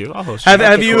 I'll host you. I'll host you.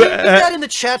 Have you put that in the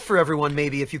chat for everyone,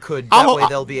 maybe, if you could? That way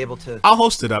they'll be able to. I'll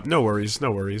host it up. No worries.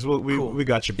 No worries. We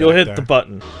got you. You'll hit the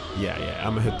button. Yeah.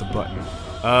 I'm gonna hit the button.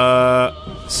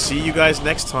 See you guys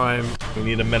next time. We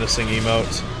need a menacing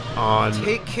emote.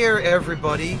 Take care,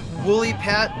 everybody. Wooly,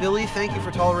 Pat, Billy, thank you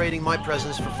for tolerating my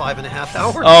presence for 5.5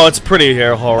 hours. Oh, it's pretty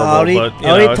horrible, but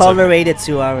I only tolerated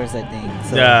 2 hours, I think.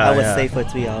 So I was safe for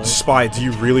 3 hours. Spy, do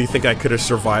you really think I could have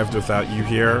survived without you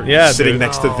here? Yeah, sitting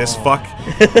next to this fuck.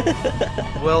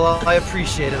 Well, I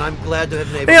appreciate it. I'm glad to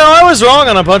have been able. I was wrong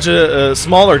on a bunch of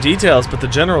smaller details, but the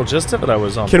general gist of it, I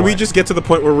was on. Can we just get to the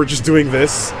point where we're just doing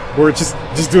this? We're just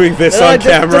doing this on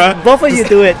camera. Just both of you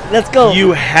do it. Let's go.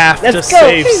 You have to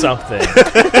save something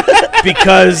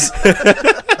because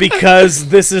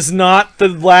this is not the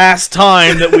last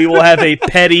time that we will have a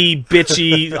petty,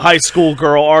 bitchy high school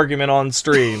girl argument on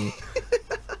stream.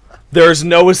 There's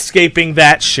no escaping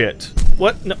that shit.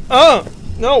 What? No.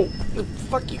 No.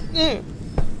 Fuck you.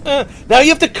 Now you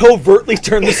have to covertly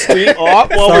turn the stream off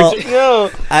while we're.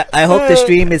 No. I hope the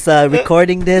stream is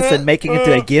recording this and making it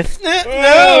to a GIF.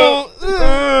 No.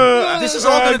 This is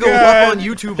all going to go up on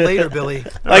YouTube later, Billy.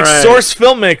 Like Source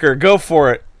Filmmaker, go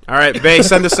for it. All right, Bay,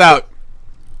 send us out.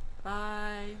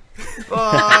 Bye.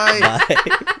 Bye.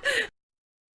 Bye.